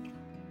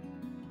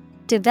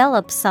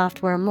 Develop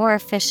software more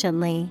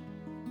efficiently.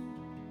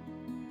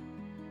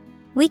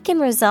 We can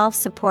resolve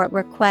support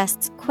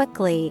requests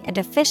quickly and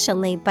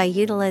efficiently by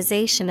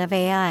utilization of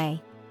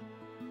AI.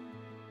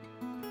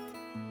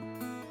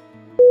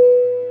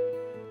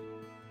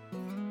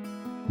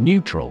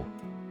 Neutral.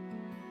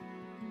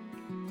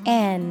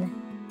 N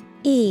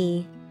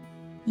E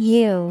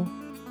U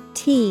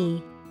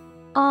T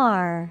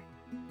R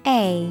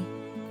A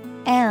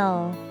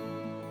L.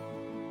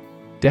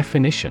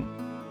 Definition: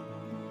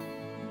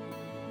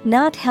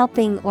 Not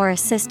helping or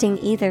assisting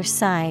either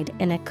side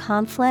in a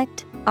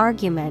conflict,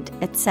 argument,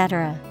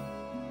 etc.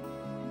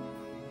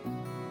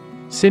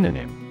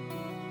 Synonym: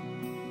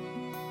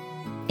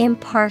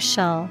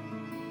 Impartial,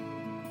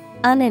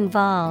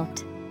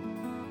 uninvolved,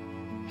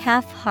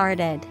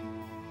 half-hearted.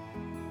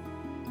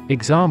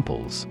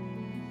 Examples: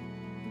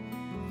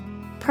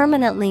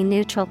 Permanently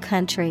neutral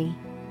country.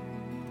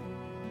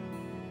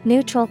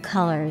 Neutral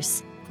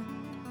colors.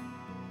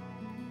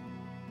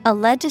 A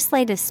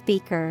legislative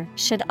speaker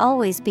should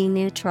always be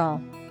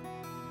neutral.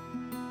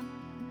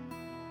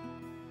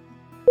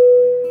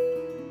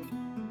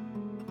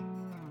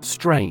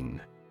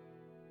 Strain.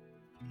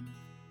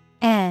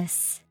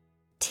 S-T-R-A-I-N.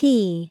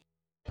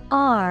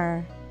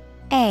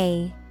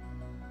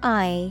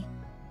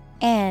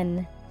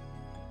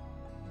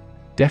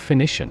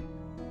 Definition: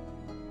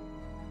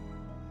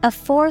 a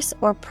force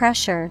or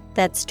pressure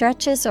that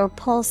stretches or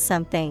pulls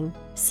something,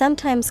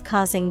 sometimes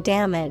causing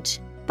damage.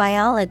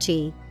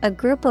 Biology, a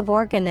group of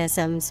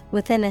organisms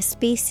within a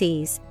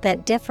species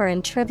that differ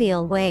in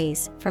trivial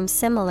ways from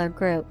similar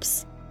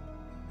groups.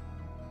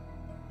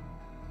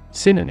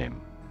 Synonym: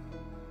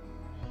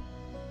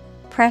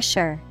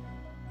 Pressure,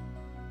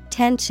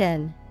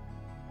 tension,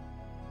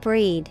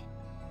 breed.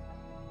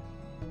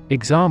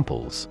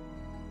 Examples: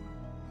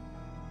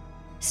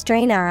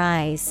 Strain our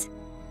eyes.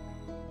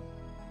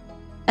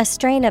 A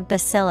strain of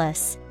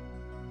bacillus.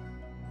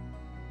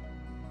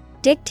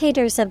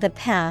 Dictators of the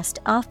past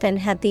often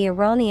had the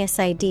erroneous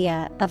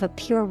idea of a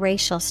pure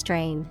racial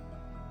strain.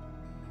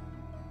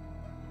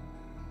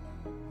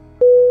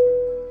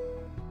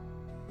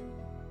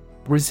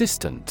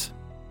 Resistant.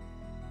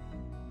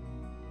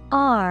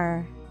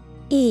 RESISTANT.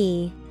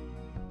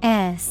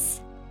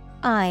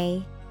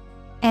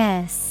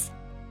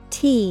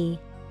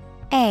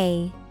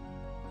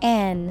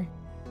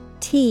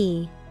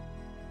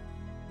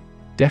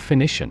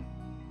 Definition: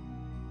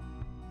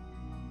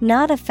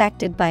 not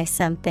affected by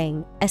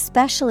something,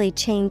 especially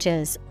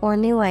changes or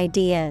new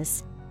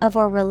ideas, of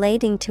or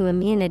relating to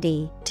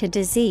immunity to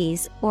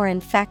disease or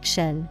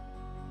infection.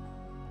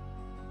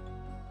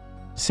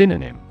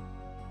 Synonym: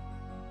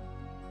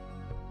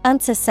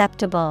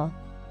 unsusceptible,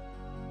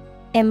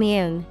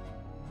 immune,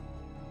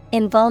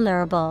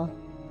 invulnerable.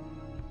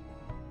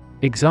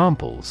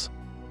 Examples: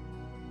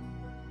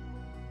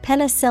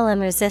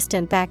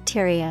 penicillin-resistant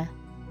bacteria.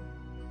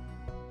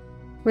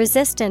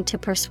 Resistant to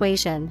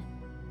persuasion.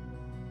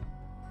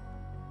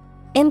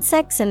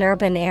 Insects in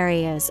urban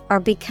areas are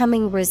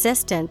becoming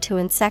resistant to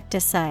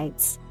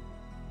insecticides.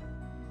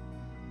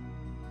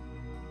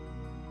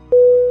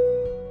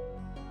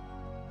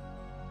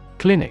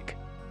 Clinic.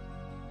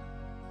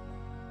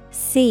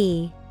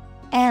 CLINIC.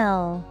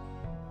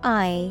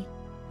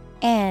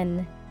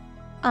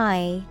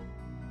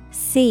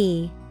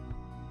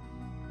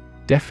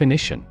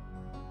 Definition: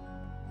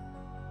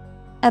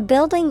 a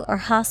building or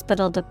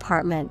hospital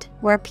department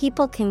where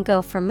people can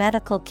go for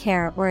medical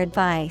care or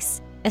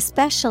advice,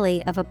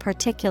 especially of a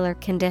particular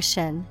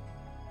condition.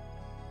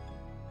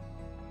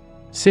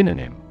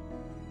 Synonym: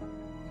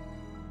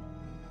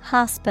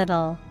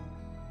 hospital,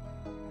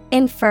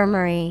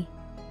 infirmary.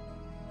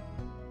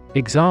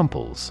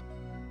 Examples: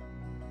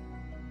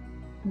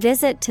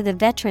 visit to the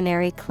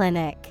veterinary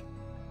clinic.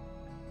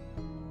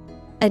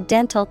 A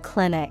dental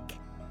clinic.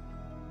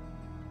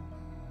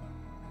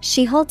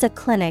 She holds a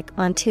clinic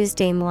on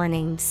Tuesday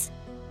mornings.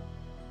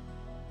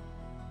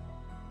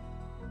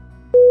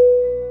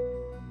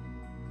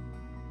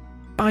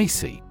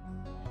 Icy.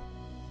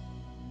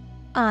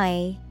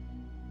 ICY.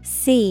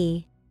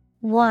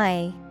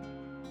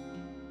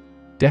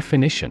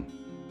 Definition: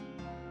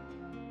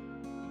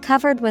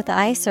 covered with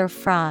ice or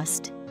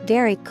frost,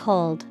 very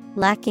cold,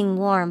 lacking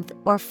warmth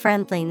or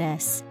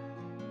friendliness.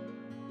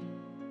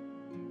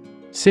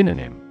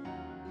 Synonym: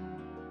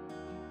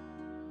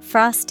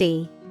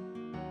 frosty,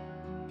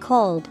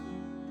 cold,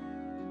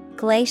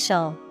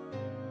 glacial.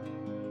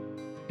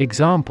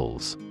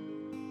 Examples: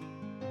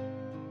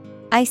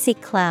 icy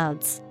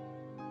clouds.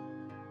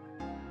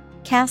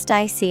 Cast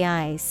icy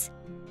eyes.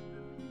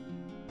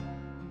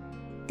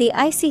 The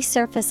icy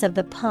surface of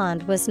the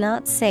pond was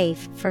not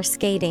safe for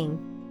skating.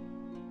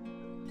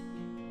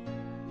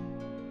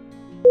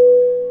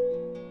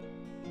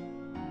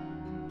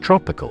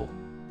 Tropical.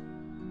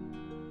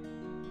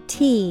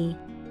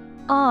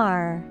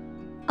 TROPICAL.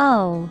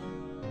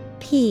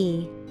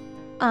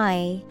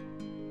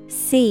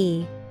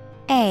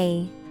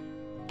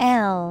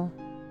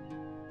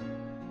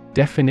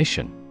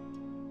 Definition: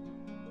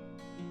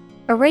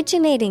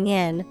 originating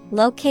in,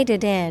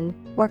 located in,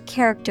 or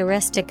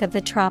characteristic of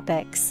the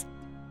tropics.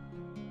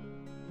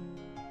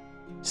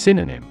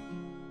 Synonym: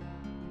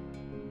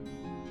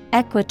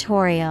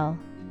 equatorial,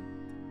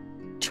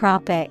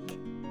 tropic.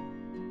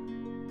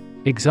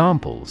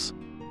 Examples: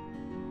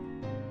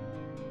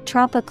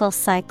 tropical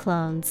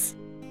cyclones.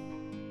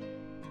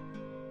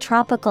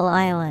 Tropical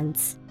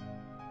islands.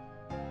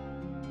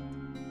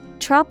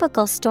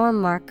 Tropical storm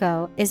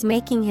Marco is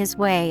making his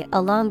way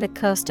along the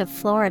coast of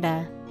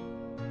Florida.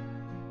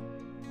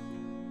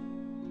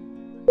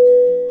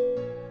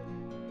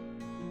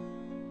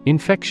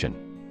 Infection.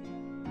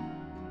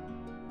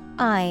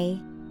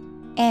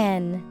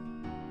 INFECTION.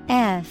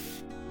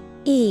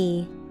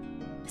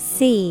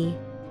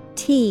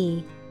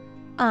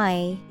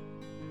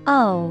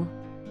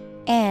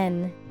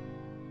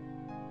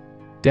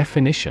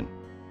 Definition: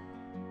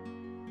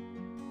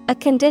 a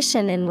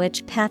condition in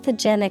which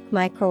pathogenic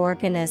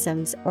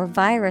microorganisms or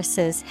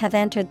viruses have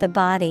entered the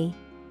body.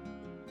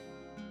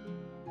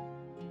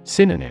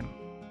 Synonym: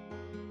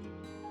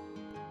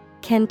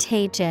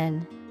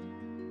 contagion,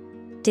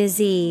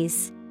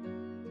 disease,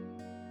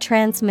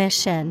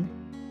 transmission.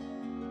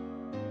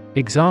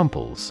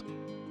 Examples: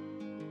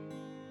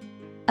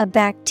 a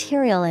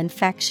bacterial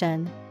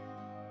infection.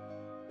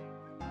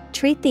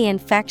 Treat the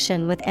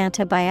infection with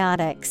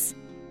antibiotics.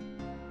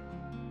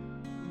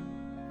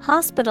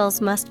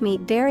 Hospitals must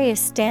meet various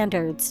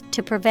standards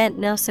to prevent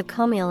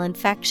nosocomial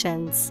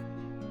infections.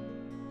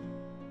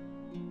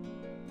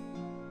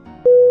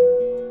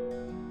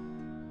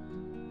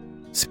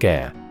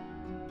 Scare.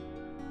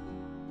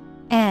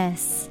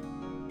 S-C-A-R-E.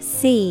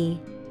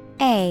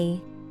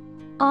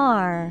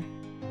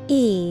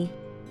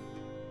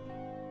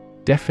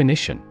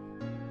 Definition: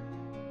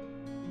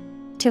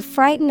 to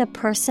frighten a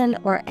person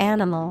or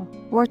animal,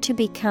 or to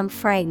become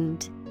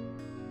frightened.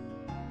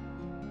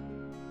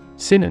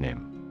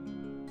 Synonym: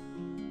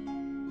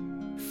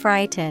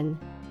 Frighten,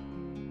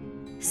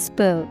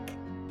 spook,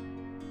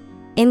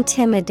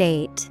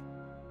 intimidate.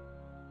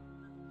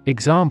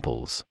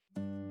 Examples: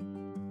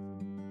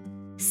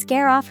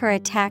 scare off her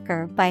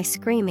attacker by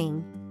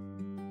screaming.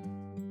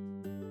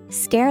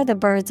 Scare the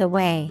birds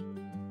away.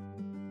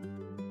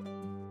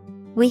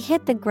 We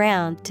hit the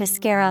ground to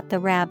scare out the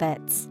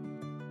rabbits.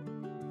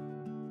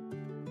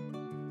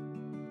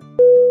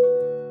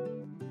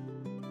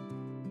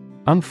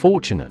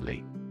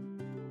 Unfortunately.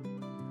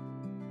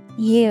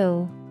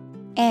 Unfortunately.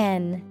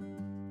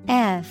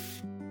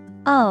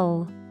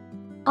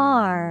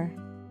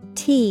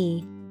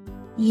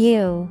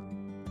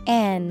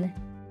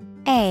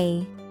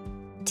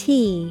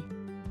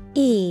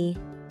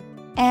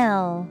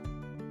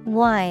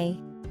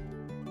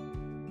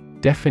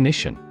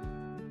 Definition: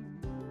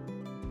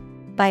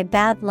 by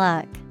bad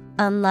luck,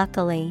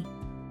 unluckily.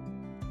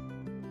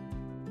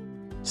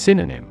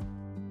 Synonym: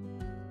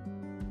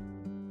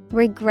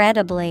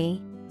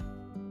 regrettably,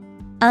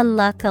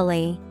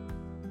 unluckily,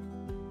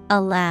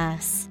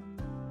 alas.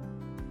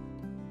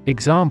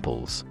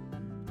 Examples: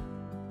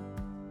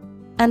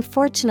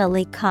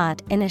 unfortunately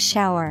caught in a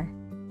shower.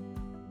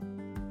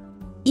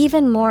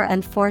 Even more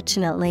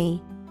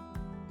unfortunately.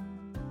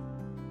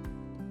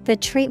 The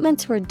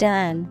treatments were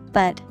done,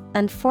 but,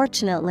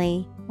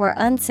 unfortunately, were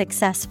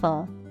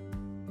unsuccessful.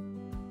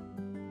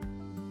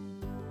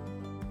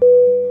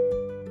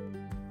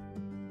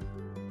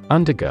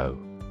 Undergo.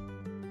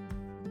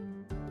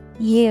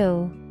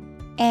 U-N-D-E-R-G-O.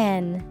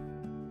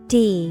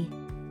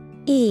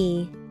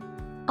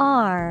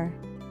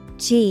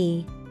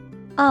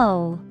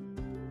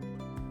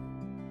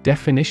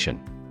 Definition: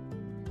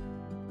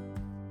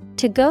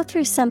 to go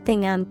through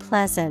something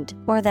unpleasant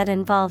or that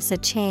involves a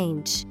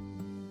change.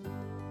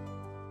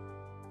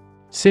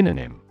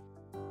 Synonym: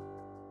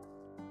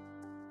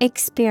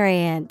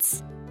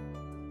 experience,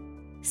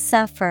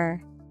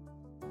 suffer,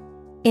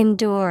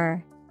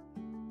 endure.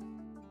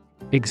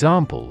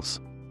 Examples: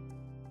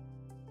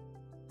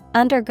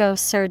 undergo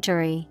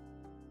surgery.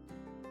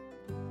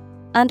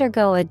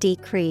 Undergo a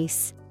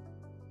decrease.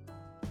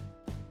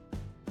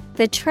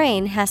 The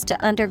train has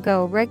to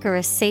undergo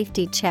rigorous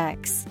safety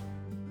checks.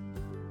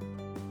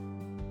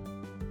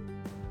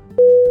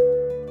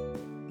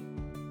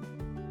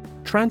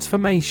 Transformation.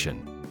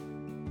 Transformation.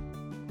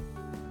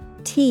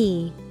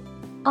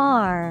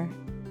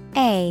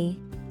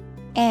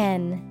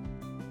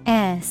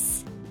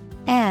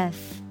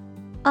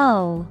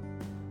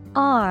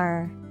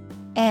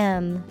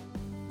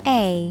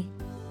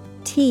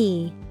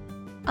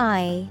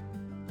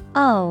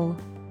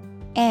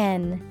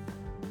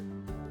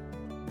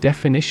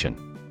 Definition: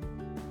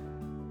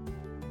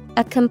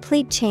 a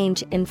complete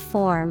change in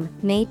form,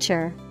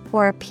 nature,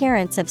 or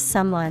appearance of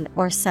someone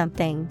or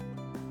something.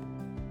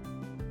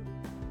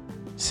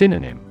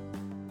 Synonym: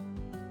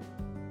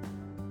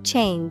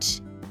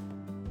 change,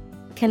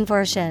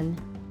 conversion,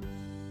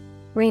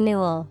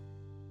 renewal.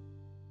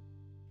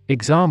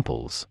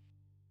 Examples: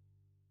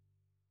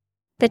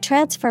 the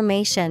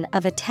transformation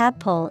of a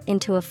tadpole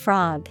into a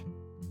frog.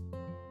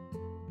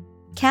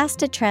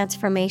 Cast a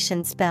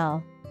transformation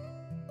spell.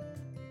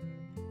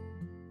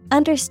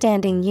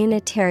 Understanding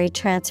unitary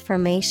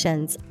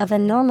transformations of a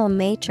normal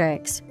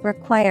matrix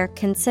require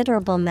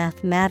considerable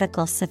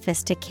mathematical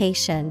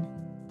sophistication.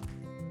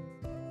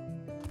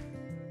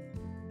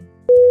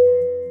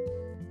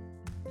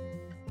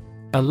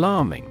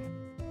 Alarming.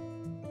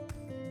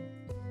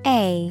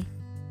 A-L-A-R-M-I-N-G.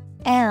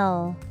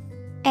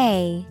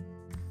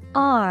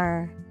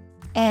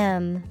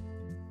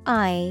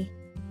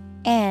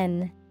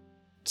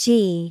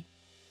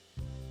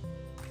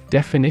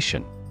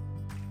 Definition: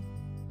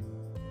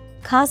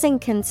 causing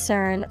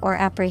concern or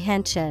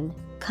apprehension,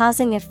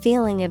 causing a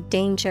feeling of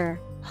danger,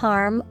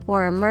 harm,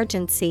 or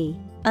emergency,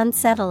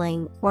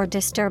 unsettling or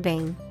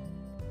disturbing.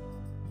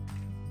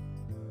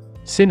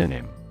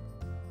 Synonym: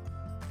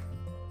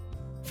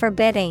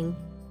 forbidding,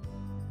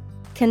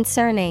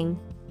 concerning,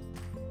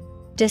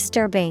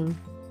 disturbing.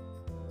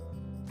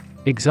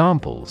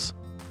 Examples: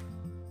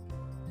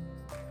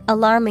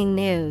 alarming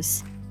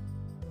news.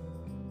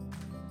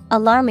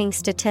 Alarming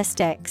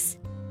statistics.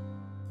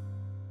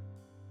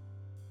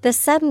 The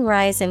sudden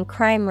rise in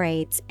crime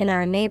rates in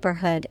our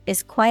neighborhood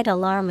is quite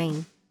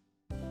alarming.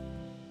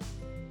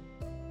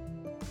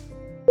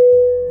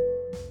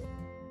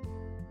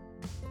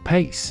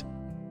 Pace.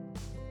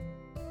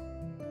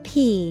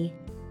 P-A-C-E.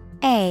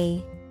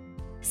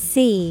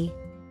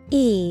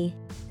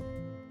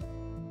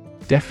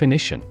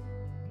 Definition: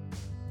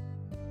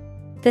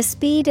 the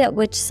speed at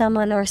which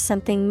someone or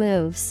something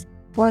moves,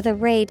 or the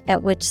rate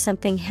at which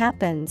something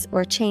happens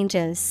or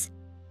changes.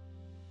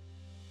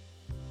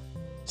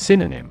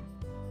 Synonym: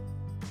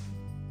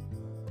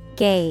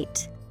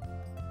 Gait,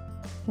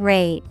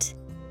 rate,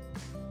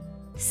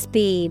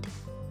 speed.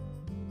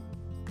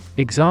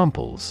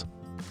 Examples: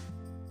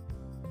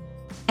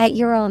 At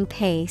your own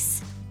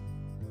pace.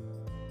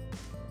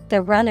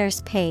 The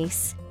runner's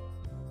pace.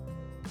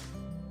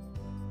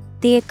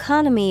 The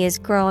economy is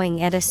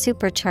growing at a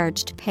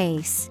supercharged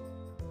pace.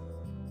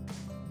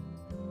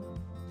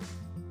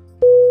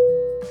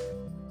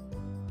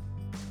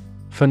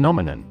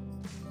 Phenomenon.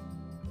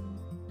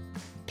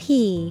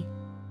 P-H-E-N-O-M-E-N.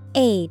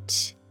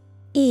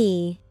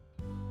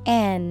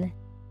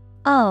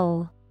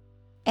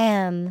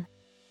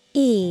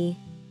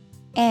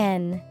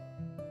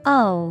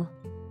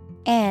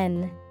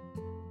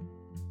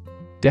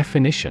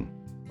 Definition: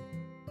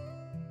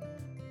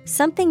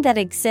 Something that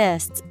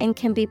exists and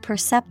can be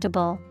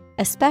perceptible,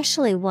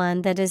 especially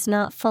one that is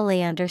not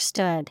fully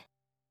understood.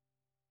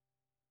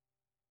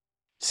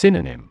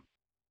 Synonym: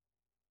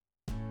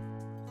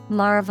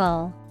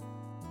 Marvel,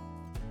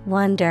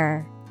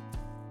 wonder,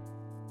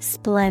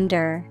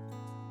 splendor.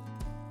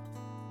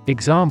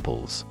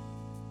 Examples: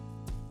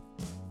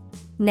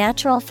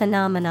 Natural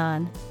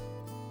phenomenon.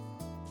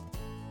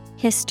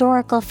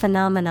 Historical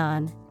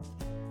phenomenon.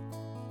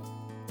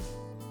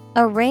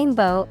 A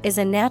rainbow is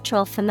a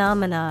natural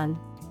phenomenon.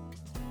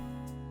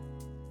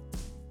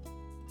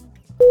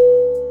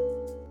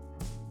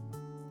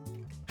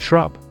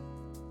 Shrub.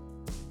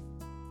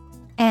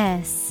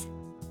 S-H-R-U-B.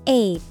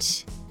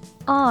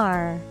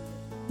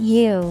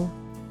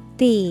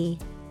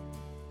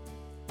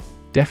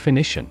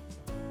 Definition: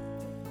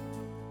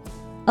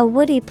 A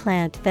woody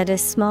plant that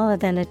is smaller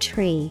than a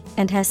tree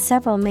and has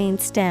several main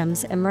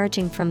stems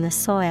emerging from the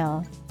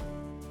soil.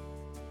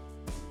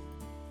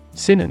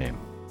 Synonym: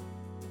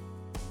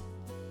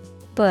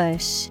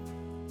 Bush,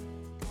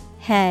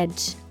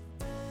 hedge,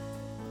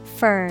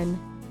 fern.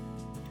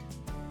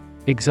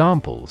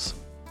 Examples: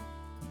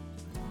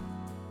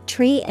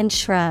 Tree and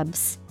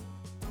shrubs.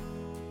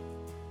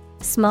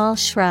 Small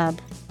shrub.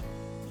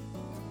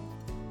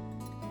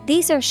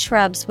 These are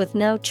shrubs with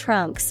no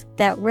trunks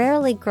that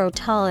rarely grow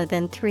taller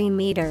than 3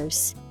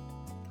 meters.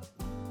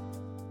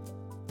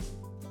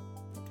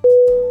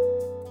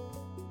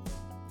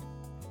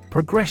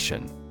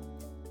 Progression.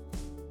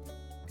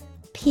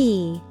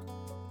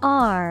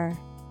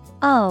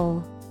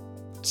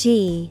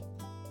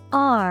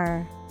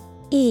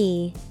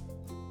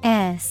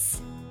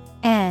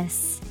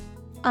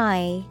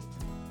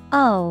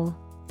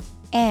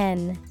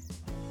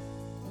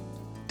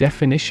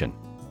 Definition: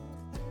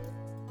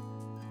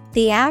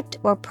 The act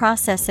or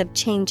process of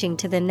changing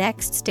to the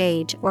next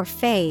stage or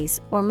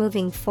phase or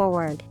moving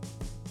forward.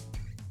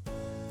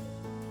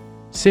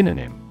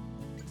 Synonym: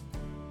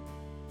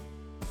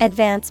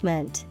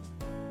 Advancement,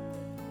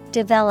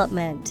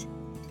 development,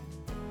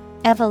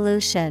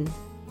 evolution.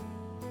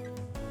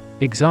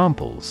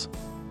 Examples: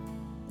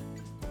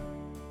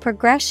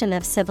 Progression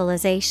of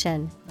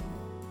civilization.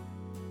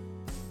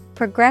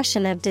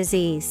 Progression of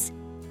disease.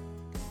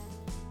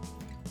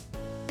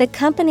 The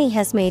company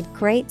has made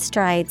great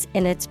strides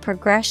in its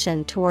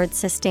progression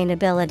towards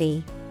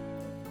sustainability.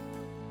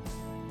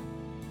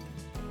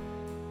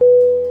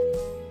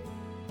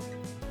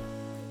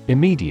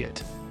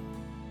 Immediate.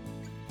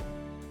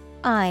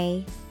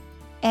 I-M-M-E-D-I-A-T-E.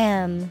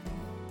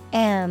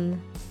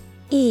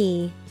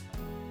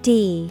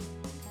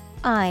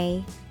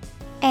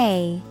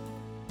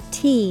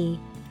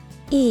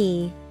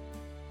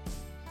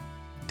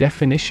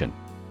 Definition: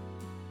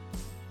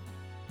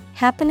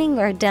 Happening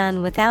or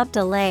done without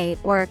delay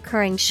or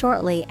occurring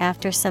shortly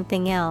after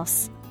something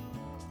else.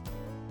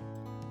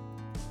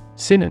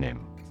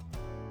 Synonym: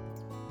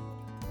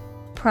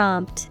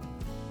 Prompt,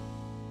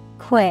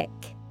 quick,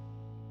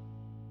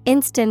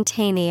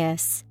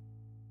 instantaneous.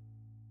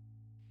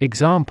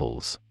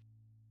 Examples: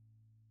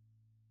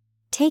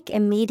 Take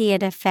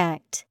immediate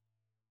effect.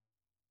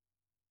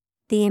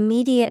 The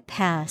immediate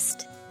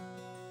past.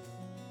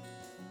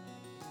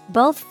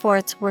 Both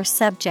forts were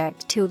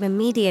subject to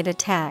immediate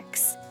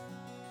attacks.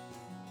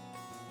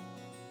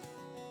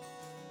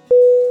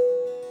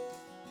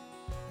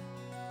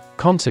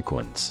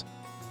 Consequence.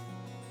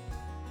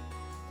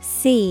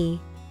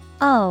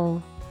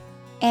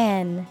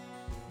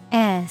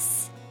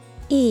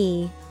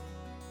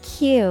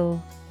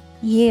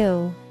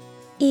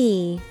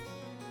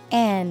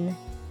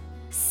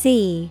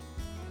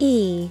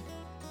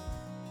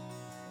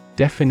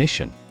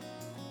 Definition: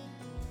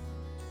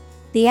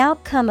 The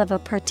outcome of a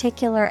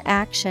particular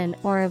action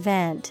or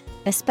event,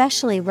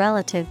 especially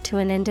relative to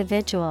an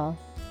individual.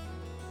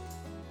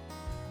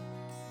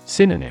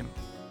 Synonym: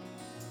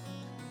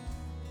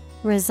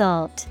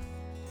 Result,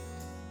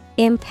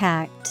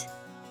 impact,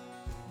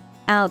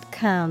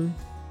 outcome.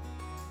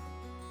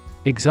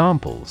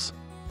 Examples: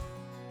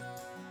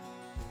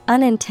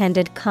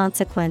 Unintended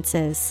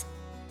consequences.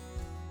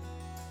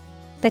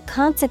 The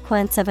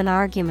consequence of an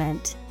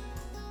argument.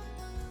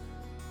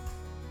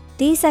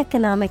 These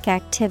economic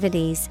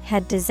activities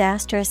had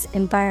disastrous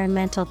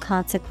environmental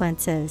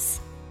consequences.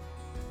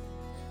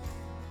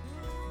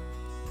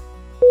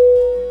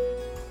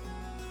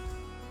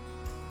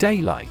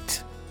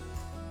 Daylight.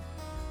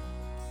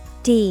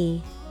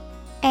 DAYLIGHT.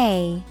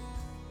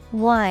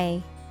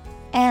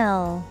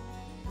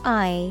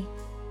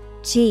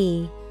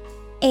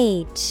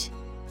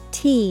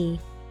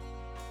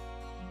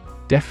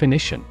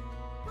 Definition: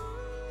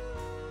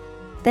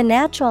 the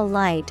natural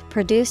light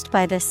produced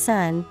by the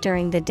sun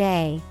during the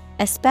day,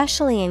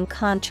 especially in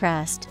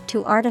contrast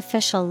to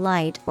artificial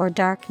light or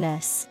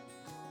darkness.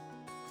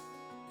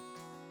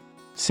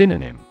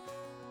 Synonym: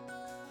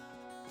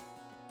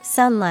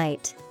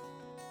 Sunlight,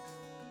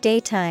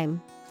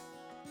 daytime,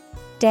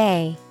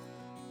 day.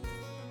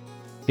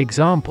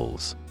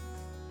 Examples: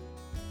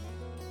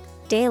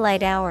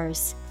 Daylight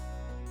hours,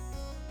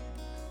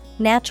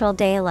 natural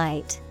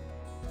daylight.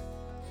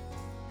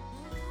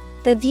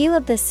 The view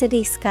of the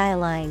city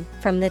skyline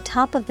from the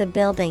top of the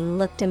building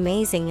looked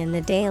amazing in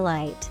the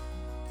daylight.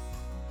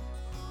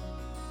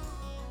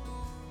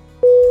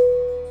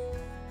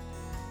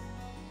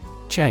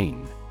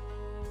 Chain.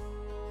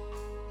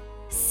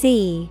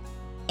 CHAIN.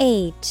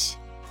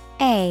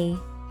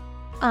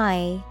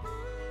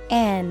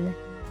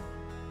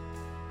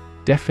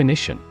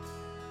 Definition: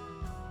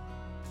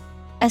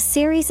 a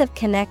series of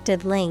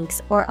connected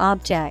links or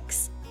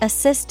objects, a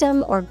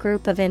system or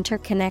group of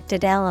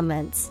interconnected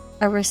elements,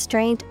 a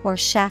restraint or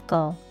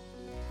shackle.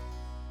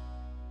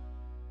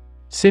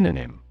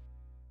 Synonym: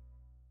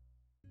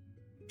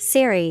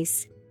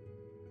 Series,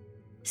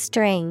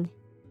 string,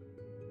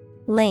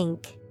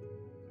 link.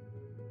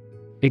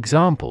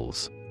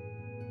 Examples: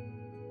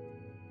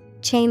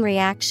 Chain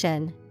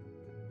reaction,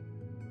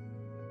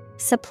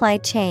 supply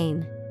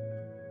chain.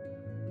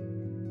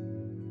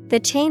 The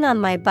chain on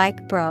my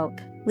bike broke,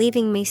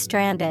 leaving me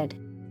stranded.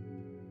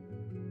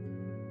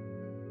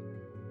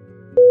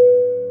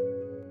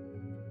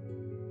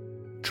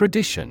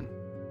 Tradition.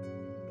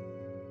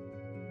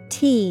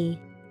 TRADITION.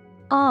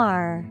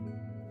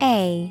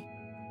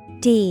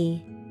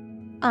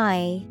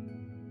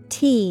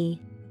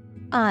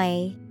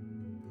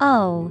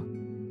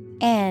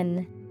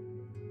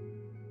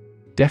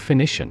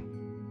 Definition: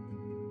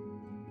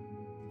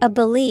 a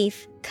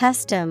belief,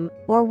 custom,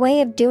 or way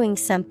of doing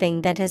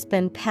something that has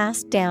been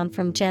passed down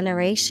from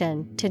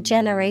generation to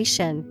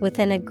generation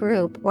within a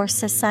group or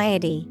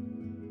society.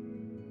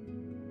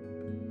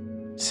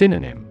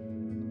 Synonym: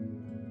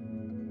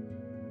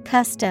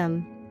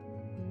 Custom,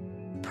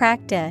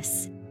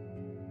 practice,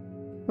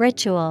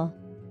 ritual.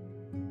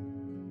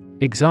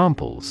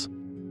 Examples: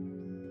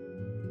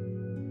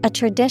 a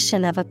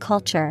tradition of a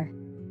culture.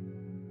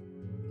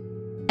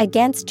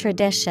 Against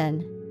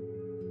tradition.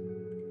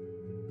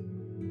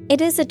 It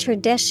is a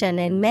tradition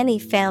in many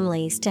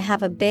families to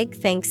have a big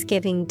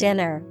Thanksgiving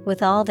dinner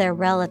with all their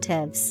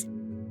relatives.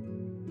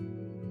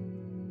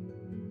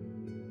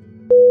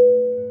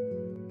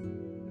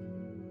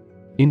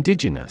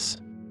 Indigenous.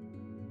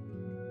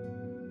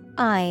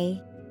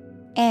 INDIGENOUS.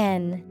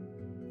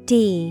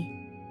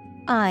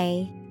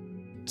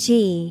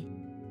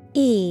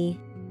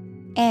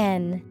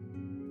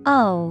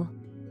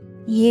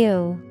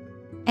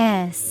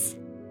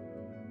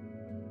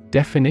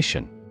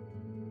 Definition: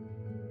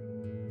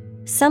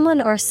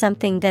 someone or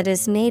something that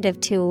is native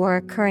to or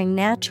occurring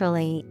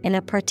naturally in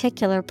a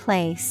particular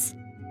place.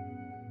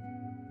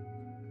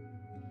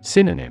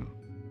 Synonym: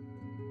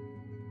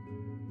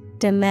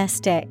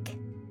 Domestic,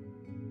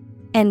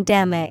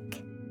 endemic,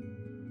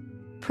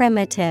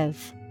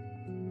 primitive.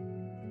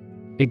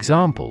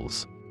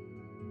 Examples: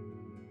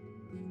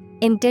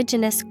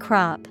 indigenous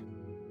crop,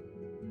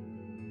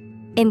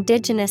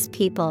 indigenous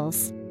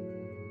peoples.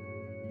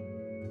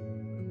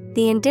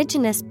 The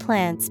indigenous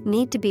plants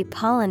need to be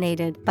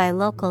pollinated by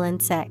local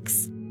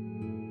insects.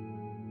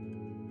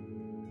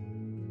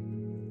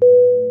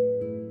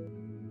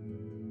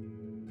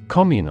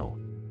 Communal.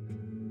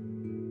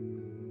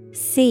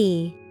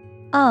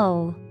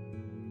 COMMUNAL.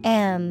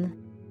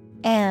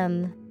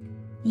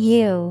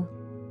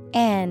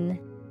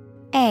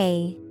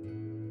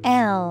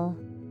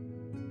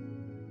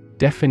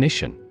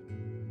 Definition: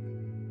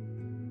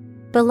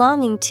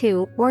 belonging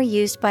to or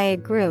used by a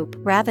group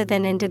rather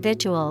than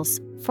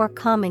individuals, for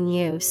common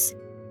use.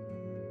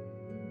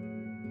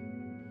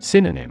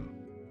 Synonym: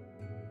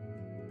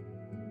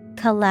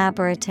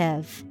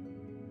 collaborative,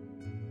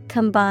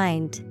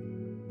 combined,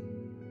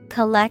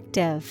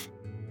 collective.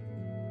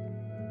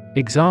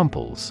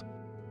 Examples: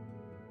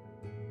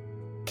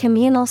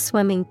 communal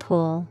swimming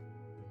pool,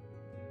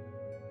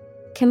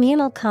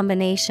 communal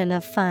combination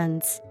of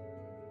funds.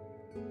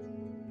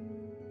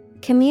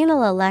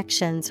 Communal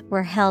elections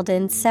were held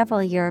in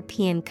several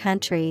European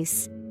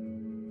countries.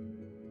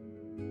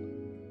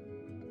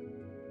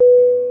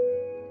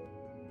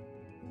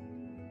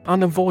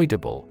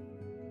 Unavoidable.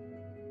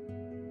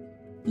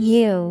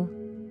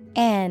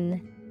 UNAVOIDABLE.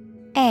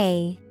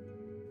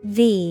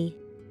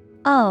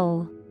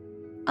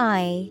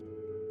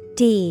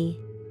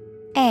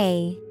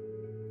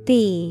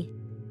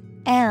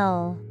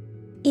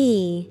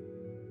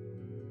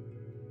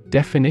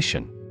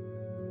 Definition: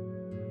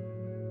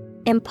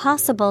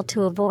 impossible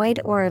to avoid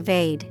or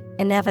evade,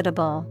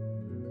 inevitable.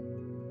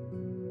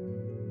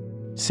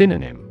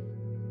 Synonym: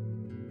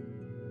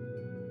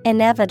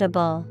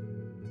 Inevitable.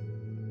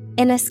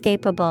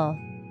 Inescapable.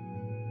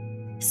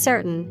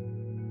 Certain.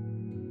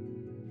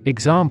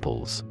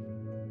 Examples: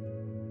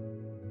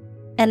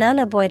 An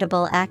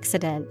unavoidable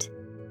accident.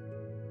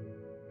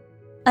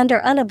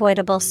 Under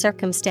unavoidable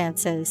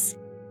circumstances.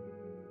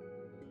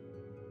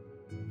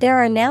 There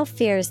are now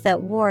fears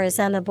that war is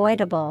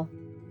unavoidable.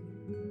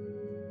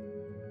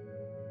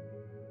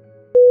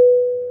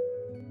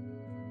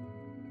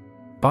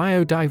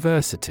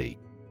 Biodiversity.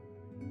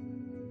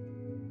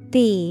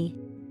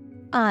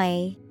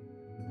 Biodiversity.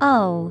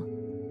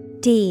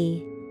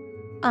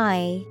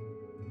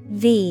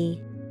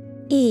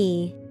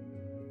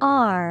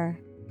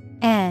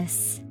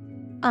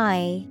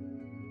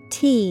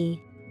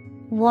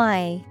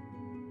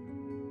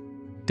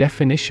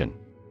 Definition: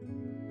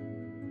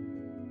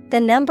 The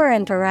number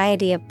and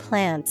variety of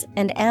plants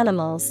and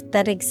animals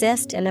that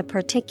exist in a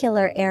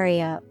particular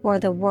area or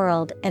the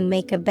world and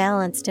make a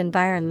balanced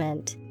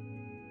environment.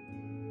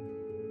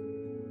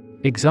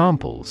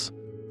 Examples: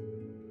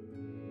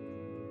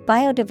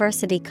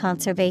 Biodiversity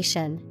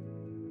conservation.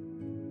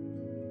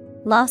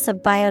 Loss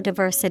of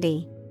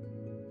biodiversity.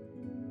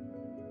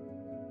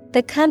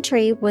 The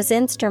country was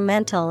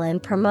instrumental in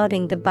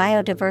promoting the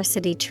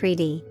Biodiversity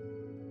Treaty.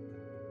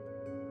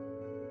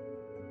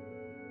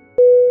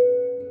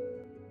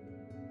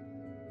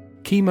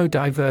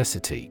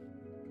 Chemodiversity.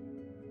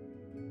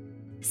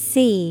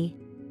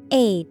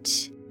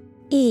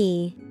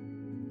 Chemodiversity.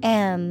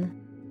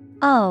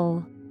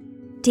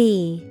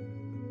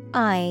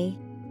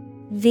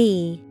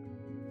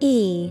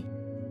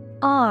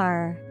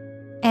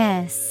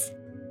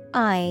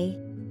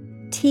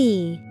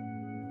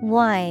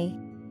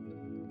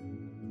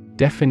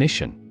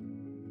 Definition: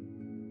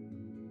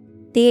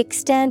 The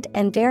extent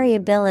and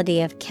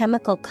variability of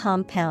chemical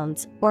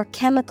compounds or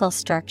chemical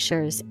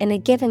structures in a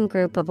given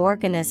group of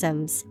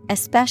organisms,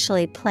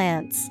 especially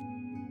plants.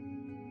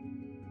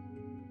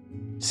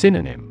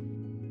 Synonym: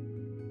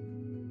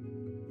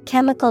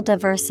 Chemical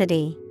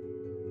diversity.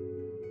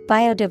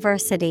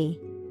 Biodiversity.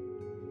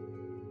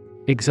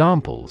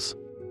 Examples: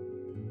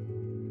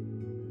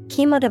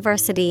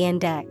 Chemodiversity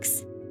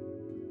index.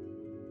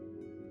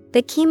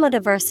 The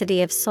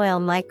chemodiversity of soil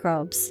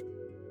microbes.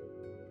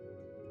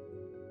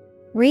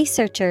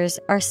 Researchers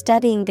are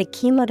studying the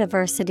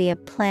chemodiversity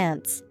of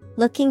plants,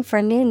 looking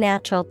for new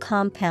natural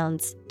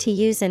compounds to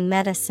use in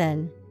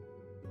medicine.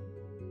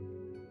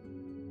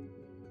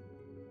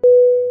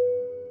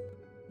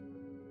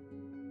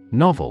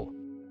 Novel.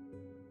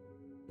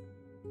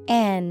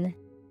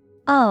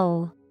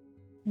 Novel.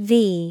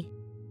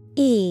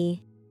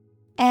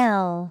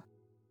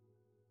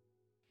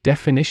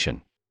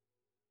 Definition: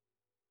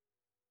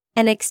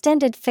 An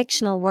extended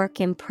fictional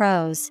work in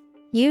prose,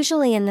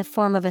 usually in the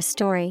form of a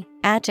story.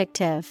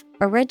 Adjective,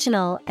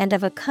 original and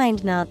of a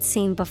kind not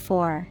seen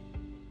before.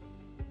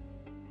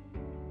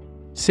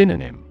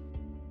 Synonym: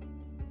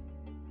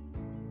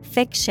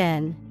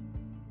 Fiction.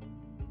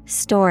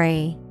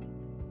 Story.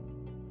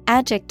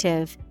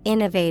 Adjective,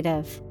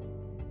 innovative.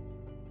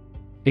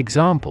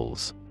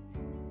 Examples: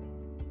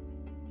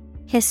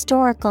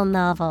 Historical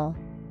novel.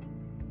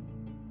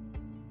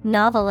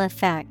 Novel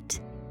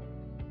effect.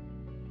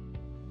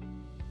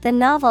 The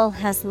novel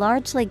has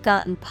largely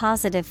gotten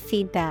positive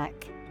feedback.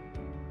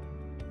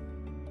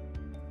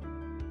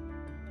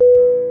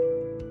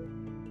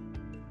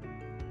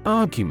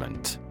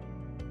 Argument.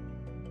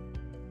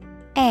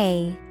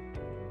 A-R-G-U-M-E-N-T.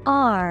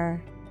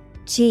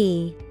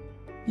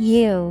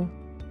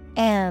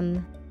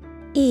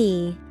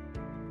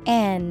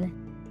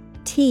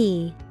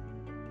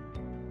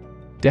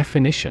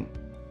 Definition: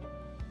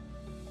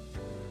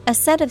 A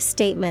set of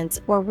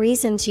statements or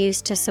reasons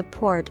used to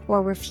support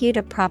or refute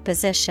a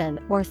proposition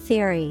or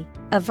theory,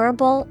 a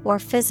verbal or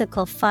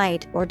physical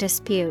fight or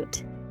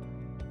dispute.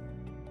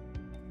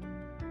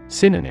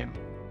 Synonym: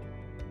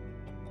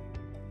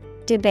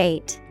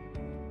 Debate.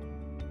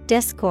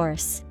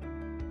 Discourse.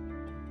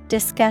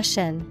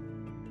 Discussion.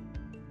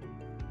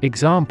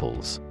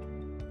 Examples: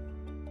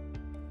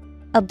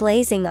 A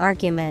blazing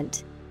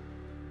argument.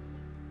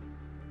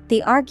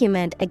 The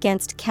argument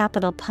against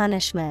capital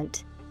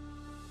punishment.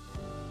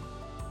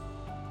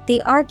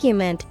 The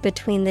argument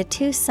between the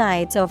two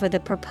sides over the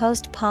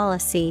proposed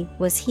policy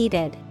was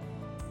heated.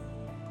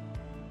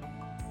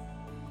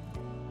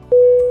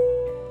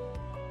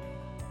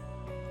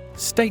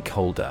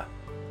 Stakeholder.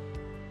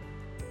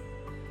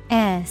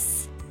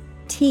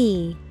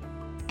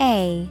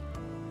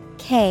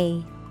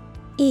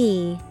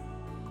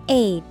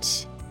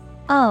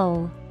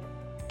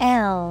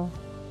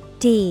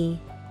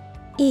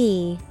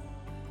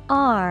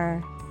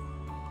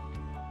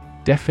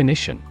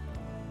 Definition: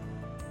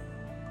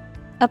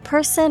 A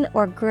person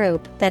or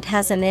group that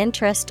has an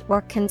interest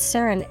or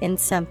concern in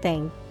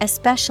something,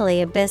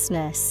 especially a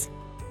business.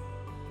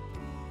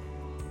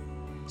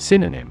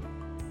 Synonym: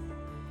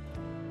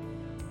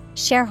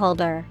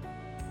 Shareholder.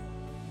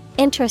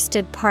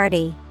 Interested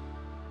party.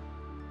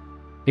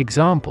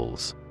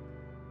 Examples: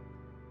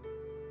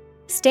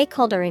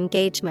 Stakeholder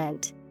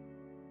engagement.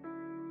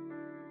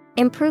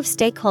 Improve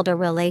stakeholder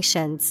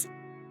relations.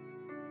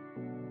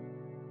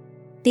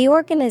 The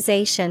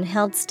organization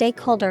held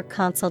stakeholder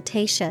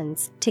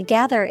consultations to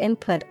gather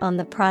input on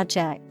the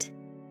project.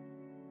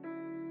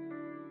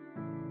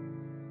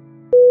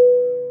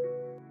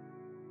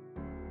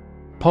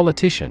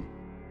 Politician.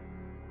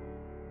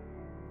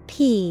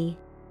 Politician.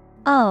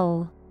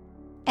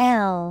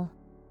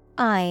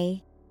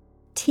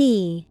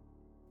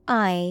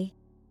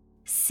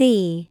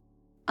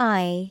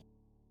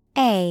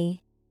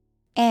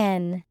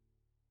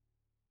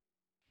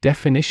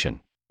 Definition.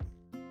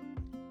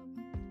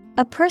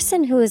 A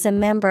person who is a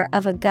member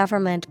of a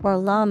government or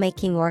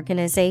law-making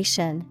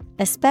organization,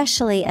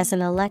 especially as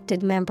an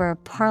elected member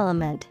of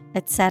parliament,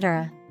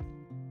 etc.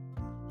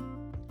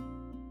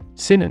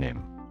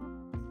 Synonym.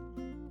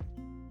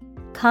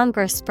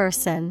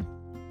 Congressperson,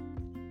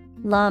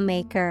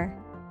 lawmaker,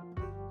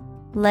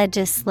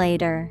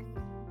 legislator.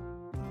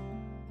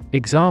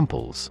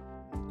 Examples.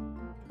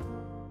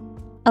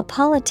 A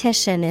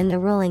politician in the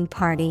ruling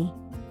party.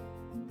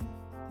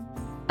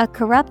 A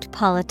corrupt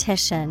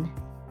politician.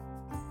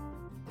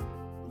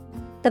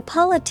 The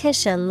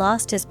politician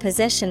lost his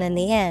position in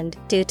the end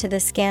due to the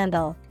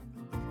scandal.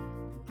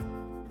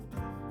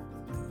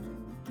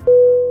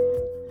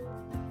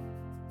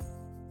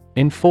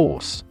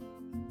 Enforce.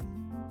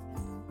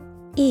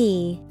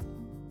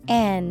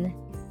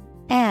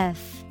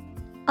 ENFORCE.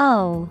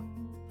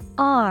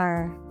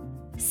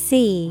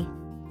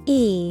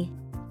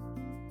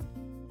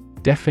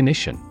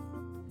 Definition.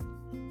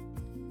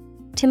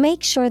 To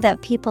make sure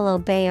that people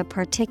obey a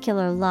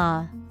particular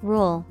law,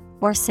 rule,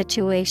 or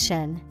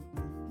situation.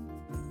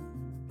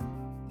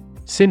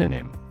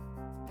 Synonym.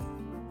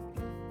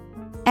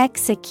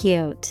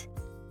 Execute,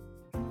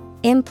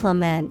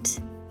 implement,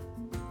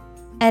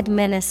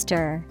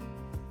 administer.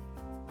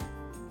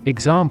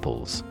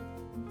 Examples.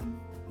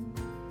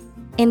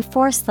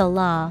 Enforce the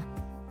law.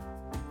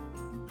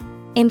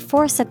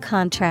 Enforce a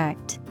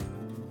contract.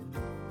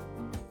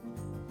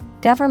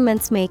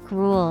 Governments make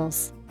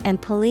rules, and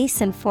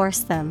police enforce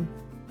them.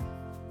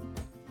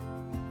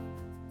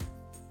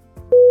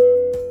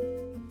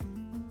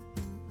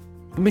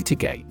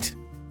 Mitigate.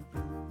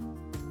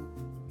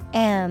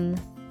 MITIGATE.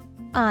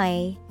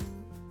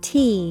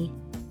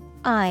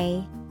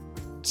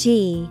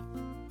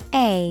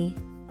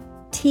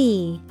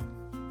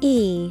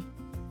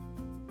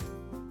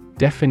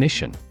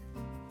 Definition.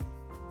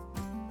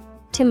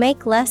 To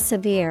make less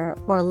severe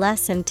or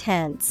less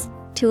intense,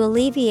 to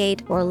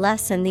alleviate or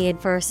lessen the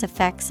adverse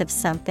effects of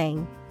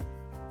something.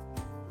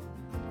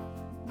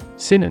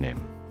 Synonym.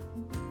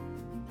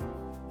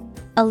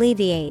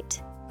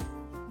 Alleviate,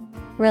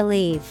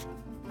 relieve,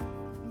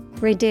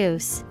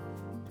 reduce.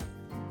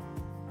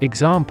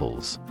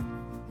 Examples.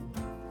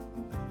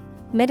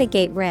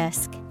 Mitigate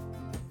risk.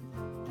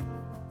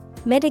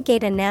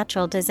 Mitigate a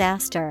natural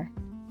disaster.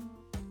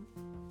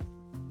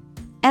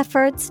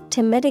 Efforts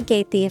to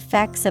mitigate the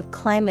effects of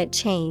climate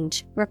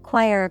change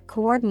require a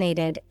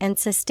coordinated and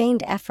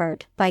sustained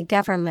effort by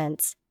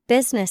governments,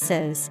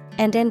 businesses,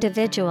 and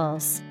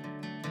individuals.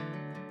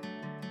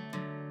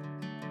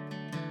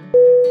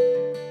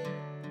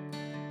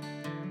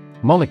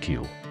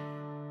 Molecule.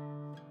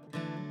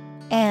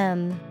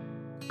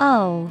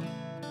 MOLECULE.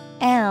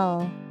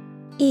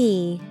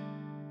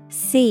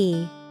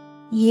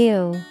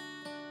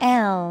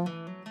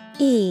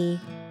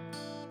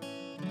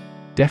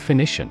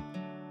 Definition.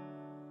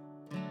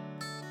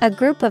 A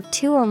group of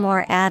two or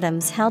more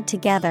atoms held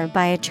together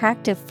by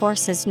attractive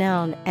forces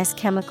known as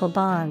chemical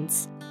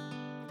bonds.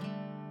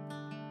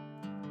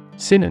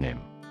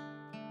 Synonym.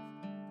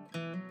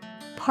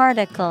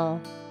 Particle,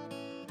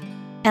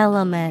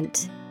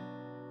 element,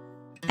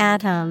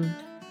 atom.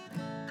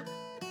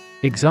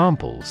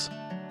 Examples.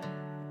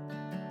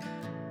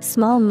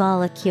 Small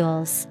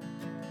molecules.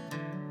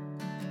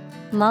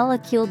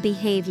 Molecule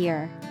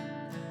behavior.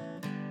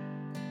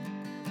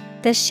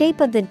 The shape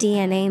of the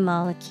DNA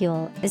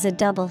molecule is a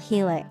double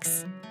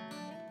helix.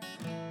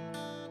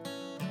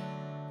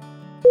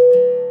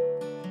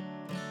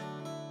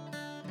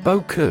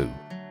 Beaucoup.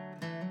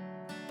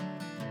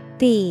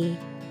 BEAUCOUP.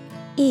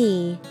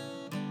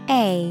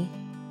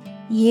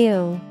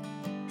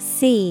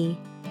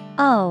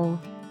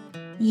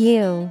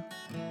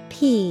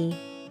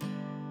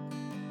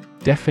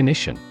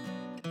 Definition.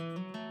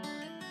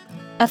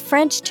 A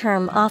French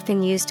term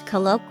often used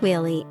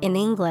colloquially in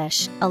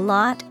English, a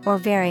lot or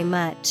very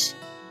much.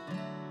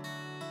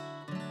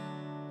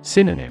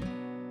 Synonym.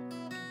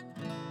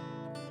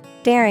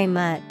 Very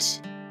much,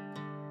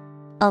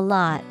 a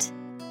lot,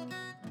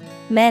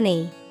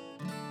 many.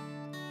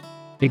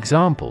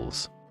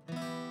 Examples.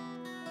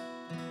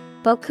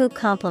 Beaucoup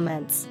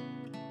compliments.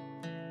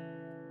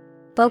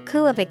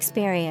 Beaucoup of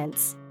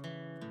experience.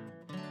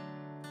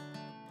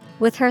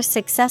 With her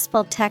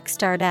successful tech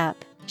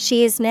startup,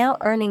 she is now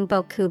earning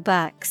beaucoup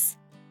bucks.